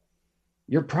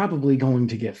 you're probably going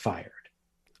to get fired.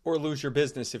 Or lose your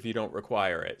business if you don't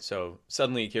require it. So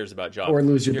suddenly he cares about jobs. Or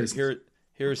lose your business.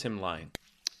 Here's him lying.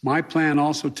 My plan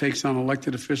also takes on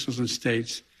elected officials in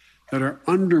states that are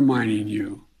undermining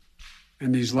you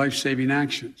and these life-saving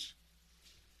actions.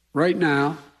 Right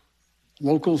now,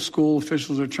 local school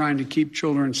officials are trying to keep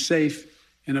children safe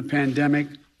in a pandemic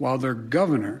while their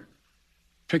governor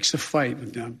picks a fight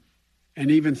with them and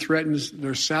even threatens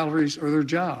their salaries or their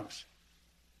jobs.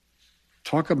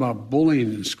 Talk about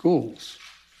bullying in schools.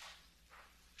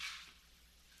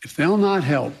 If they'll not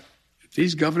help, if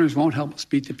these governors won't help us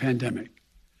beat the pandemic,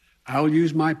 I'll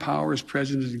use my power as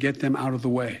president to get them out of the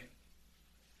way.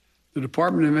 The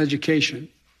Department of Education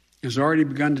has already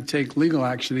begun to take legal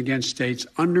action against states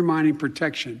undermining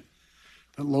protection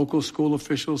that local school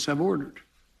officials have ordered.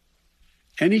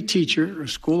 Any teacher or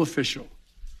school official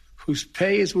whose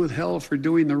pay is withheld for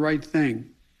doing the right thing,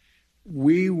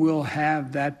 we will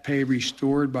have that pay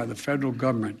restored by the federal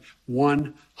government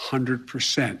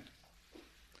 100%.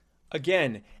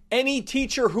 Again, any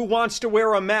teacher who wants to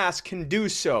wear a mask can do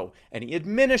so. Any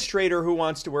administrator who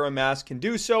wants to wear a mask can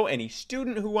do so. Any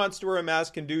student who wants to wear a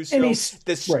mask can do so.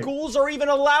 The schools are even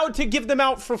allowed to give them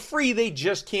out for free. They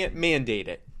just can't mandate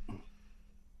it.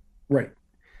 Right.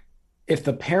 If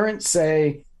the parents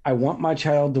say, I want my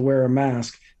child to wear a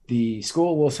mask, the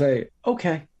school will say,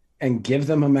 okay, and give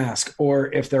them a mask. Or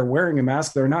if they're wearing a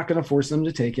mask, they're not going to force them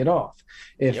to take it off.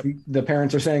 If the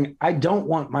parents are saying, I don't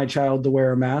want my child to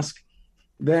wear a mask,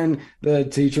 then the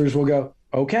teachers will go,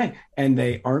 okay, and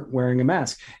they aren't wearing a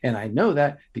mask. And I know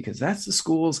that because that's the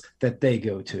schools that they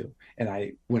go to.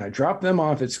 And when I drop them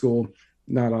off at school,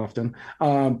 not often,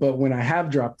 but when I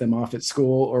have dropped them off at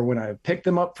school or when I pick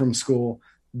them up from school,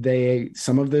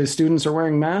 some of the students are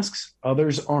wearing masks,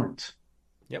 others aren't.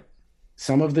 Yep.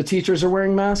 Some of the teachers are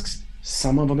wearing masks,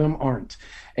 Some of them aren't.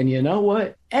 And you know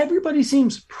what? Everybody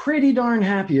seems pretty darn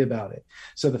happy about it.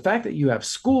 So the fact that you have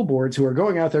school boards who are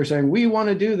going out there saying, we want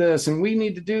to do this and we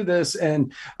need to do this,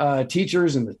 and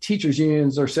teachers and the teachers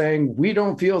unions are saying, we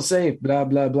don't feel safe, blah,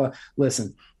 blah, blah.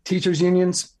 Listen, teachers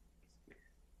unions,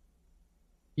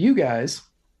 you guys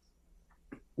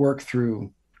work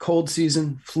through cold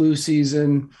season, flu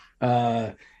season.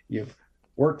 You've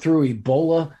worked through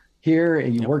Ebola here,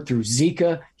 and you worked through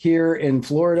Zika here in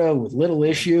Florida with little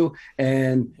issue,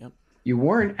 and you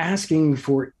weren't asking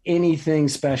for anything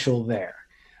special there.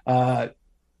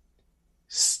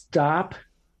 Stop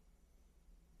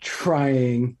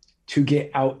trying to get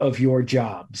out of your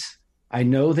jobs. I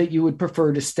know that you would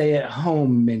prefer to stay at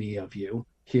home, many of you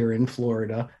here in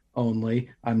Florida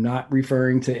only. I'm not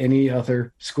referring to any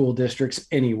other school districts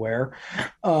anywhere.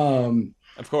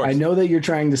 Of course. I know that you're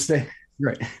trying to stay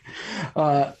right.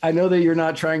 I know that you're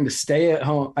not trying to stay at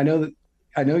home. I know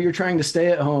you're trying to stay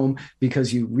at home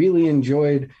because you really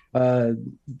enjoyed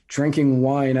drinking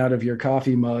wine out of your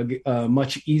coffee mug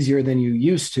much easier than you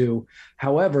used to.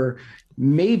 However,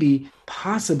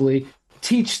 possibly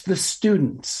teach the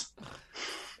students.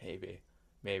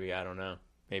 Maybe, I don't know.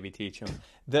 Maybe teach them.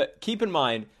 Keep in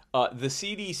mind, the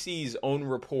CDC's own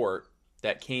report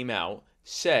that came out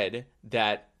said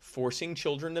that forcing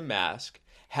children to mask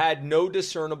had no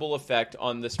discernible effect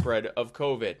on the spread of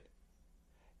COVID.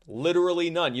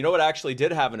 Literally none. You know what actually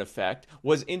did have an effect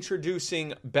was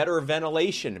introducing better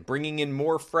ventilation, bringing in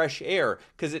more fresh air,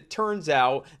 because it turns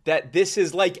out that this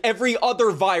is like every other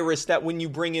virus, that when you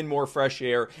bring in more fresh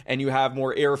air and you have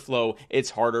more airflow, it's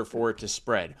harder for it to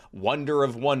spread. Wonder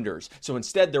of wonders. So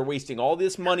instead, they're wasting all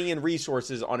this money and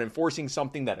resources on enforcing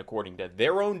something that, according to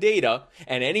their own data,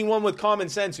 and anyone with common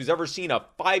sense who's ever seen a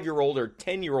 5-year-old or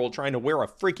 10-year-old trying to wear a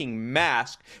freaking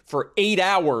mask for 8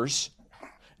 hours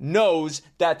knows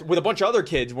that, with a bunch of other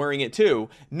kids wearing it too,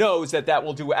 knows that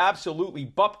will do absolutely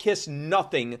butt-kiss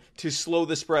nothing to slow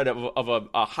the spread of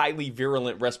a highly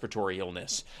virulent respiratory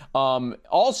illness.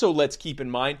 Also, let's keep in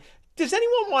mind, does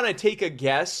anyone want to take a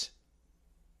guess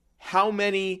how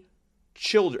many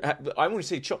children, I want to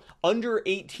say under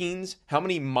 18s, how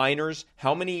many minors,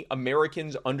 how many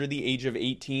Americans under the age of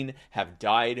 18 have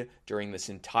died during this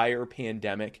entire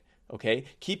pandemic? Okay,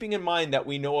 keeping in mind that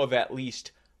we know of at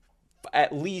least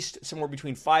somewhere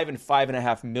between 5 and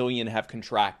 5.5 million have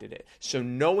contracted it. So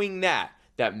knowing that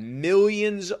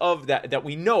millions of that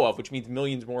we know of, which means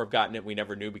millions more have gotten it, we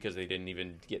never knew because they didn't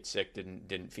even get sick,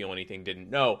 didn't feel anything,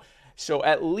 didn't know. So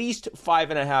at least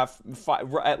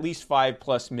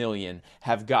 5+ million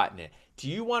have gotten it. Do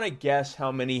you want to guess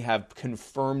how many have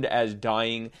confirmed as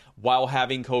dying while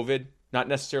having COVID? Not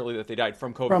necessarily that they died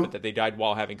from COVID, but that they died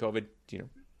while having COVID. Do you know?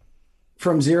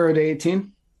 From 0 to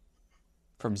 18?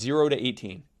 From 0 to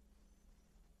 18.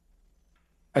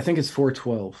 I think it's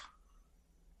 412.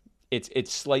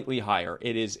 It's slightly higher.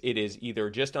 It is either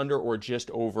just under or just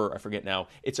over, I forget now.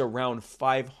 It's around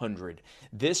 500.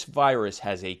 This virus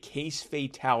has a case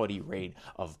fatality rate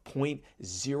of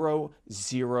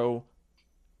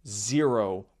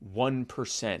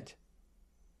 0.0001%.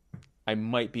 I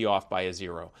might be off by a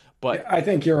zero, but I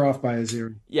think you're off by a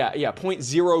zero. Yeah,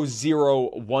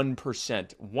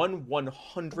 0.001%.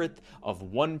 1/100th of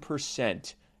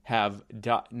 1% have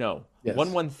died. No, yes.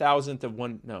 1/1000th of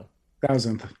one. No,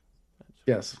 thousandth.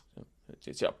 Yes,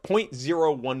 it's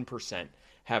 0.01%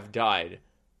 have died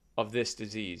of this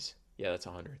disease. Yeah, that's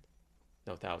 100.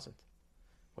 No, 1,000th.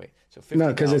 Wait, so 50. No,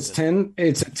 because it's 10.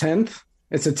 It's a 10th.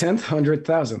 It's a 10th, 100th,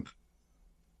 1,000th.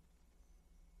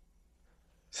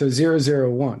 So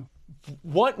 001.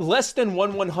 Less than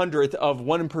 1/100th of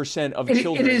 1% of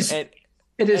children.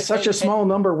 It is such a small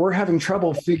number. We're having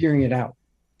trouble figuring it out.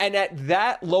 And at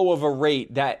that low of a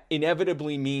rate, that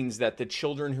inevitably means that the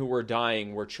children who were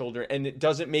dying were children, and it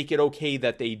doesn't make it okay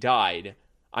that they died.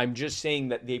 I'm just saying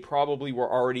that they probably were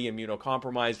already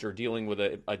immunocompromised or dealing with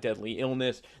a deadly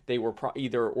illness. They were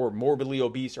either or morbidly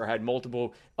obese or had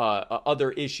multiple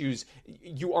other issues.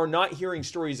 You are not hearing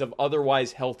stories of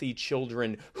otherwise healthy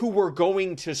children who were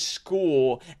going to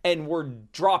school and were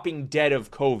dropping dead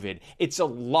of COVID. It's a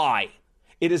lie.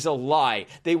 It is a lie.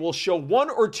 They will show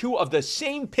one or two of the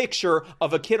same picture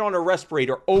of a kid on a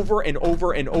respirator over and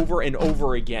over and over and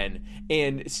over again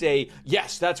and say,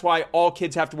 yes, that's why all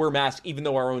kids have to wear masks, even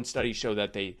though our own studies show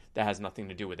that that has nothing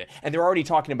to do with it. And they're already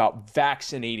talking about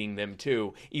vaccinating them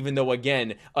too, even though,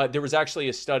 again, there was actually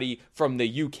a study from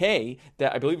the UK,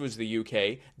 that I believe it was the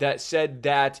UK, that said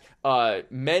that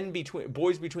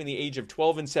boys between the age of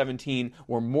 12 and 17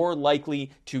 were more likely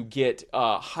to get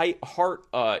heart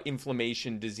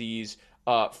inflammation disease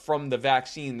from the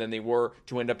vaccine than they were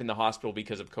to end up in the hospital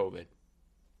because of COVID.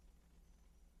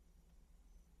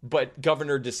 but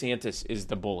Governor DeSantis is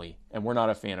the bully, and we're not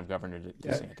a fan of Governor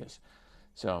DeSantis.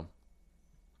 So,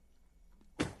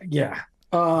 yeah.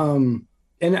 And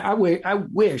I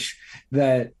wish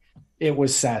that it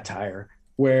was satire,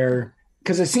 where,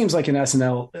 because it seems like an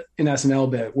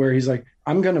SNL bit where he's like,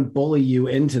 I'm going to bully you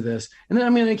into this, and then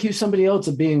I'm going to accuse somebody else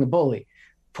of being a bully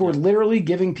for literally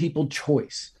giving people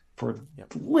choice.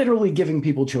 Literally giving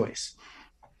people choice.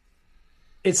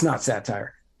 It's not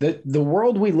satire. The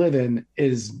world we live in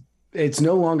it's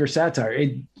no longer satire.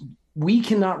 We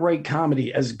cannot write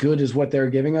comedy as good as what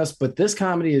they're giving us, but this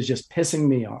comedy is just pissing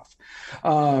me off.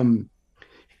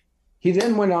 He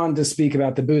then went on to speak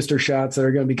about the booster shots that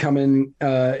are going to be coming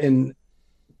in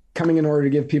order to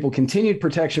give people continued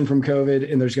protection from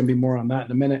COVID. And there's going to be more on that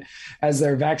in a minute, as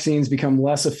their vaccines become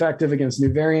less effective against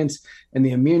new variants and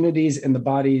the immunities in the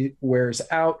body wears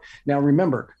out. Now,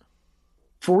 remember,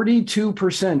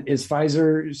 42% is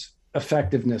Pfizer's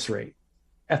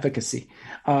efficacy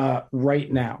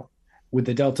right now. With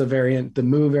the Delta variant, the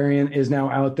Mu variant is now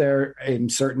out there. I'm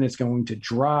certain it's going to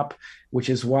drop, which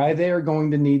is why they are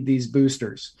going to need these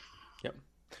boosters. Yep.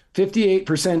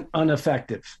 58%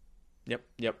 ineffective.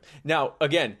 Yep. Now,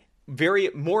 again, very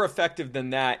more effective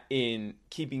than that in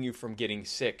keeping you from getting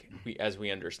sick, as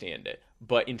we understand it.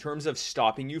 But in terms of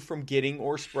stopping you from getting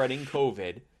or spreading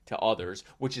COVID to others,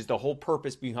 which is the whole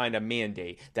purpose behind a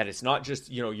mandate, that it's not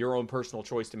just, your own personal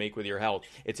choice to make with your health.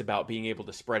 It's about being able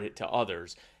to spread it to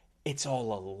others. It's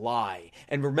all a lie.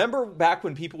 And remember back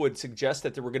when people would suggest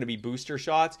that there were going to be booster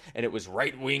shots and it was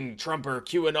right-wing Trumper,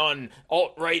 QAnon,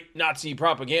 alt-right Nazi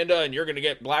propaganda, and you're going to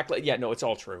get blacklight. Yeah, no, it's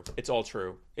all true. It's all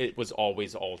true. It was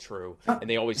always all true. And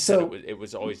they always said it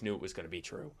was always knew it was going to be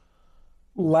true.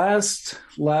 Last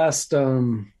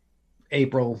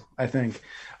April, I think,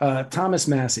 Thomas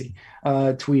Massey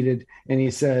tweeted, and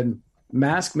he said,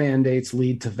 mask mandates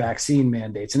lead to vaccine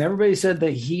mandates. And everybody said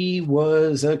that he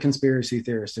was a conspiracy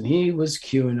theorist and he was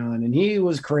QAnon and he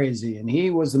was crazy and he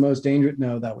was the most dangerous.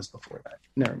 No, that was before that.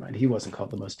 Never mind. He wasn't called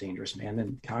the most dangerous man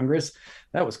in Congress.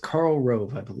 That was Karl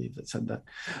Rove, I believe, that said that.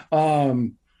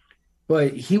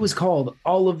 But he was called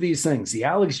all of these things, the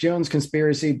Alex Jones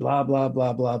conspiracy, blah, blah,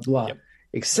 blah, blah, blah. Yep.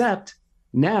 Except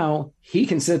now he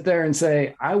can sit there and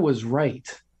say, I was right,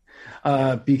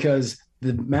 because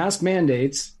the mask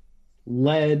mandates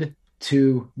led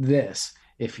to this.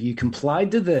 If you complied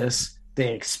to this,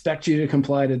 they expect you to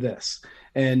comply to this.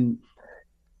 And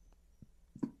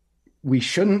we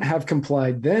shouldn't have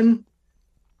complied then.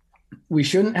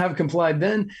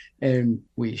 And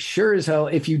we sure as hell,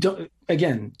 if you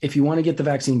want to get the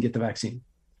vaccine, get the vaccine.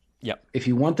 Yep. If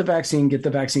you want the vaccine, get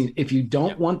the vaccine. If you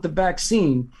don't want the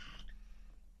vaccine,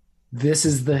 this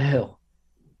is the hill.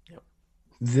 Yep.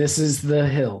 This is the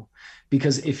hill.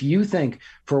 Because if you think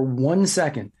for 1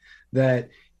 second that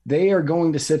they are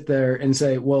going to sit there and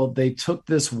say, well, they took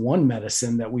this one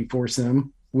medicine that we forced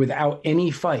them without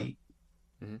any fight,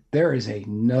 there is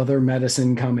another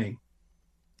medicine coming.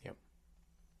 Yep.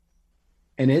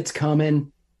 And it's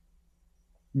coming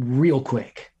real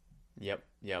quick. Yep.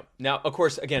 Now, of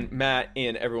course, again, Matt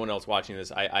and everyone else watching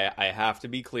this, I have to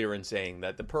be clear in saying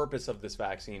that the purpose of this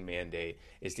vaccine mandate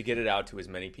is to get it out to as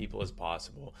many people as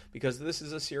possible, because this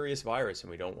is a serious virus and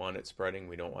we don't want it spreading.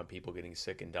 We don't want people getting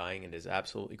sick and dying. And it is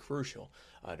absolutely crucial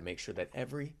to make sure that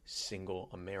every single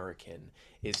American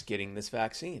is getting this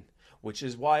vaccine, which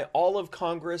is why all of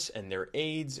Congress and their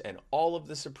aides and all of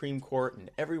the Supreme Court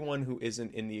and everyone who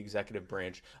isn't in the executive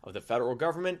branch of the federal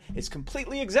government is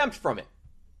completely exempt from it.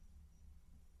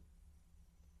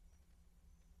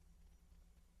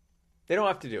 They don't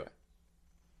have to do it.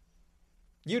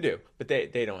 You do, but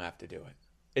they don't have to do it.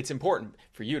 It's important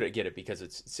for you to get it because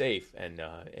it's safe and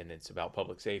it's about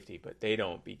public safety, but they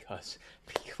don't because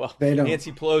they don't.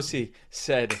 Nancy Pelosi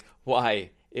said why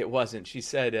it wasn't. She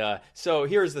said, so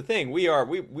here's the thing.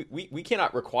 We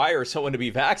cannot require someone to be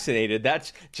vaccinated.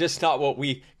 That's just not what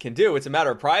we can do. It's a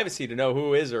matter of privacy to know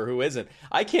who is or who isn't.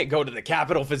 I can't go to the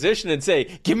Capitol physician and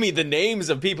say, give me the names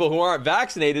of people who aren't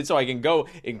vaccinated so I can go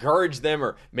encourage them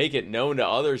or make it known to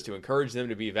others to encourage them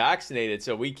to be vaccinated.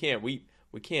 So we can't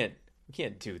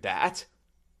do that.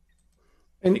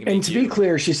 And to be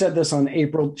clear, she said this on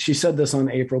April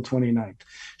 29th.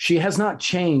 She has not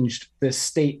changed this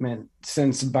statement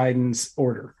since Biden's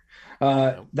order.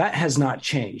 That has not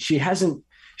changed. She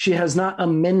has not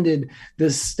amended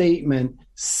this statement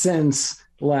since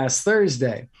last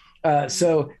Thursday.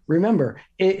 So remember,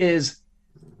 it is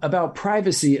about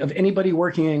privacy of anybody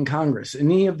working in Congress,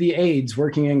 any of the aides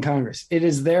working in Congress. It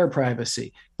is their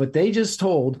privacy. But they just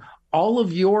told all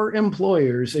of your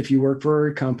employers, if you work for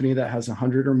a company that has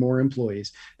 100 or more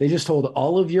employees, they just told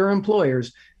all of your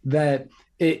employers that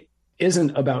it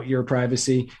isn't about your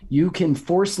privacy. You can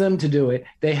force them to do it.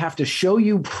 They have to show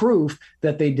you proof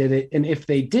that they did it. And if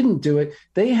they didn't do it,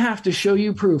 they have to show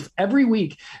you proof every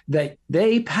week that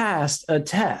they passed a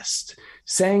test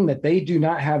saying that they do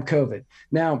not have COVID.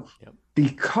 Now, the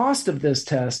cost of this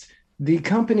test, the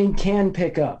company can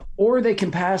pick up, or they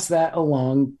can pass that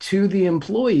along to the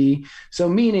employee. So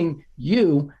meaning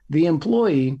you, the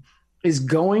employee, is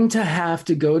going to have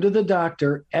to go to the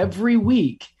doctor every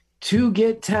week to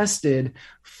get tested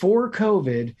for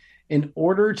COVID in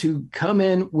order to come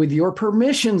in with your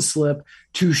permission slip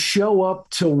to show up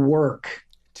to work.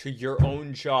 To your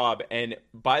own job. And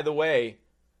by the way,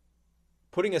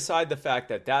 putting aside the fact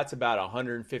that that's about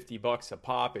 $150 a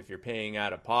pop if you're paying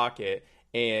out of pocket,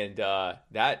 and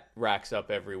that racks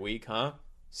up every week, huh?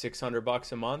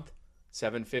 $600 a month,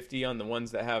 $750 on the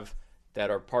ones that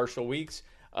are partial weeks.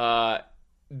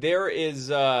 There is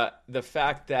the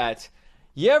fact that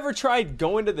you ever tried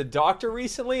going to the doctor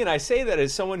recently? And I say that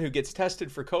as someone who gets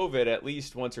tested for COVID at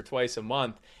least once or twice a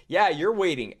month. Yeah, you're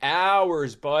waiting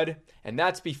hours, bud. And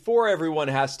that's before everyone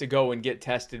has to go and get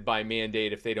tested by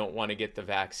mandate if they don't want to get the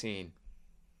vaccine.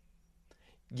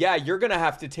 Yeah, you're going to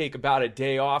have to take about a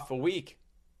day off a week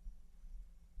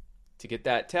to get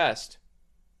that test.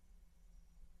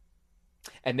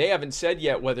 And they haven't said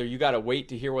yet whether you got to wait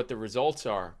to hear what the results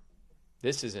are.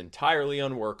 This is entirely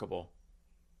unworkable.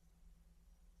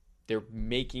 They're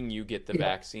making you get the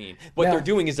vaccine. What they're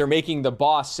doing is they're making the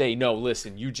boss say, no,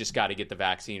 listen, you just got to get the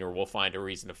vaccine or we'll find a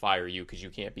reason to fire you because you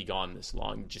can't be gone this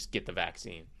long. Just get the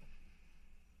vaccine.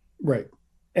 Right.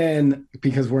 And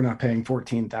because we're not paying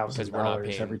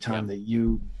 $14,000 every time that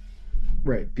you...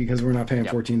 Right. Because we're not paying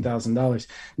 $14,000.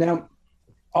 Now,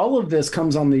 all of this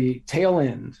comes on the tail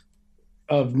end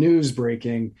of news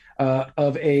breaking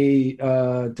of a...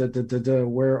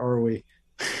 where are we?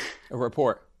 A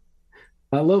report.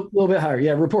 A little bit higher.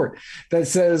 Yeah, report that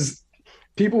says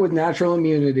people with natural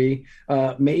immunity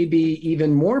may be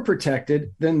even more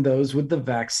protected than those with the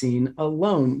vaccine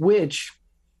alone, which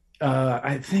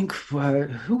I think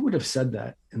who would have said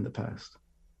that in the past?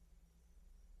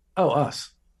 Oh, us.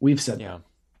 We've said that.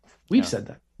 We've said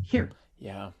that here.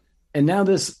 Yeah. And now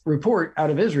this report out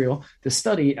of Israel, the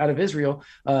study out of Israel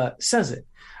says it.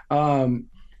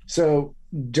 So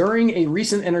during a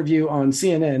recent interview on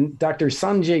CNN, Dr.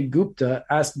 Sanjay Gupta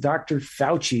asked Dr.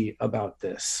 Fauci about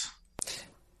this.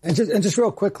 And just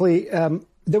real quickly,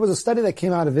 there was a study that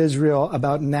came out of Israel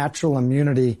about natural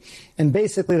immunity. And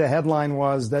basically the headline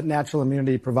was that natural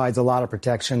immunity provides a lot of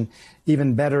protection,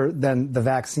 even better than the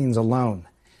vaccines alone.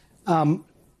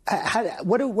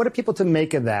 What are people to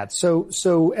make of that?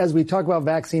 So as we talk about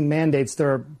vaccine mandates,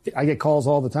 I get calls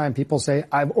all the time. People say,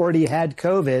 I've already had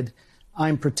COVID.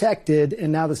 I'm protected,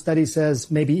 and now the study says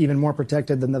maybe even more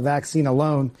protected than the vaccine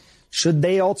alone. Should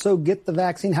they also get the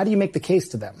vaccine? How do you make the case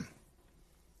to them?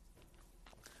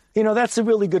 You know, that's a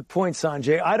really good point,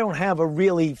 Sanjay. I don't have a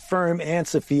really firm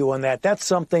answer for you on that. That's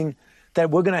something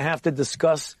that we're going to have to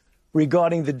discuss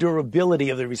regarding the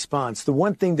durability of the response. The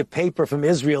one thing the paper from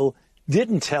Israel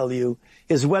didn't tell you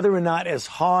is whether or not, as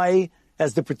high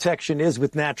as the protection is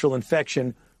with natural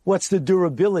infection, what's the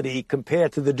durability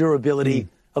compared to the durability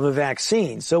of a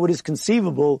vaccine. So it is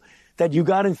conceivable that you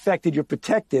got infected, you're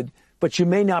protected, but you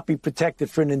may not be protected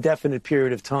for an indefinite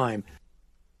period of time.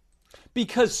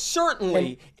 Because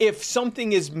certainly if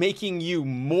something is making you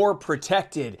more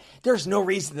protected, there's no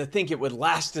reason to think it would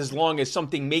last as long as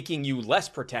something making you less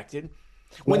protected.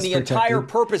 When the entire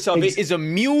purpose of it is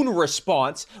immune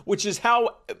response, which is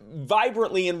how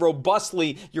vibrantly and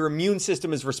robustly your immune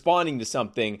system is responding to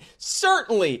something,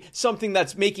 certainly something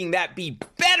that's making that be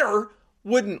better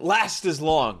wouldn't last as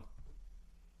long.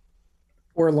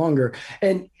 Or longer.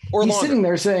 And he's sitting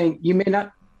there saying you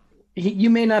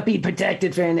may not be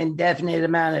protected for an indefinite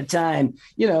amount of time.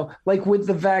 You know, like with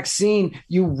the vaccine,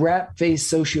 you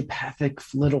rat-faced sociopathic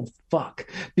little fuck.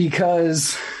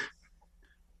 Because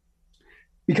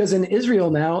in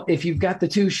Israel now, if you've got the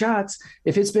 2 shots,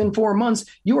 if it's been 4 months,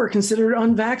 you are considered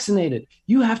unvaccinated.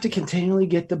 You have to continually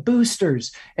get the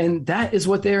boosters. And that is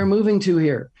what they are moving to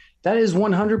here. That is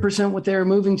 100% what they're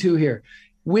moving to here.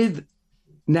 With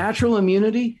natural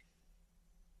immunity,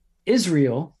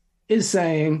 Israel is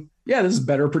saying, yeah, this is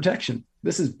better protection.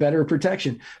 This is better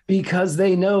protection because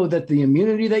they know that the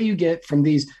immunity that you get from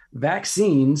these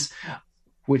vaccines,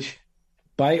 which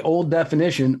by old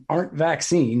definition aren't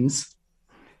vaccines,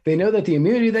 they know that the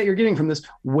immunity that you're getting from this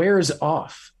wears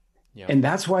off. Yep. And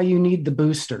that's why you need the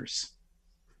boosters.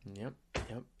 Yep.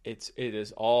 It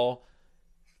is all...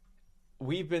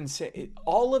 We've been saying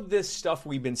all of this stuff.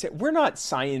 We've been saying we're not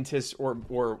scientists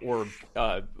or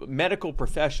medical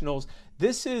professionals.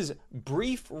 This is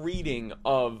brief reading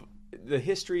of the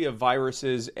history of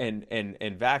viruses and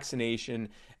vaccination,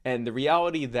 and the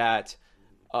reality that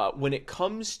when it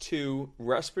comes to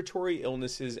respiratory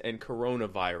illnesses and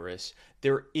coronavirus,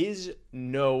 there is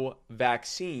no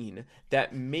vaccine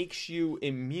that makes you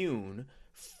immune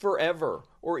forever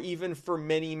or even for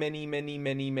many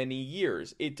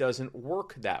years. It doesn't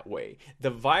work that way.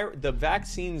 The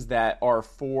vaccines that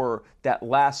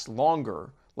last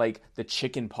longer, like the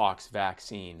chickenpox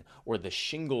vaccine or the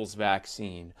shingles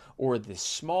vaccine or the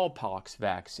smallpox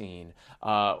vaccine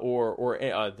or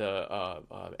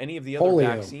any of the other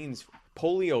vaccines,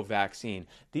 polio vaccine,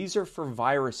 these are for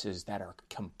viruses that are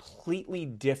completely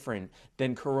different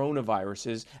than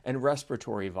coronaviruses and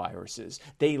respiratory viruses.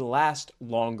 They last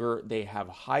longer. They have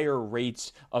higher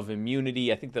rates of immunity.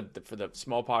 I think for the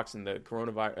smallpox and the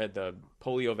coronavirus, the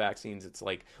polio vaccines, it's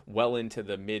like well into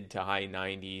the mid to high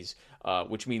 90s,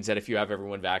 which means that if you have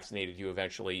everyone vaccinated,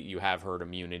 you have herd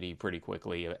immunity pretty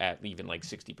quickly at even like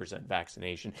 60%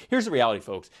 vaccination. Here's the reality,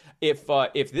 folks.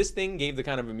 If this thing gave the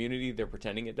kind of immunity they're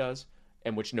pretending it does,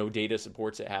 and which no data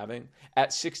supports it having, at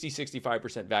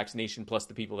 65% vaccination plus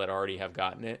the people that already have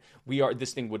gotten it,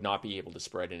 this thing would not be able to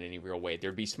spread in any real way.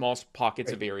 There'd be small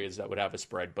pockets of areas that would have a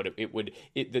spread, but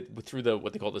through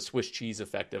what they call the Swiss cheese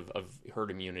effect of herd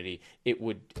immunity, it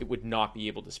would not be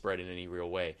able to spread in any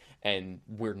real way. And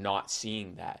we're not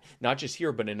seeing that. Not just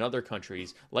here, but in other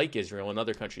countries like Israel and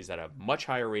other countries that have much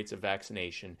higher rates of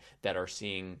vaccination that are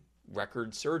seeing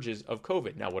record surges of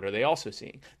COVID. Now, what are they also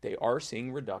seeing? They are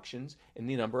seeing reductions in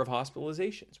the number of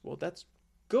hospitalizations. Well, that's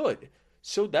good.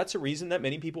 So that's a reason that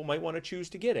many people might want to choose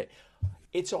to get it.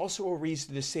 It's also a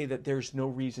reason to say that there's no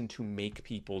reason to make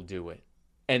people do it.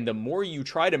 And the more you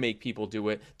try to make people do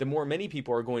it, the more many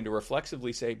people are going to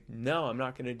reflexively say, no, I'm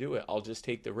not going to do it. I'll just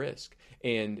take the risk.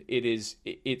 And they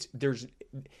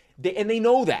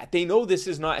know that. They know this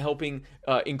is not helping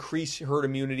increase herd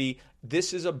immunity.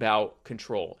 This is about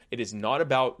control. It is not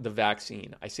about the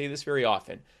vaccine. I say this very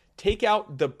often. Take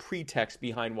out the pretext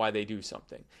behind why they do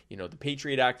something. The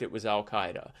Patriot Act, it was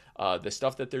Al-Qaeda. The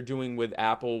stuff that they're doing with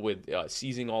Apple, with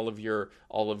seizing all of your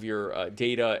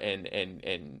data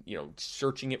and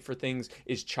searching it for things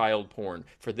is child porn.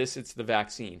 For this, it's the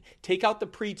vaccine. Take out the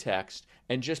pretext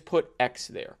and just put X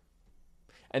there.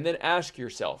 And then ask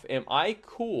yourself, am I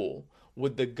cool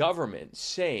with the government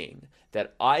saying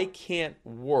that I can't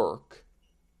work,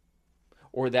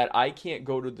 or that I can't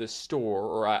go to the store,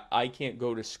 or I can't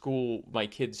go to school, my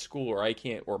kid's school,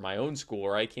 or my own school,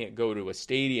 or I can't go to a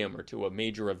stadium or to a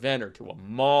major event or to a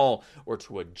mall or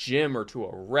to a gym or to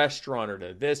a restaurant or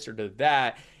to this or to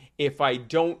that if I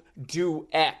don't do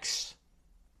X?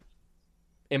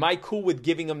 Am I cool with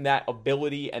giving them that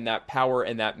ability and that power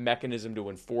and that mechanism to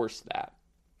enforce that?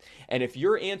 And if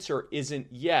your answer isn't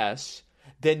yes,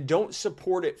 then don't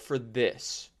support it for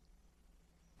this.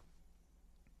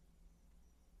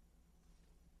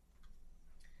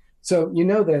 So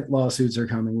that lawsuits are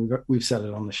coming. We've said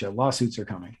it on the show. Lawsuits are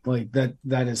coming. Like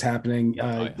that is happening.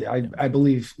 I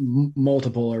believe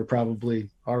multiple are probably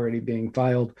already being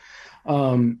filed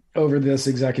over this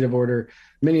executive order.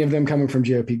 Many of them coming from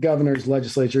GOP governors,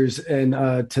 legislatures, and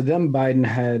to them, Biden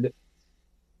had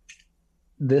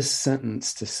this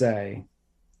sentence to say,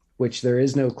 which there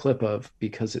is no clip of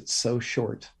because it's so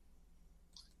short.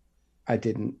 I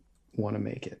didn't want to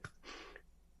make it.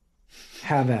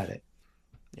 Have at it.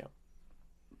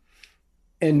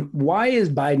 And why is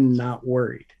Biden not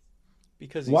worried?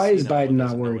 Because why is Biden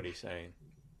not worried? Know what he's saying.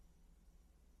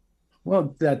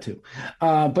 Well, that too,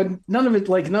 but none of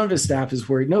his staff is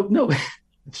worried. No,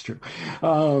 it's true.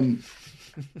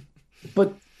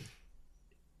 But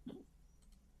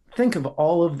think of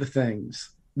all of the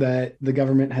things that the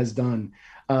government has done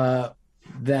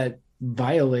that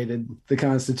violated the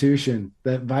Constitution,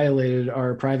 that violated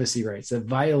our privacy rights, that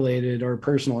violated our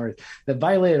personal rights, that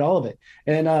violated all of it.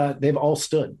 And they've all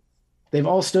stood. They've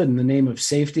all stood in the name of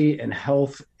safety and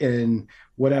health and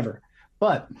whatever.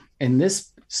 But in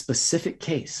this specific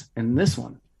case, in this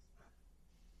one,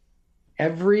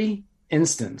 every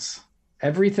instance,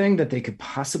 everything that they could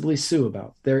possibly sue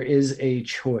about, there is a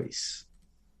choice.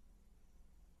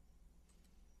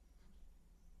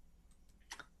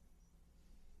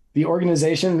 The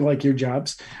organization, like your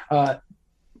jobs,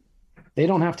 they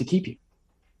don't have to keep you.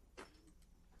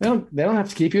 They don't have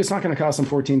to keep you. It's not going to cost them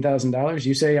 $14,000.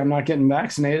 You say, I'm not getting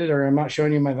vaccinated or I'm not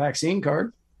showing you my vaccine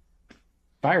card,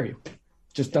 fire you.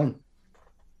 Just done.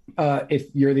 If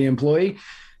you're the employee,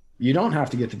 you don't have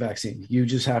to get the vaccine. You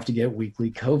just have to get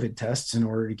weekly COVID tests in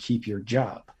order to keep your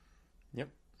job.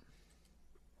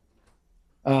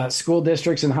 School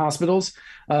districts and hospitals,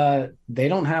 they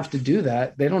don't have to do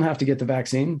that. They don't have to get the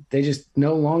vaccine. They just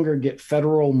no longer get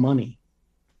federal money.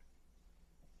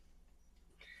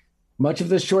 Much of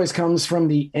this choice comes from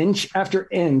the inch after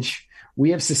inch we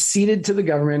have seceded to the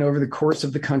government over the course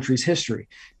of the country's history.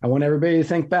 I want everybody to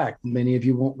think back. Many of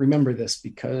you won't remember this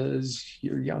because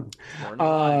you're young.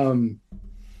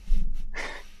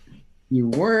 You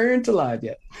weren't alive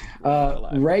yet.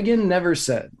 Reagan never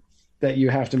said that you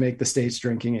have to make the states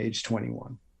drinking age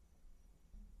 21.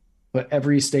 But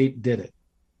every state did it.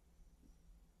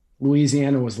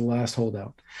 Louisiana was the last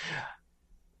holdout.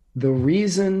 The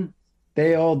reason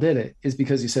they all did it is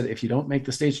because he said, if you don't make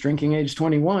the states drinking age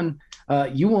 21,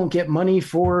 you won't get money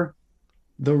for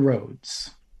the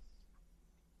roads.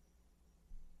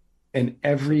 And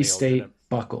every state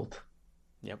buckled.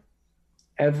 Yep.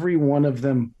 Every one of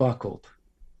them buckled.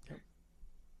 Yep.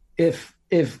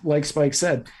 If like Spike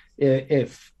said,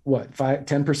 if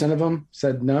 10% of them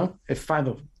said no, if five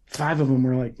of them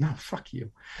were like, no, fuck you,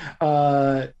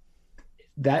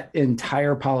 that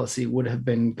entire policy would have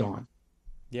been gone.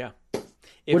 Yeah.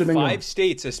 If 5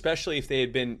 states, especially if they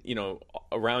had been,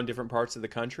 around different parts of the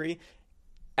country,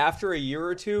 after a year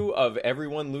or two of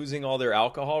everyone losing all their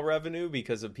alcohol revenue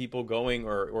because of people going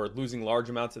or losing large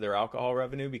amounts of their alcohol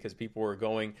revenue because people were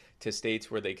going to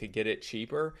states where they could get it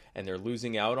cheaper and they're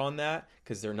losing out on that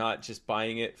because they're not just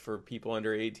buying it for people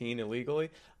under 18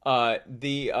 illegally,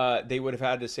 they would have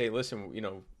had to say,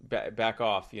 listen, back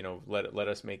off, let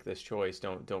us make this choice.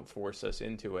 Don't force us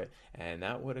into it. And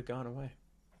that would have gone away.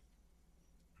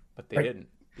 But they didn't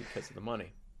because of the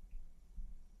money.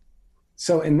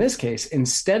 So in this case,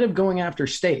 instead of going after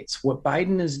states, what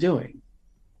Biden is doing,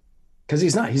 because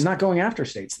he's not going after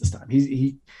states this time.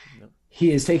 He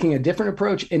is taking a different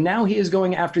approach, and now he is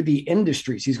going after the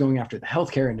industries. He's going after the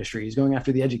healthcare industry. He's going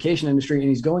after the education industry, and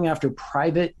he's going after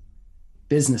private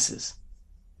businesses.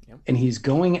 Yep. And he's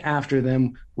going after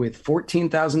them with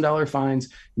 $14,000 fines,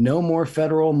 no more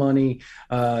federal money.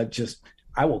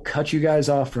 I will cut you guys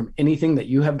off from anything that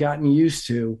you have gotten used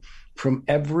to from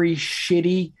every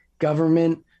shitty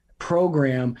government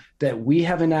program that we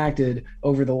have enacted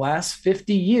over the last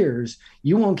 50 years.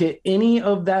 You won't get any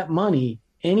of that money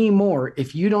anymore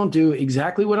if you don't do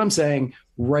exactly what I'm saying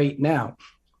right now.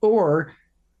 Or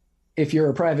if you're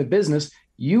a private business,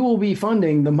 you will be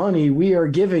funding the money we are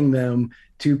giving them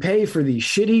to pay for the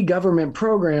shitty government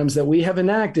programs that we have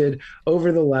enacted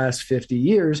over the last 50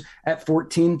 years at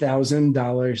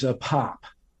 $14,000 a pop.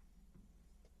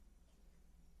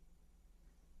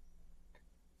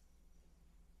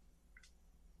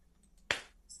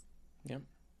 Yep.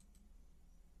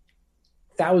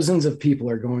 Thousands of people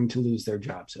are going to lose their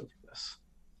jobs over this.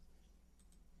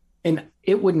 And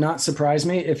it would not surprise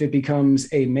me if it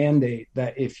becomes a mandate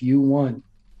that if you want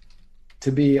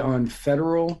to be on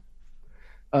federal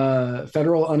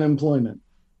unemployment,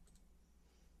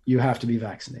 you have to be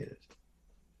vaccinated.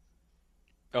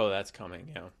 Oh, that's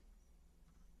coming, yeah.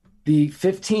 The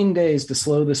 15 days to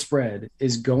slow the spread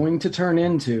is going to turn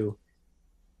into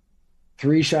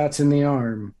 3 shots in the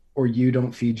arm or you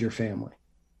don't feed your family.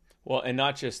 Well, and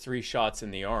not just 3 shots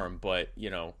in the arm, but,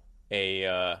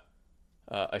 a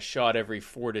shot every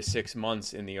 4 to 6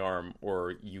 months in the arm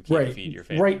or you can't feed your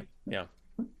family. Right. Yeah.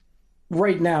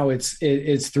 Right now it's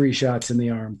 3 shots in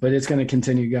the arm, but it's going to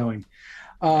continue going.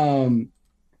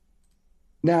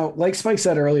 Now, like Spike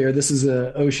said earlier, this is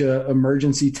a OSHA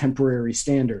emergency temporary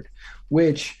standard,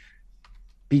 which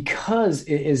because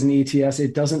it is an ETS,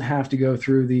 it doesn't have to go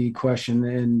through the question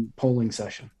and polling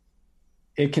session.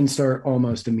 It can start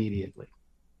almost immediately.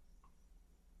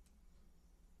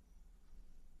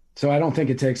 So I don't think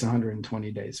it takes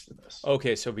 120 days for this.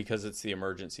 Okay, so because it's the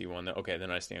emergency one, then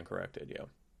I stand corrected, yeah.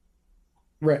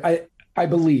 Right. I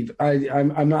believe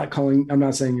I'm not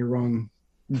saying you're wrong,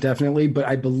 definitely, but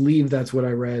I believe that's what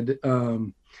I read.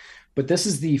 But this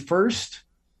is the first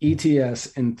ETS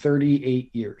in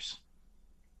 38 years.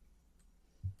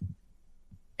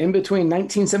 In between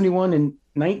 1971 and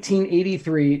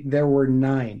 1983, there were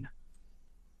 9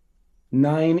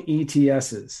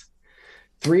 ETSs.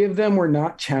 3 of them were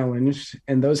not challenged,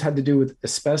 and those had to do with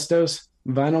asbestos,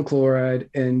 vinyl chloride,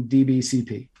 and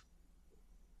DBCP,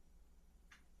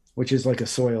 which is like a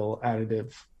soil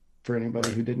additive for anybody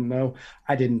who didn't know.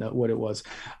 I didn't know what it was.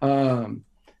 1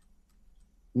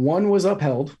 was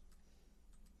upheld.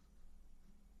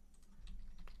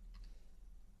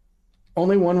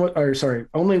 Only one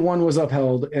was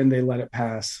upheld, and they let it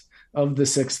pass of the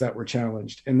 6 that were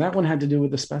challenged. And that one had to do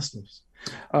with asbestos.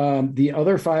 The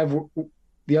other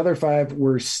 5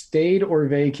 were stayed or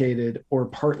vacated or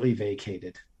partly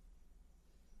vacated.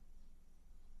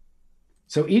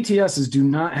 So ETSs do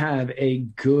not have a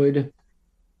good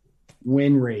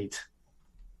win rate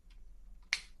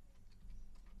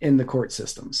in the court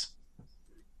systems.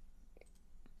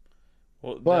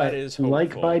 Well, but that is hopeful,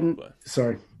 like Biden, but...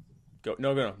 sorry.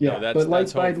 No. Yeah, that's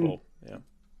like hopeful. Biden,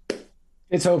 yeah.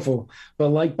 It's hopeful. But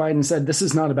like Biden said, this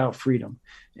is not about freedom.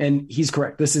 And he's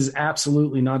correct. This is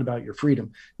absolutely not about your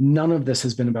freedom. None of this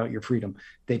has been about your freedom.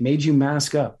 They made you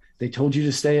mask up. They told you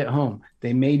to stay at home.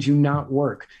 They made you not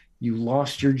work. You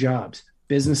lost your jobs.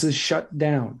 Businesses shut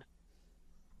down.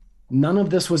 None of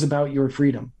this was about your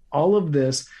freedom. All of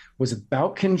this was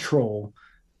about control.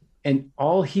 And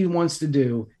all he wants to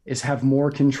do is have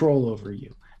more control over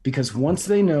you. Because once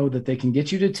they know that they can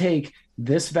get you to take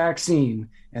this vaccine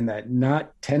and that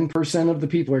not 10% of the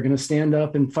people are going to stand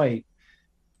up and fight,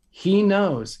 he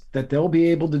knows that they'll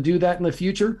be able to do that in the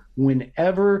future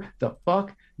whenever the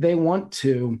fuck they want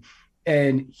to.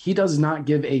 And he does not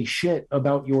give a shit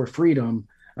about your freedom.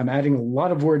 I'm adding a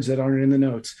lot of words that aren't in the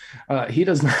notes. He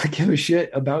does not give a shit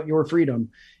about your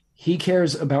freedom. He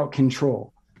cares about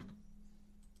control.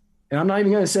 And I'm not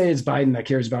even going to say it's Biden that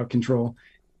cares about control.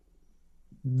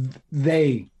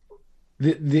 The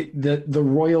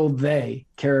royal they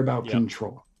care about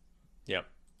control. Yep.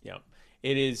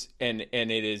 It is, and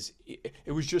it is.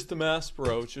 It was just the mask,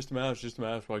 bro. It's just a mask.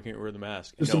 Why can't you wear the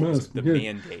mask? Just a mask. It was the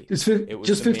mandate. It was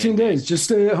just 15 days. Just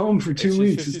stay at home for 2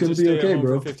 weeks. It's going to be okay,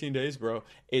 bro. For 15 days, bro.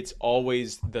 It's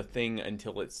always the thing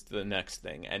until it's the next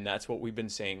thing, and that's what we've been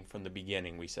saying from the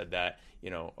beginning. We said that,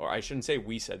 or I shouldn't say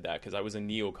we said that because I was a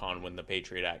neocon when the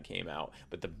Patriot Act came out.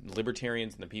 But the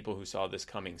libertarians and the people who saw this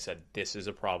coming said this is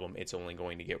a problem. It's only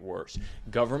going to get worse.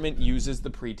 Government uses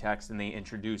the pretext and they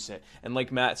introduce it, and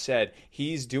like Matt said,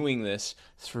 he's doing this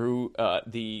through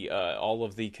all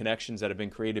of the connections that have been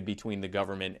created between the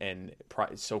government and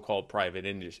so-called private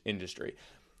industry.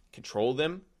 Control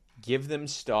them, give them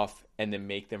stuff, and then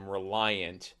make them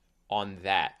reliant on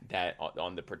that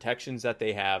on the protections that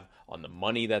they have, on the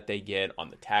money that they get,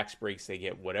 on the tax breaks they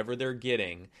get, whatever they're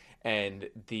getting, and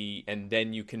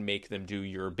then you can make them do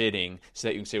your bidding so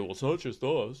that you can say, well, it's not just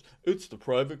us, it's the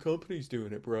private companies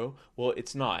doing it, bro. Well,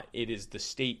 it's not. It is the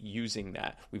state using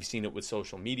that. We've seen it with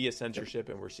social media censorship,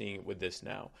 and we're seeing it with this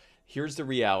now. Here's the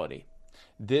reality.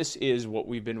 This is what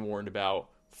we've been warned about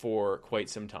for quite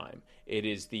some time. It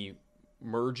is the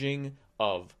merging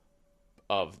of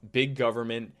big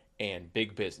government and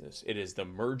big business. It is the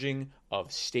merging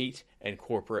of state and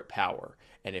corporate power.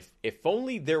 And if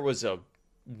only there was a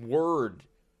word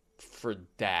for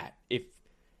that, if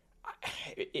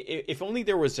only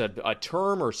there was a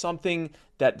term or something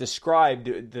that described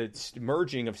the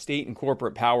merging of state and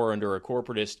corporate power under a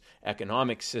corporatist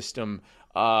economic system,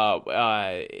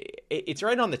 it's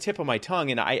right on the tip of my tongue,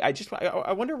 and I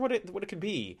wonder what it could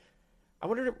be. I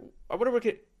wonder what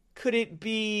could it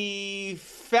be?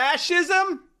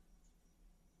 Fascism?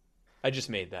 I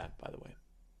just made that, by the way.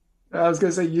 I was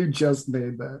going to say, you just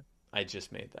made that. I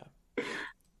just made that.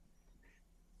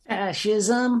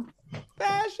 Fascism?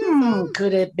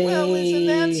 Could it be? Well, isn't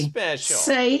that special?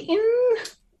 Satan?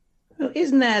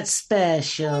 Isn't that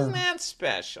special? Isn't that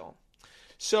special?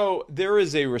 So there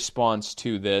is a response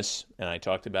to this, and I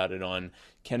talked about it on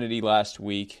Kennedy last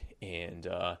week, and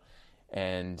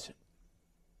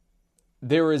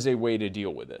there is a way to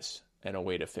deal with this and a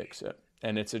way to fix it.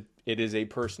 And it is a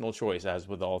personal choice, as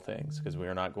with all things, because we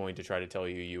are not going to try to tell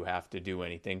you have to do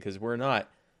anything, because we're not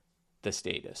the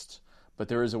statists. But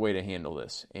there is a way to handle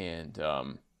this. And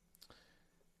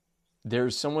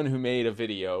there's someone who made a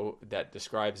video that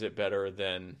describes it better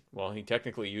than, well, he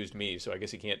technically used me, so I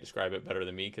guess he can't describe it better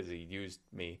than me because he used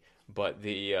me. But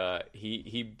he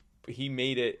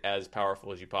made it as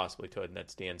powerful as you possibly could, and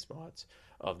that's Dan Smots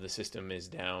of The System Is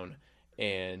Down.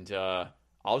 And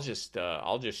I'll just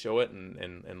show it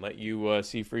and let you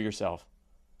see for yourself.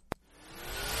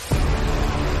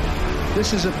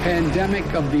 This is a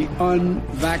pandemic of the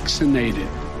unvaccinated.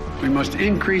 We must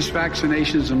increase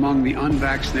vaccinations among the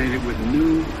unvaccinated with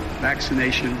new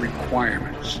vaccination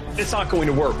requirements. It's not going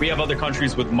to work. We have other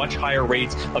countries with much higher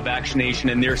rates of vaccination,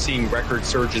 and they're seeing record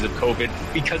surges of COVID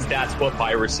because that's what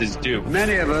viruses do.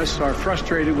 Many of us are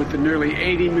frustrated with the nearly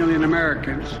 80 million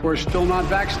Americans who are still not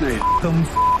vaccinated.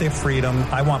 Their freedom.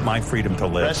 I want my freedom to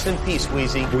live. Rest in peace,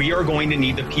 Wheezy. We are going to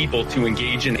need the people to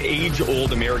engage in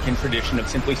age-old American tradition of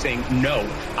simply saying, no,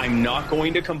 I'm not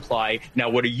going to comply. Now,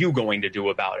 what are you going to do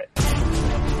about it?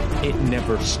 It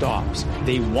never stops.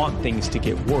 They want things to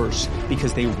get worse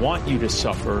because they want you to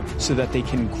suffer so that they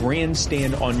can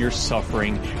grandstand on your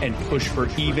suffering and push for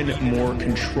even more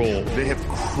control. They have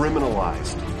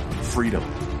criminalized freedom.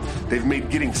 They've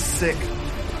made getting sick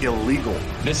illegal.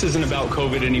 This isn't about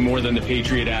COVID any more than the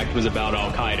Patriot Act was about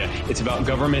Al-Qaeda. It's about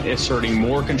government asserting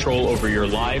more control over your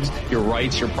lives, your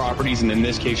rights, your properties, and in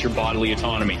this case, your bodily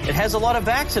autonomy. It has a lot of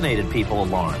vaccinated people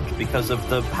alarmed because of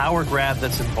the power grab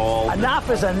that's involved. Enough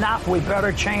is enough. We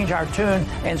better change our tune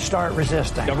and start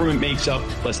resisting. Government makes up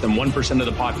less than 1% of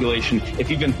the population.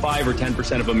 If even 5 or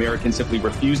 10% of Americans simply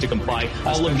refuse to comply,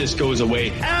 all of this goes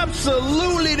away.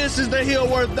 Absolutely, this is the hill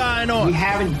worth dying on. We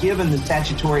haven't given the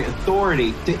statutory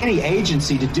authority to any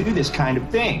agency to do this kind of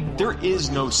thing. There is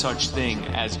no such thing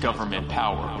as government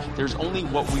power. There's only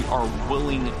what we are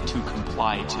willing to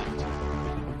comply to.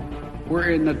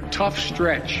 We're in a tough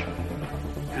stretch,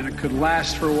 and it could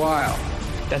last for a while.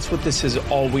 That's what this has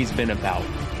always been about.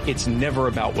 It's never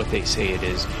about what they say it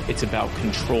is. It's about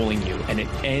controlling you. And it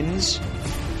ends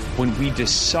when we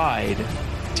decide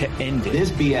to end it.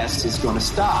 This BS is going to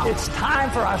stop. It's time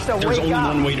for us to wake up. There's only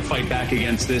one way to fight back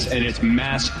against this, and it's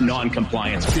mass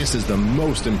non-compliance. This is the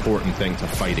most important thing to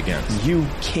fight against. You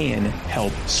can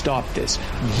help stop this.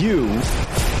 You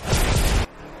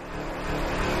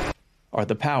are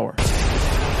the power.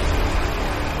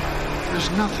 There's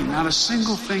nothing, not a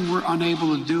single thing we're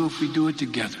unable to do if we do it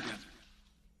together.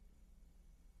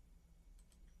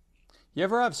 You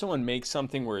ever have someone make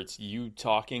something where it's you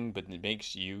talking, but it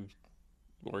makes you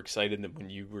more excited than when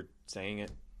you were saying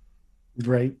it?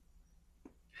 Right.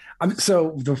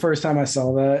 So the first time I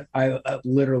saw that, I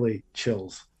literally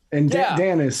chills. And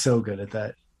Dan is so good at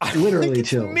that. Literally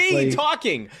chills. Me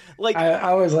talking. Like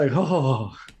I was like,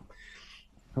 oh.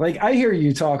 Like I hear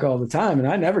you talk all the time, and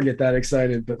I never get that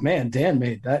excited. But man, Dan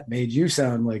made you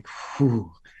sound like,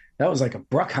 whew, that was like a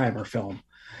Bruckheimer film.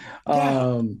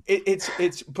 Yeah.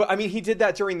 But I mean, he did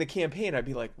that during the campaign. I'd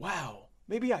be like, wow,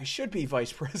 maybe I should be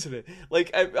vice president.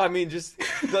 Like, I mean, just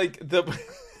like the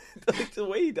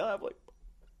way he died. I'm like,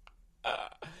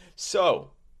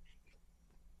 so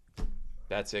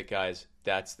that's it, guys.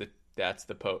 That's the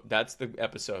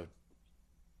episode.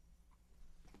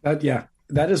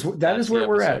 That is where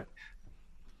we're at.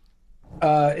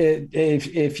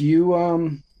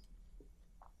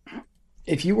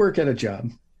 If you work at a job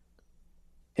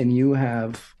and you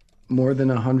have more than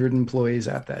 100 employees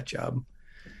at that job,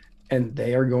 and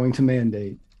they are going to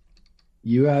mandate,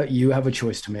 you have a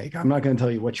choice to make. I'm not going to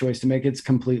tell you what choice to make. It's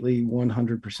completely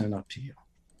 100% up to you.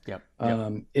 Yep.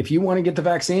 If you want to get the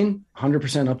vaccine,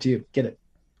 100% up to you. Get it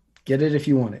if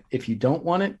you want it. If you don't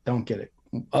want it, don't get it.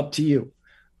 Up to you.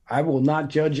 I will not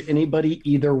judge anybody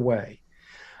either way.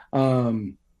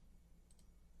 I'm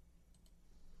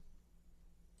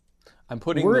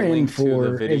putting the link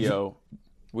to the video.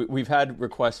 We've had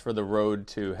requests for the Road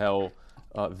to Hell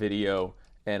video,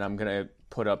 and I'm going to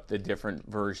put up the different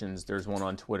versions. There's one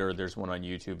on Twitter, there's one on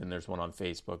YouTube, and there's one on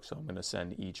Facebook. So I'm going to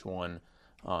send each one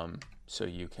so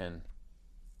you can.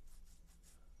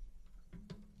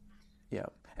 Yeah.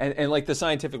 And like the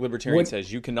Scientific Libertarian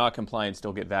says, you cannot comply and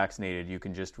still get vaccinated. You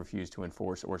can just refuse to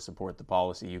enforce or support the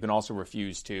policy. You can also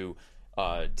refuse to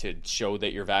show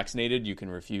that you're vaccinated. You can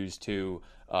refuse to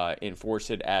enforce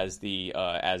it as the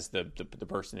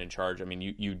person in charge. I mean,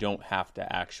 you don't have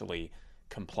to actually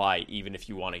comply even if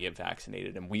you want to get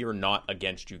vaccinated. And we are not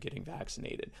against you getting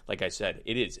vaccinated. Like I said,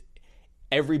 it is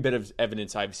every bit of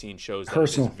evidence I've seen shows that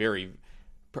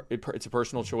it's a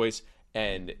personal choice.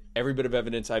 And every bit of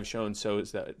evidence I've shown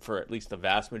shows that for at least the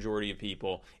vast majority of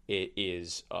people, it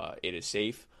is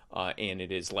safe and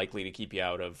it is likely to keep you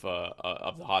out of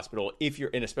the hospital.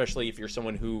 Especially if you're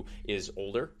someone who is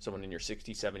older, someone in your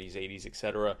 60s, 70s, 80s,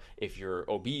 etc. If you're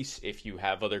obese, if you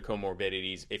have other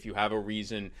comorbidities, if you have a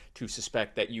reason to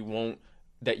suspect that you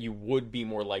would be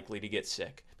more likely to get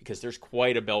sick, because there's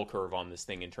quite a bell curve on this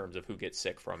thing in terms of who gets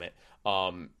sick from it,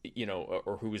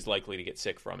 or who is likely to get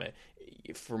sick from it.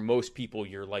 For most people,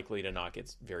 you're likely to not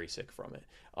get very sick from it.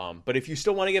 But if you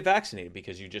still want to get vaccinated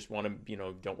because you just want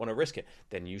to, don't want to risk it,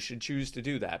 then you should choose to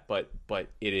do that. But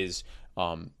it is,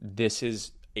 this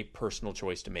is a personal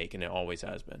choice to make, and it always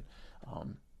has been.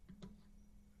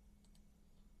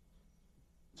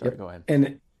 Sorry, go ahead.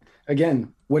 And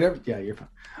again, whatever. Yeah, you're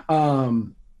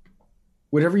fine.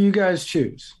 Whatever you guys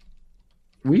choose,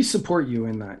 we support you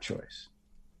in that choice.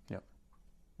 Yep.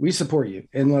 We support you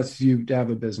unless you have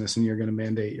a business and you're going to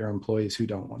mandate your employees who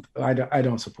don't want. I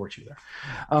don't support you there.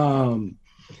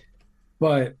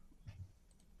 But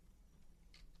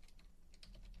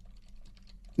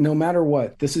no matter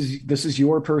what, this is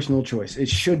your personal choice. It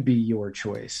should be your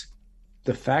choice.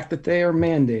 The fact that they are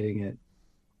mandating it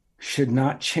should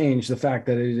not change the fact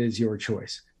that it is your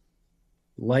choice.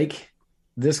 Like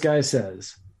this guy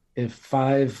says, if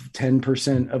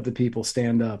 5-10% of the people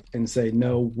stand up and say,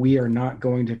 no, we are not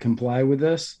going to comply with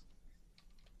this,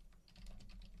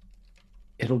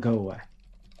 it'll go away.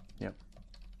 Yep.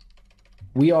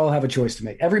 We all have a choice to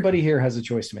make. Everybody here has a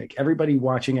choice to make. Everybody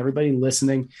watching, everybody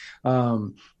listening,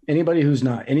 anybody who's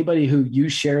not, anybody who you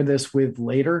share this with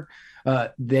later,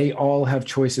 they all have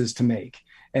choices to make.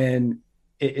 And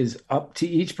it is up to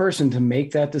each person to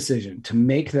make that decision, to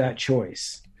make that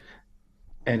choice.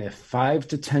 And if 5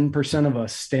 to 10% of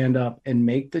us stand up and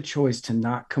make the choice to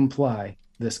not comply,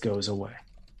 this goes away.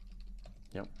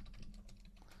 Yep.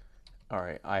 All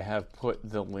right. I have put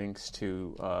the links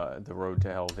to the Road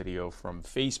to Hell video from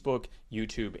Facebook,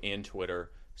 YouTube, and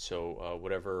Twitter. So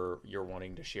whatever you're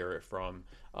wanting to share it from.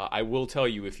 I will tell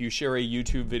you, if you share a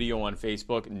YouTube video on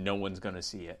Facebook, no one's going to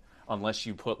see it. Unless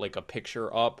you put like a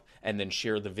picture up and then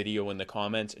share the video in the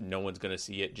comments, no one's going to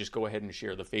see it. Just go ahead and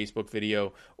share the Facebook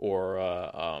video or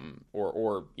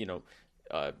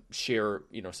share,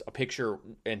 a picture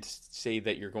and say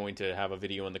that you're going to have a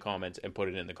video in the comments and put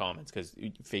it in the comments, because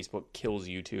Facebook kills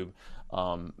YouTube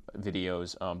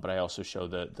videos. But I also show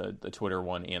the Twitter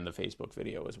one and the Facebook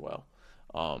video as well.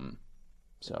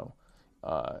 So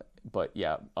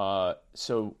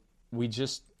we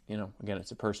just, again,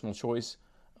 it's a personal choice.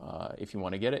 If you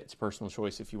want to get it, it's a personal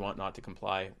choice. If you want not to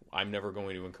comply, I'm never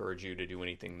going to encourage you to do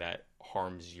anything that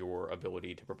harms your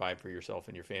ability to provide for yourself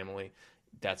and your family.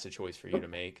 That's a choice for you to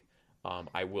make.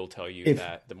 I will tell you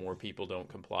that the more people don't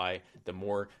comply, the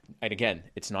more, and again,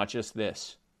 it's not just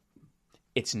this.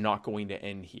 It's not going to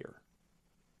end here.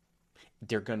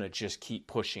 They're going to just keep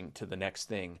pushing to the next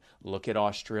thing. Look at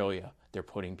Australia. They're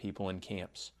putting people in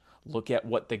camps. Look at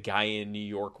what the guy in New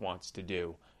York wants to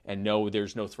do. And no,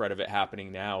 there's no threat of it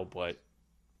happening now, but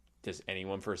does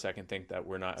anyone for a second think that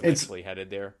we're not eventually headed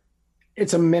there?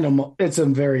 It's a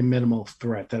very minimal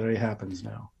threat that it happens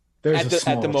now. There's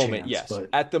at the moment, chance, yes. But...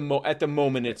 At the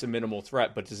moment, it's a minimal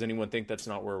threat, but does anyone think that's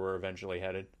not where we're eventually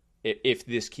headed? If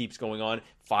this keeps going on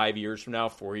 5 years from now,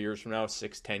 4 years from now,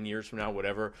 6, 10 years from now,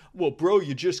 whatever. Well, bro,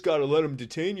 you just got to let them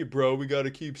detain you, bro. We got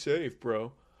to keep safe,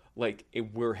 bro.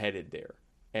 We're headed there.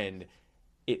 And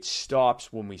it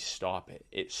stops when we stop it.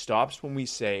 It stops when we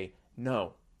say,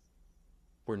 no,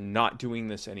 we're not doing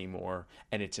this anymore,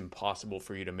 and it's impossible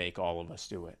for you to make all of us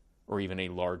do it, or even a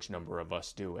large number of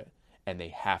us do it. And they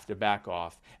have to back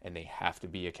off, and they have to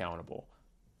be accountable.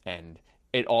 And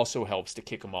it also helps to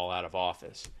kick them all out of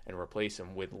office and replace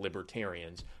them with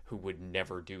libertarians who would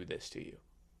never do this to you.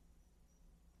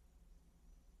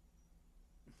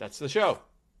 That's the show.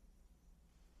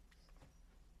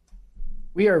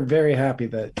 We are very happy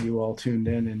that you all tuned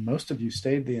in, and most of you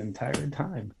stayed the entire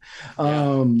time.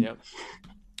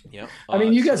 Yep. I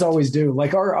mean, you guys always do.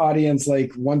 Like our audience,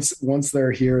 once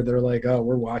they're here, they're like, "Oh,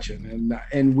 we're watching,"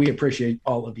 and we appreciate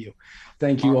all of you.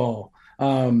 Thank you all.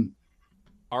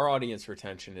 Our audience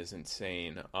retention is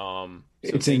insane.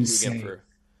 It's insane.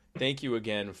 Thank you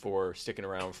again for sticking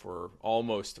around for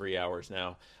almost 3 hours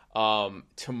now.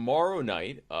 Tomorrow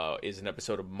night is an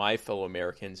episode of My Fellow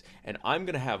Americans, and I'm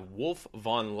going to have Wolf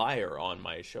Von Laer on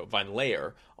my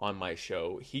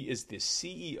show. He is the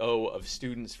CEO of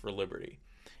Students for Liberty,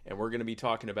 and we're going to be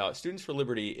talking about Students for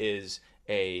Liberty is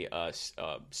a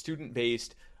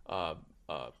student-based,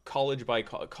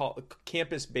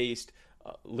 campus-based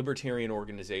libertarian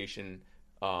organization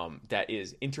that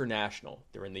is international.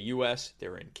 They're in the U.S.,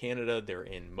 they're in Canada, they're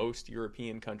in most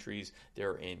European countries,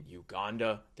 they're in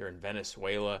Uganda, they're in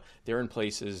Venezuela, they're in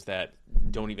places that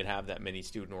don't even have that many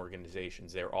student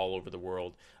organizations. They're all over the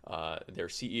world. Their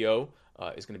CEO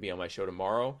is going to be on my show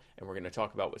tomorrow, and we're going to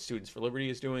talk about what Students for Liberty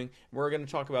is doing. And we're going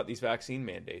to talk about these vaccine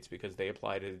mandates because they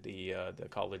apply to the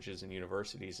colleges and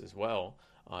universities as well,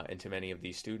 and to many of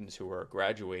these students who are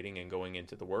graduating and going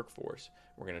into the workforce.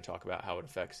 We're going to talk about how it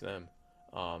affects them.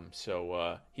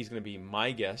 So he's going to be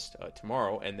my guest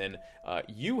tomorrow, and then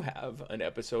you have an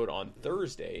episode on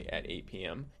Thursday at 8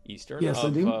 p.m. Eastern. Yes,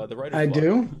 of, I do. The Writer's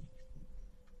Block.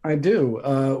 I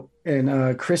do.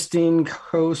 And Christine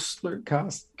Kostler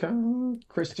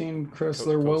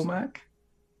Womack.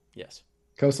 Yes.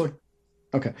 Kostler.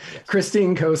 Okay. Yes.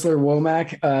 Christine Kostler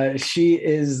Womack. She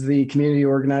is the community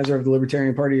organizer of the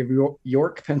Libertarian Party of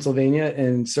York, Pennsylvania,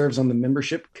 and serves on the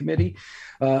membership committee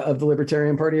of the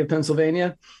Libertarian Party of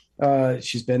Pennsylvania.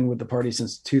 She's been with the party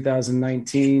since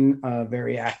 2019, a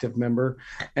very active member.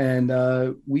 And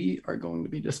we are going to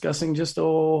be discussing just a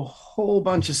whole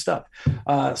bunch of stuff.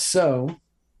 So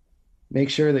make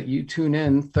sure that you tune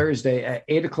in Thursday at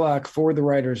 8 o'clock for the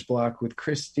Writer's Block with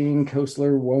Christine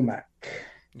Kostler Womack.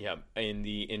 Yeah, in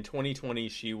 2020,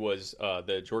 she was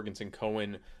the Jorgensen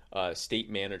Cohen state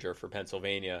manager for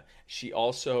Pennsylvania. She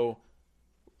also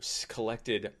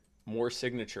collected more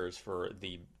signatures for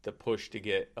the push to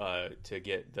get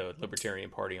the Libertarian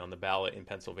Party on the ballot in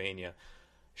Pennsylvania.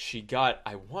 she got,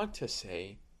 I want to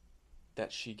say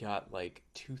that she got like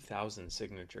 2,000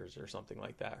 signatures or something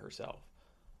like that herself.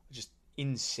 Just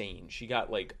insane. She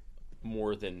got like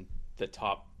more than the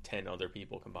top 10 other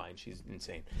people combined. She's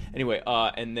insane. Anyway,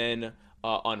 and then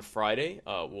on Friday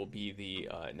will be the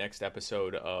next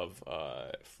episode of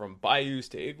From Bayous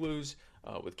to Igloos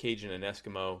with Cajun and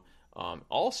Eskimo.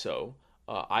 Also,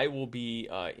 I will be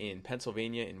in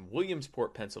Pennsylvania, in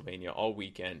Williamsport, Pennsylvania, all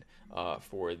weekend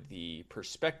for the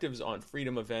Perspectives on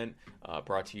Freedom event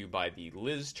brought to you by the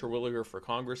Liz Terwilliger for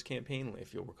Congress campaign.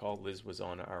 If you'll recall, Liz was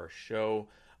on our show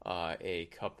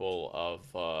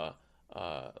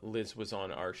Liz was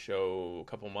on our show a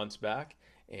couple months back,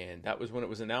 and that was when it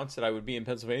was announced that I would be in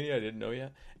Pennsylvania. I didn't know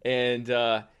yet, and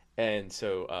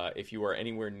so if you are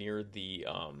anywhere near that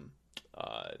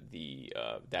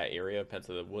area,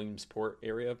 the Williamsport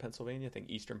area of Pennsylvania, I think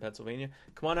Eastern Pennsylvania,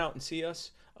 come on out and see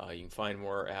us. You can find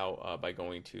more out by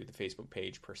going to the Facebook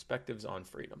page Perspectives on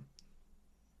Freedom.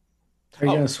 Are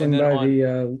you going to swing by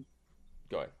the?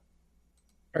 Go ahead.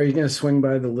 Are you going to swing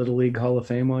by the Little League Hall of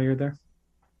Fame while you're there?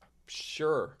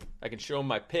 Sure, I can show them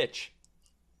my pitch.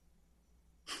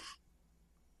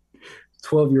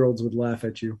 12-year-olds would laugh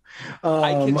at you.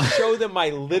 I can show them my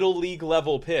Little League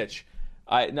level pitch.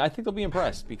 I think they'll be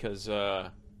impressed because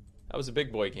that was a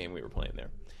big boy game we were playing there.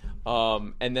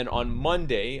 And then on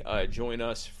Monday, join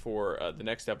us for the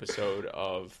next episode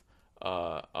of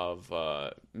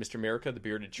Mr. America, the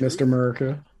Bearded Truth.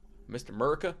 Mr.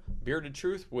 America, Bearded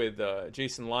Truth with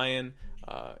Jason Lyon.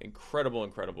 Incredible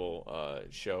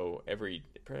show.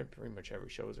 Pretty much every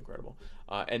show is incredible.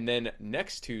 And then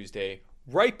next Tuesday,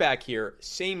 right back here,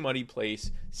 same muddy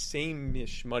place,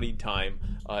 same-ish muddy time.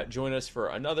 Join us for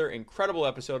another incredible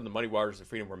episode of the Muddy Waters of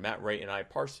Freedom, where Matt Wright and I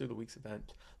parse through the week's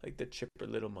event like the chipper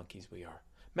little monkeys we are.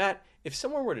 Matt, if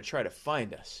someone were to try to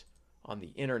find us on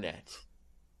the internet,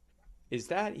 is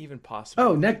that even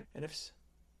possible? And if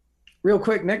real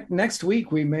quick, next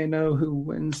week we may know who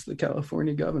wins the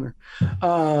California governor.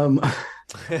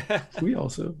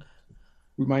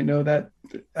 We might know that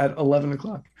at 11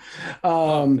 o'clock.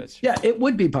 Yeah, it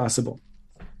would be possible.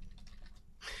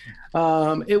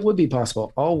 It would be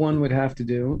possible. All one would have to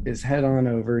do is head on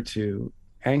over to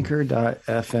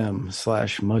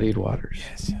anchor.fm/muddied waters.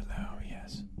 Yes, hello,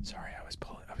 yes. Sorry, I was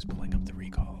pulling up the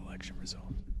recall election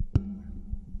result.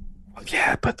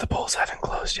 Yeah, but the polls haven't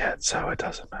closed yet, so it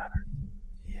doesn't matter.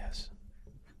 Yes.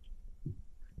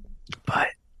 But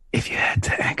if you head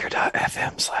to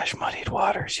anchor.fm/muddied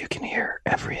waters, you can hear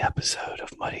every episode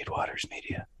of Muddied Waters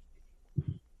Media.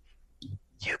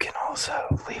 You can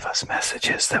also leave us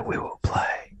messages that we will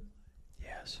play.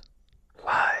 Yes.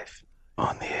 Live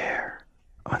on the air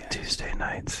on Tuesday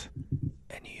nights.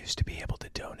 And you used to be able to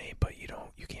donate, but you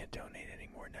can't donate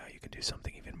anymore. Now you can do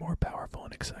something even more powerful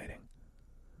and exciting.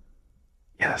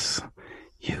 Yes.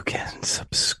 You can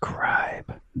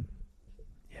subscribe.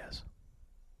 Yes.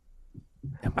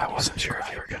 I wasn't sure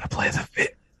if you were going to play the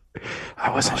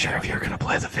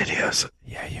videos.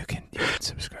 Yeah, you can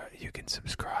subscribe. You can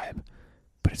subscribe,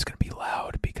 but it's going to be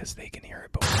loud because they can hear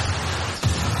it. But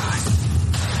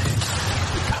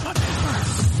become a member.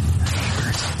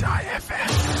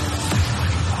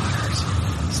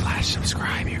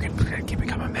 Anchor.fm/subscribe. You can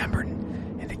become a member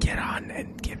and to get on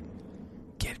and get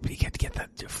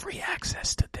the free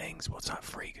access to things. Well, it's not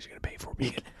free because you're going to pay for it. But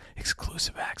you get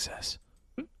exclusive access.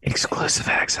 Exclusive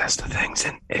access to things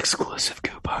and exclusive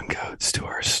coupon codes to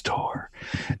our store.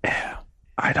 And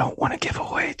I don't want to give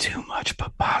away too much,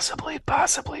 but possibly in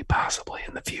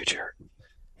the future.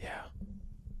 Yeah.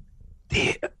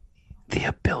 The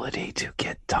ability to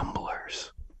get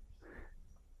tumblers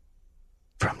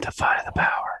from Defy the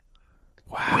Power.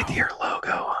 Wow.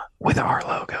 With our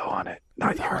logo on it.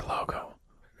 Not your logo.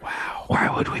 Wow. Why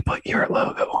would we put your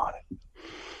logo on it?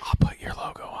 I'll put your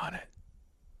logo on it.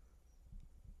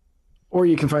 Or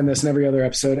you can find this in every other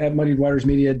episode at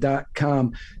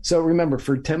muddiedwatersmedia.com. So remember,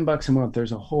 for $10 a month,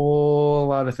 there's a whole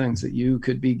lot of things that you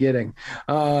could be getting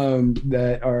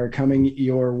that are coming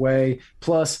your way.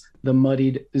 Plus the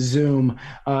Muddied Zoom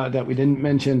that we didn't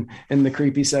mention in the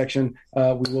creepy section.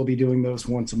 We will be doing those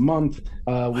once a month.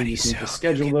 We just need to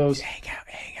schedule those. Hang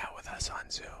out with us on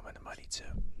Zoom and the Muddied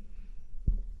Zoom.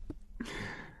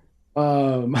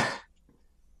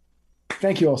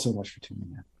 Thank you all so much for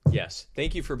tuning in. Yes.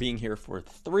 Thank you for being here for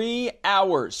 3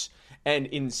 hours. And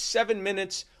in 7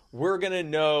 minutes, we're going to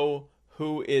know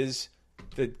who is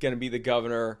going to be the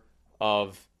governor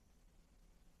of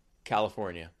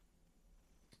California.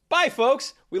 Bye,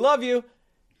 folks. We love you.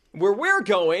 Where we're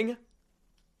going,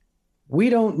 we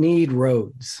don't need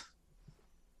roads.